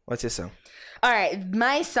 What's your song? All right,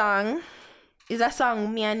 my song is a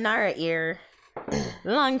song me and Nara hear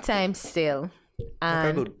long time still. And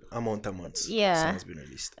a good amount of months. Yeah. Song's been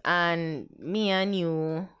released. And me and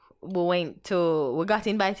you, we got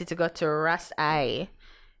invited to go to Ras I's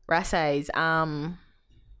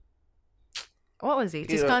what was it?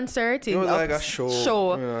 His concert. It was like a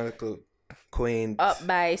show. You know, like a quaint up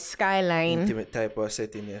by Skyline. Intimate type of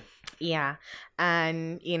setting, yeah. Yeah.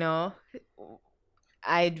 And you know,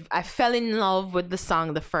 I fell in love with the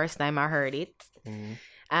song the first time I heard it.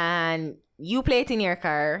 And you play it in your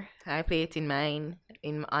car, I play it in mine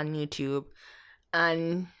on YouTube,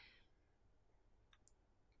 and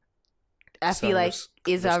I feel like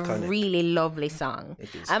it's a really lovely song.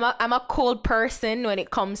 I'm a cold person when it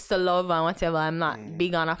comes to love and whatever. I'm not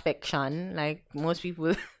big on affection, like most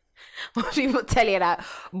people. Most people tell you that,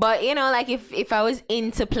 but you know, like if I was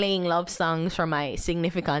into playing love songs for my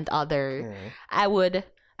significant other, I would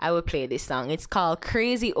I will play this song. It's called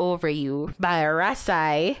Crazy Over You by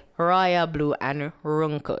Rasai, Royal Blue, and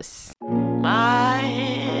Runkus. My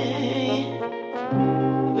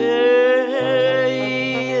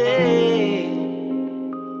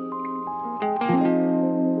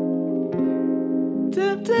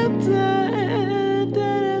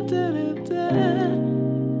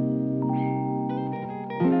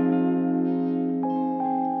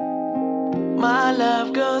My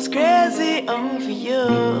love goes crazy over you.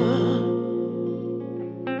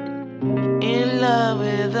 In love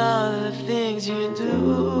with all the things you do.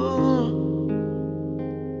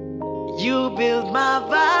 You build my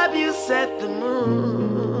vibe, you set the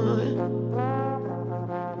mood.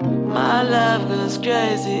 My love goes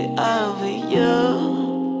crazy over you.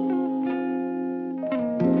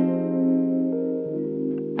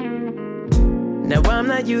 Now I'm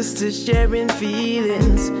not used to sharing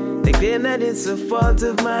feelings. They claim that it's a fault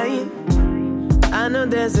of mine. I know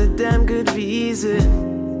there's a damn good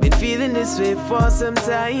reason. Been feeling this way for some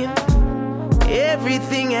time.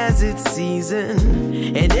 Everything has its season,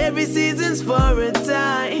 and every season's for a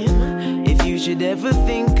time. If you should ever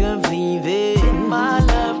think of leaving, my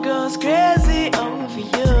love goes crazy over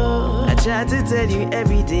you. I try to tell you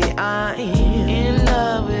every day I'm in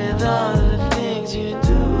love with all the things you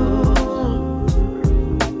do.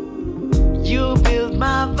 You build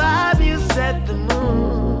my vibe, you set the mood.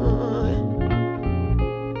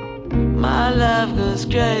 My love goes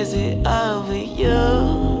crazy over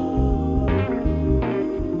you.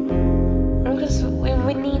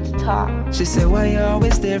 We need to talk. She said, why you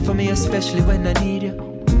always there for me, especially when I need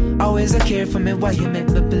you? Always a care for me, why you make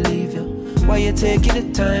me believe you? Why you taking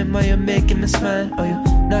the time, why you making me smile? Oh, you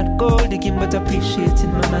not gold digging, but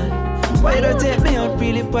appreciating my mind. Why you don't take me out,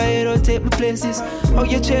 really? Why you don't take me places? Oh,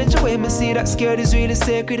 you change the way me see that scared is really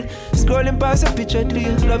sacred. Scrolling past a picture, do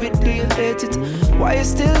you love it, do you hate it? Why you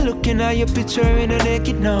still looking at your picture in a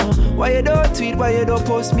naked now? Why you don't tweet, why you don't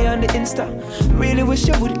post me on the Insta? Really wish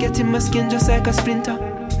you would get in my skin just like a splinter.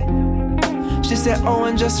 She said, oh,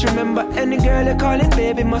 and just remember, any girl you're calling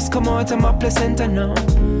baby must come out of my placenta now.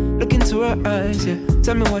 Look into her eyes, yeah.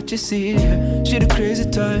 Tell me what you see, yeah. She the crazy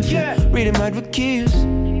type, yeah. Really mad with keys.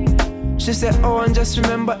 She said, oh, and just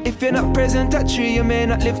remember, if you're not present at 3, you may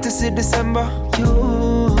not live to see December.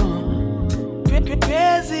 You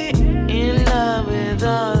crazy in love with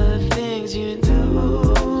all the things you do.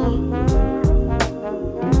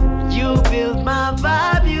 You build my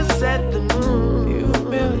vibe, you set the mood. You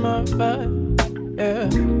build my vibe, yeah.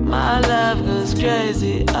 My love goes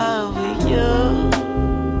crazy over you.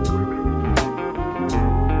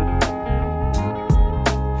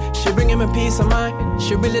 She bringing me peace of mind.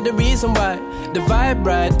 She really the reason why. The vibe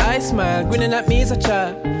right, I smile, grinning at me as a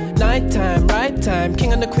child. Nighttime, right time,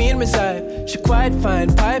 king and the queen reside. She quite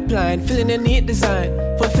fine, pipeline, feeling a neat design,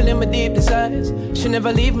 fulfilling my deep desires. She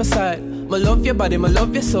never leave my side. My love your body, my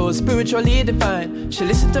love your soul, spiritually divine. She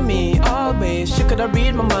listen to me always, she coulda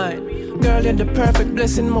read my mind. Girl, you're the perfect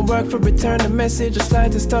blessing, my work for return the message, the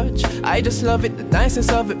slightest touch. I just love it, the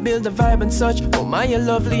nicest of it, build a vibe and such. Oh my, you're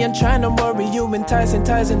lovely and trying to worry you,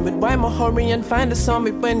 enticing with why my hurry and find the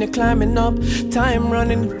summit when you're climbing up. Time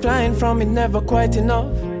running, flying from it, never quite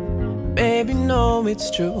enough. Baby, no,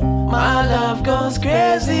 it's true. My love goes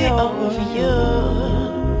crazy over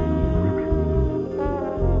you.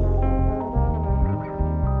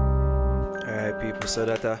 People, so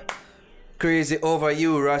that Crazy Over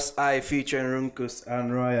You, Russ I featuring Runkus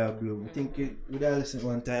and Royal Blue. I think we did listen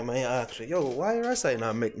one time and I asked, yo, why Russ I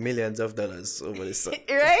not make millions of dollars over this song?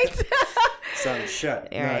 Right? Song shot.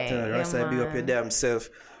 Right. Russ I big up your damn self.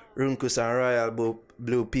 Runkus and Royal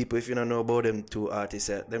Blue people, if you don't know about them two artists,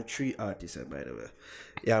 them 3 artists, by the way.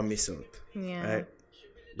 Yeah, miss out. Yeah. Right?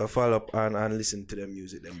 But follow up and listen to their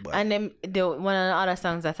music, them boy. And then one of the other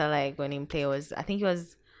songs that I like when him play was, I think it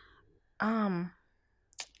was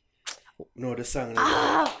no, the song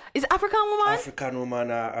is African Woman? African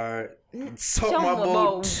Woman are something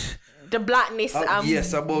about the blackness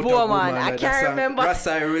yes, about woman. I can't remember.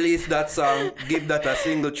 Rasai released that song. Give that a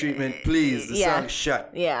single treatment, please. The song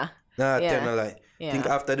shot. Yeah. Nah, tell no lie. Yeah. Think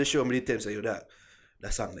after the show, me tell say you that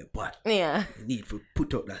song like what? Yeah. You need to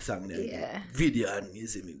put up that song there. Yeah. Video and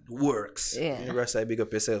music works. Yeah. Rasai, big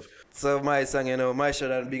up yourself. So my song, my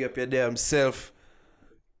show and big up your damn self.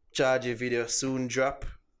 Charge your video soon drop.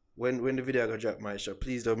 When the video gonna drop, my show,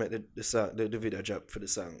 please don't make the song the video drop for the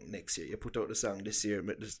song next year. You put out the song this year,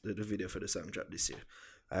 make the video for the song drop this year.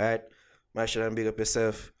 Alright? My show and big up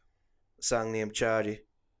yourself. Song name Charlie.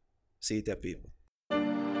 See it there, people.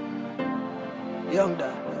 Young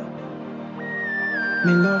dad.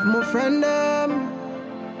 Me love my friend them.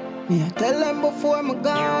 Yeah, tell them before me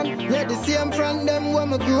gone. Yeah, the same friend them when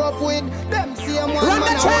me grew up with. Them same one man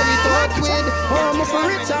I hold it out with. Oh, me for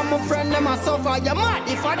rich and my friend them I suffer. You mad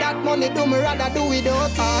if I that money do me rather do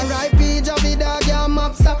without it. R.I.P. Javi dog, yeah,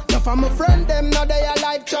 mobster. No for my friend them now they a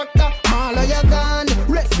life tractor. Marlo you gone,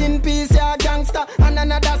 rest in peace, yeah, gangster. And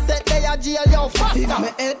another set they a jail, yo, faster. If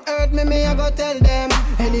my head hurt me I go tell them.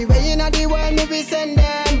 Anyway, in the world me we send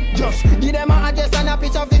them. Just give them a address and a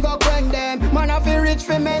picture fi go crank them. Man I feel rich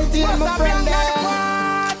fi maintain my friend them.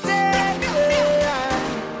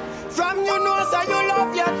 From you know so you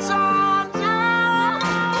love your child.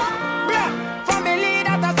 Family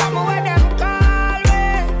that a some where them call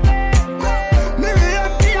me. Me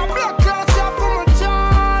empty a blood clot up for my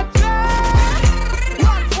child.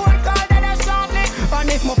 One phone call that I shot me. And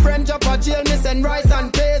if my friend jump a jail me send rice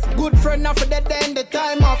and paste. Good friend now for the day in the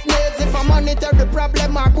time of needs. If I monitor the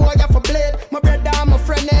problem my boy have a blade. My brother and my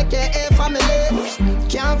friend aka family.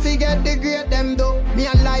 Can't forget the great them though. Me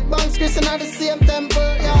and Light Bounce Christian are the same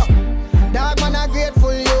temple, yeah. Dog man a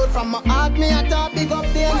grateful youth. From my heart me a talk big up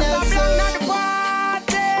the Nelson.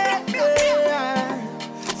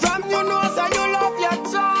 From you know so you love your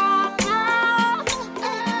child.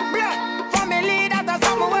 Family that a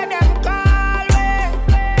some where them call me.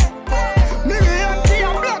 Me empty a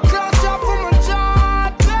blood clot shop for my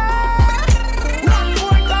child. One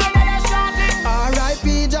phone call that I shot it.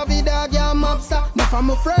 R.I.P. Javi dog, yeah, mobster. Now for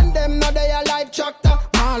my friend them now they a life tractor.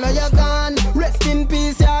 All of you gone, rest in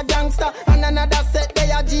peace, yeah, gangster. And another set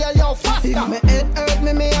they a jail, yo, faster. If my head hurt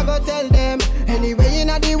me I go tell them. Anyway, in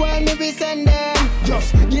the world me we send them.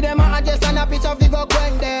 Just give them a address and a picture fi go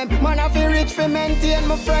crank them. Man I feel rich fi maintain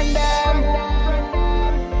my friend them.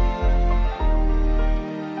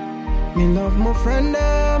 Me love my friend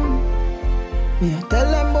them. Yeah, tell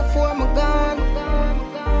them before me gone.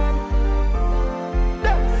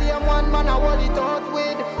 Them same one man I hold it out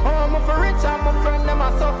with. Oh, me for rich and my friend them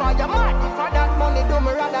a suffer. You mad if I that money do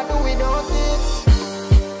me rather do without it.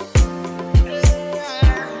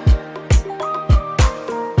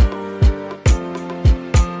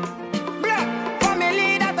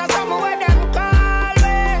 Family that a some where them call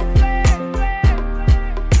me.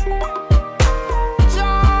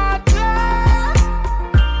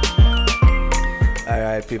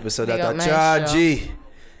 Alright, people, so that a charge.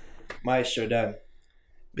 My show done.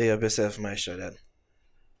 Big up yourself, my show done.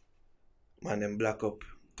 Man, them clog up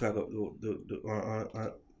the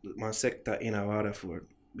my sector in our Waterford.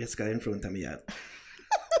 Basically in front of me yard.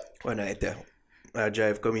 One night there, I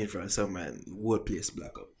drive coming from some man, whole place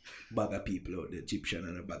black up. Bag of people out there, Egyptian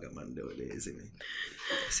and a bag of man out there, isn't it?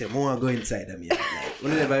 Say, more go inside of me. Like,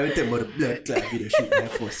 whenever I tell about the blood clot video shoot in the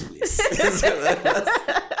first place.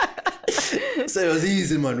 So it was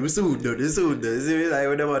easy, man. We sued though. See, like,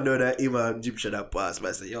 whenever I know that Imam Egyptian that passed,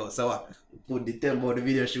 I say, yo, so what? Put the tell about the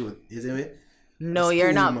video shoot. You see me? No, it's you're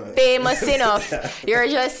cool, not man. Famous enough. You're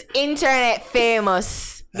just internet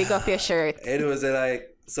famous. Big up your shirt. It was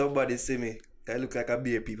like, somebody see me. I look like a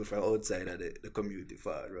beer people from outside of the community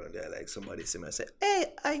far around there. Like, somebody see me and say,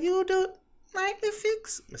 hey, are you the Nightly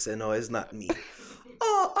Fix? I say, no, it's not me.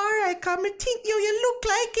 Oh, alright, come and think you look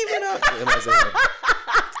like him, you know. And I say,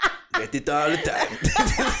 get it all the time.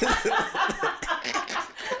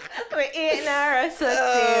 We're eating our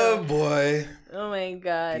Oh boy. Oh my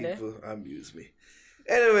god. People amuse me.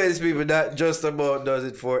 Anyways, people, that just about does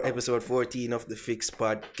it for episode 14 of the Fix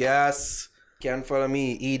Podcast. You can follow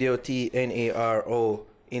me, EDOTNARO,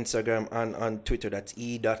 Instagram and on Twitter. That's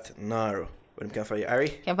E.Naro. When you can follow you, Ari?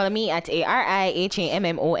 You can follow me at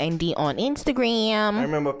ARIHAMMOND on Instagram. And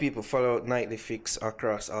remember, people, follow Nightly Fix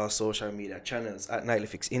across all social media channels at Nightly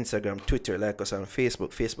Fix, Instagram, Twitter, like us on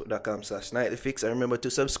Facebook, facebook.com/NightlyFix. And remember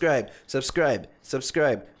to subscribe to our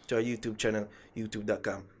YouTube channel,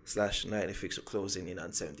 youtube.com/NightlyFix. We're closing in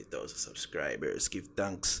on 70,000 subscribers. Give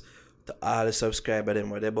thanks to all the subscribers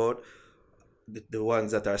and what about. The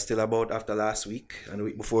ones that are still about after last week and the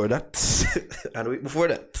week before that and the week before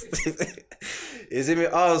that. You see me?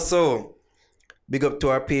 Also, big up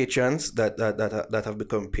to our patrons that have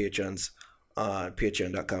become patrons on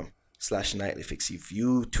patreon.com/NightlyFix. If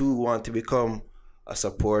you too want to become a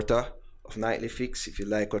supporter of Nightly Fix, if you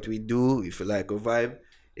like what we do, if you like our vibe,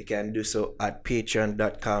 you can do so at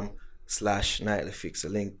patreon.com/NightlyFix. The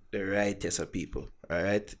link the right yes of people.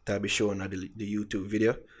 Alright? That'll be shown on the YouTube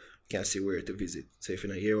video. Can see where to visit. So if you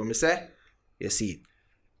don't hear what I say, you see it.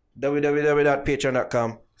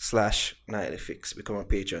 www.patreon.com/NightlyFix. Become a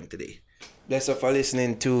patron today. Thanks for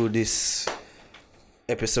listening to this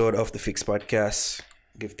episode of the Fix Podcast.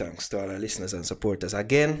 Give thanks to all our listeners and supporters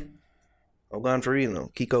again. I'm gone for real now.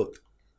 Kick out.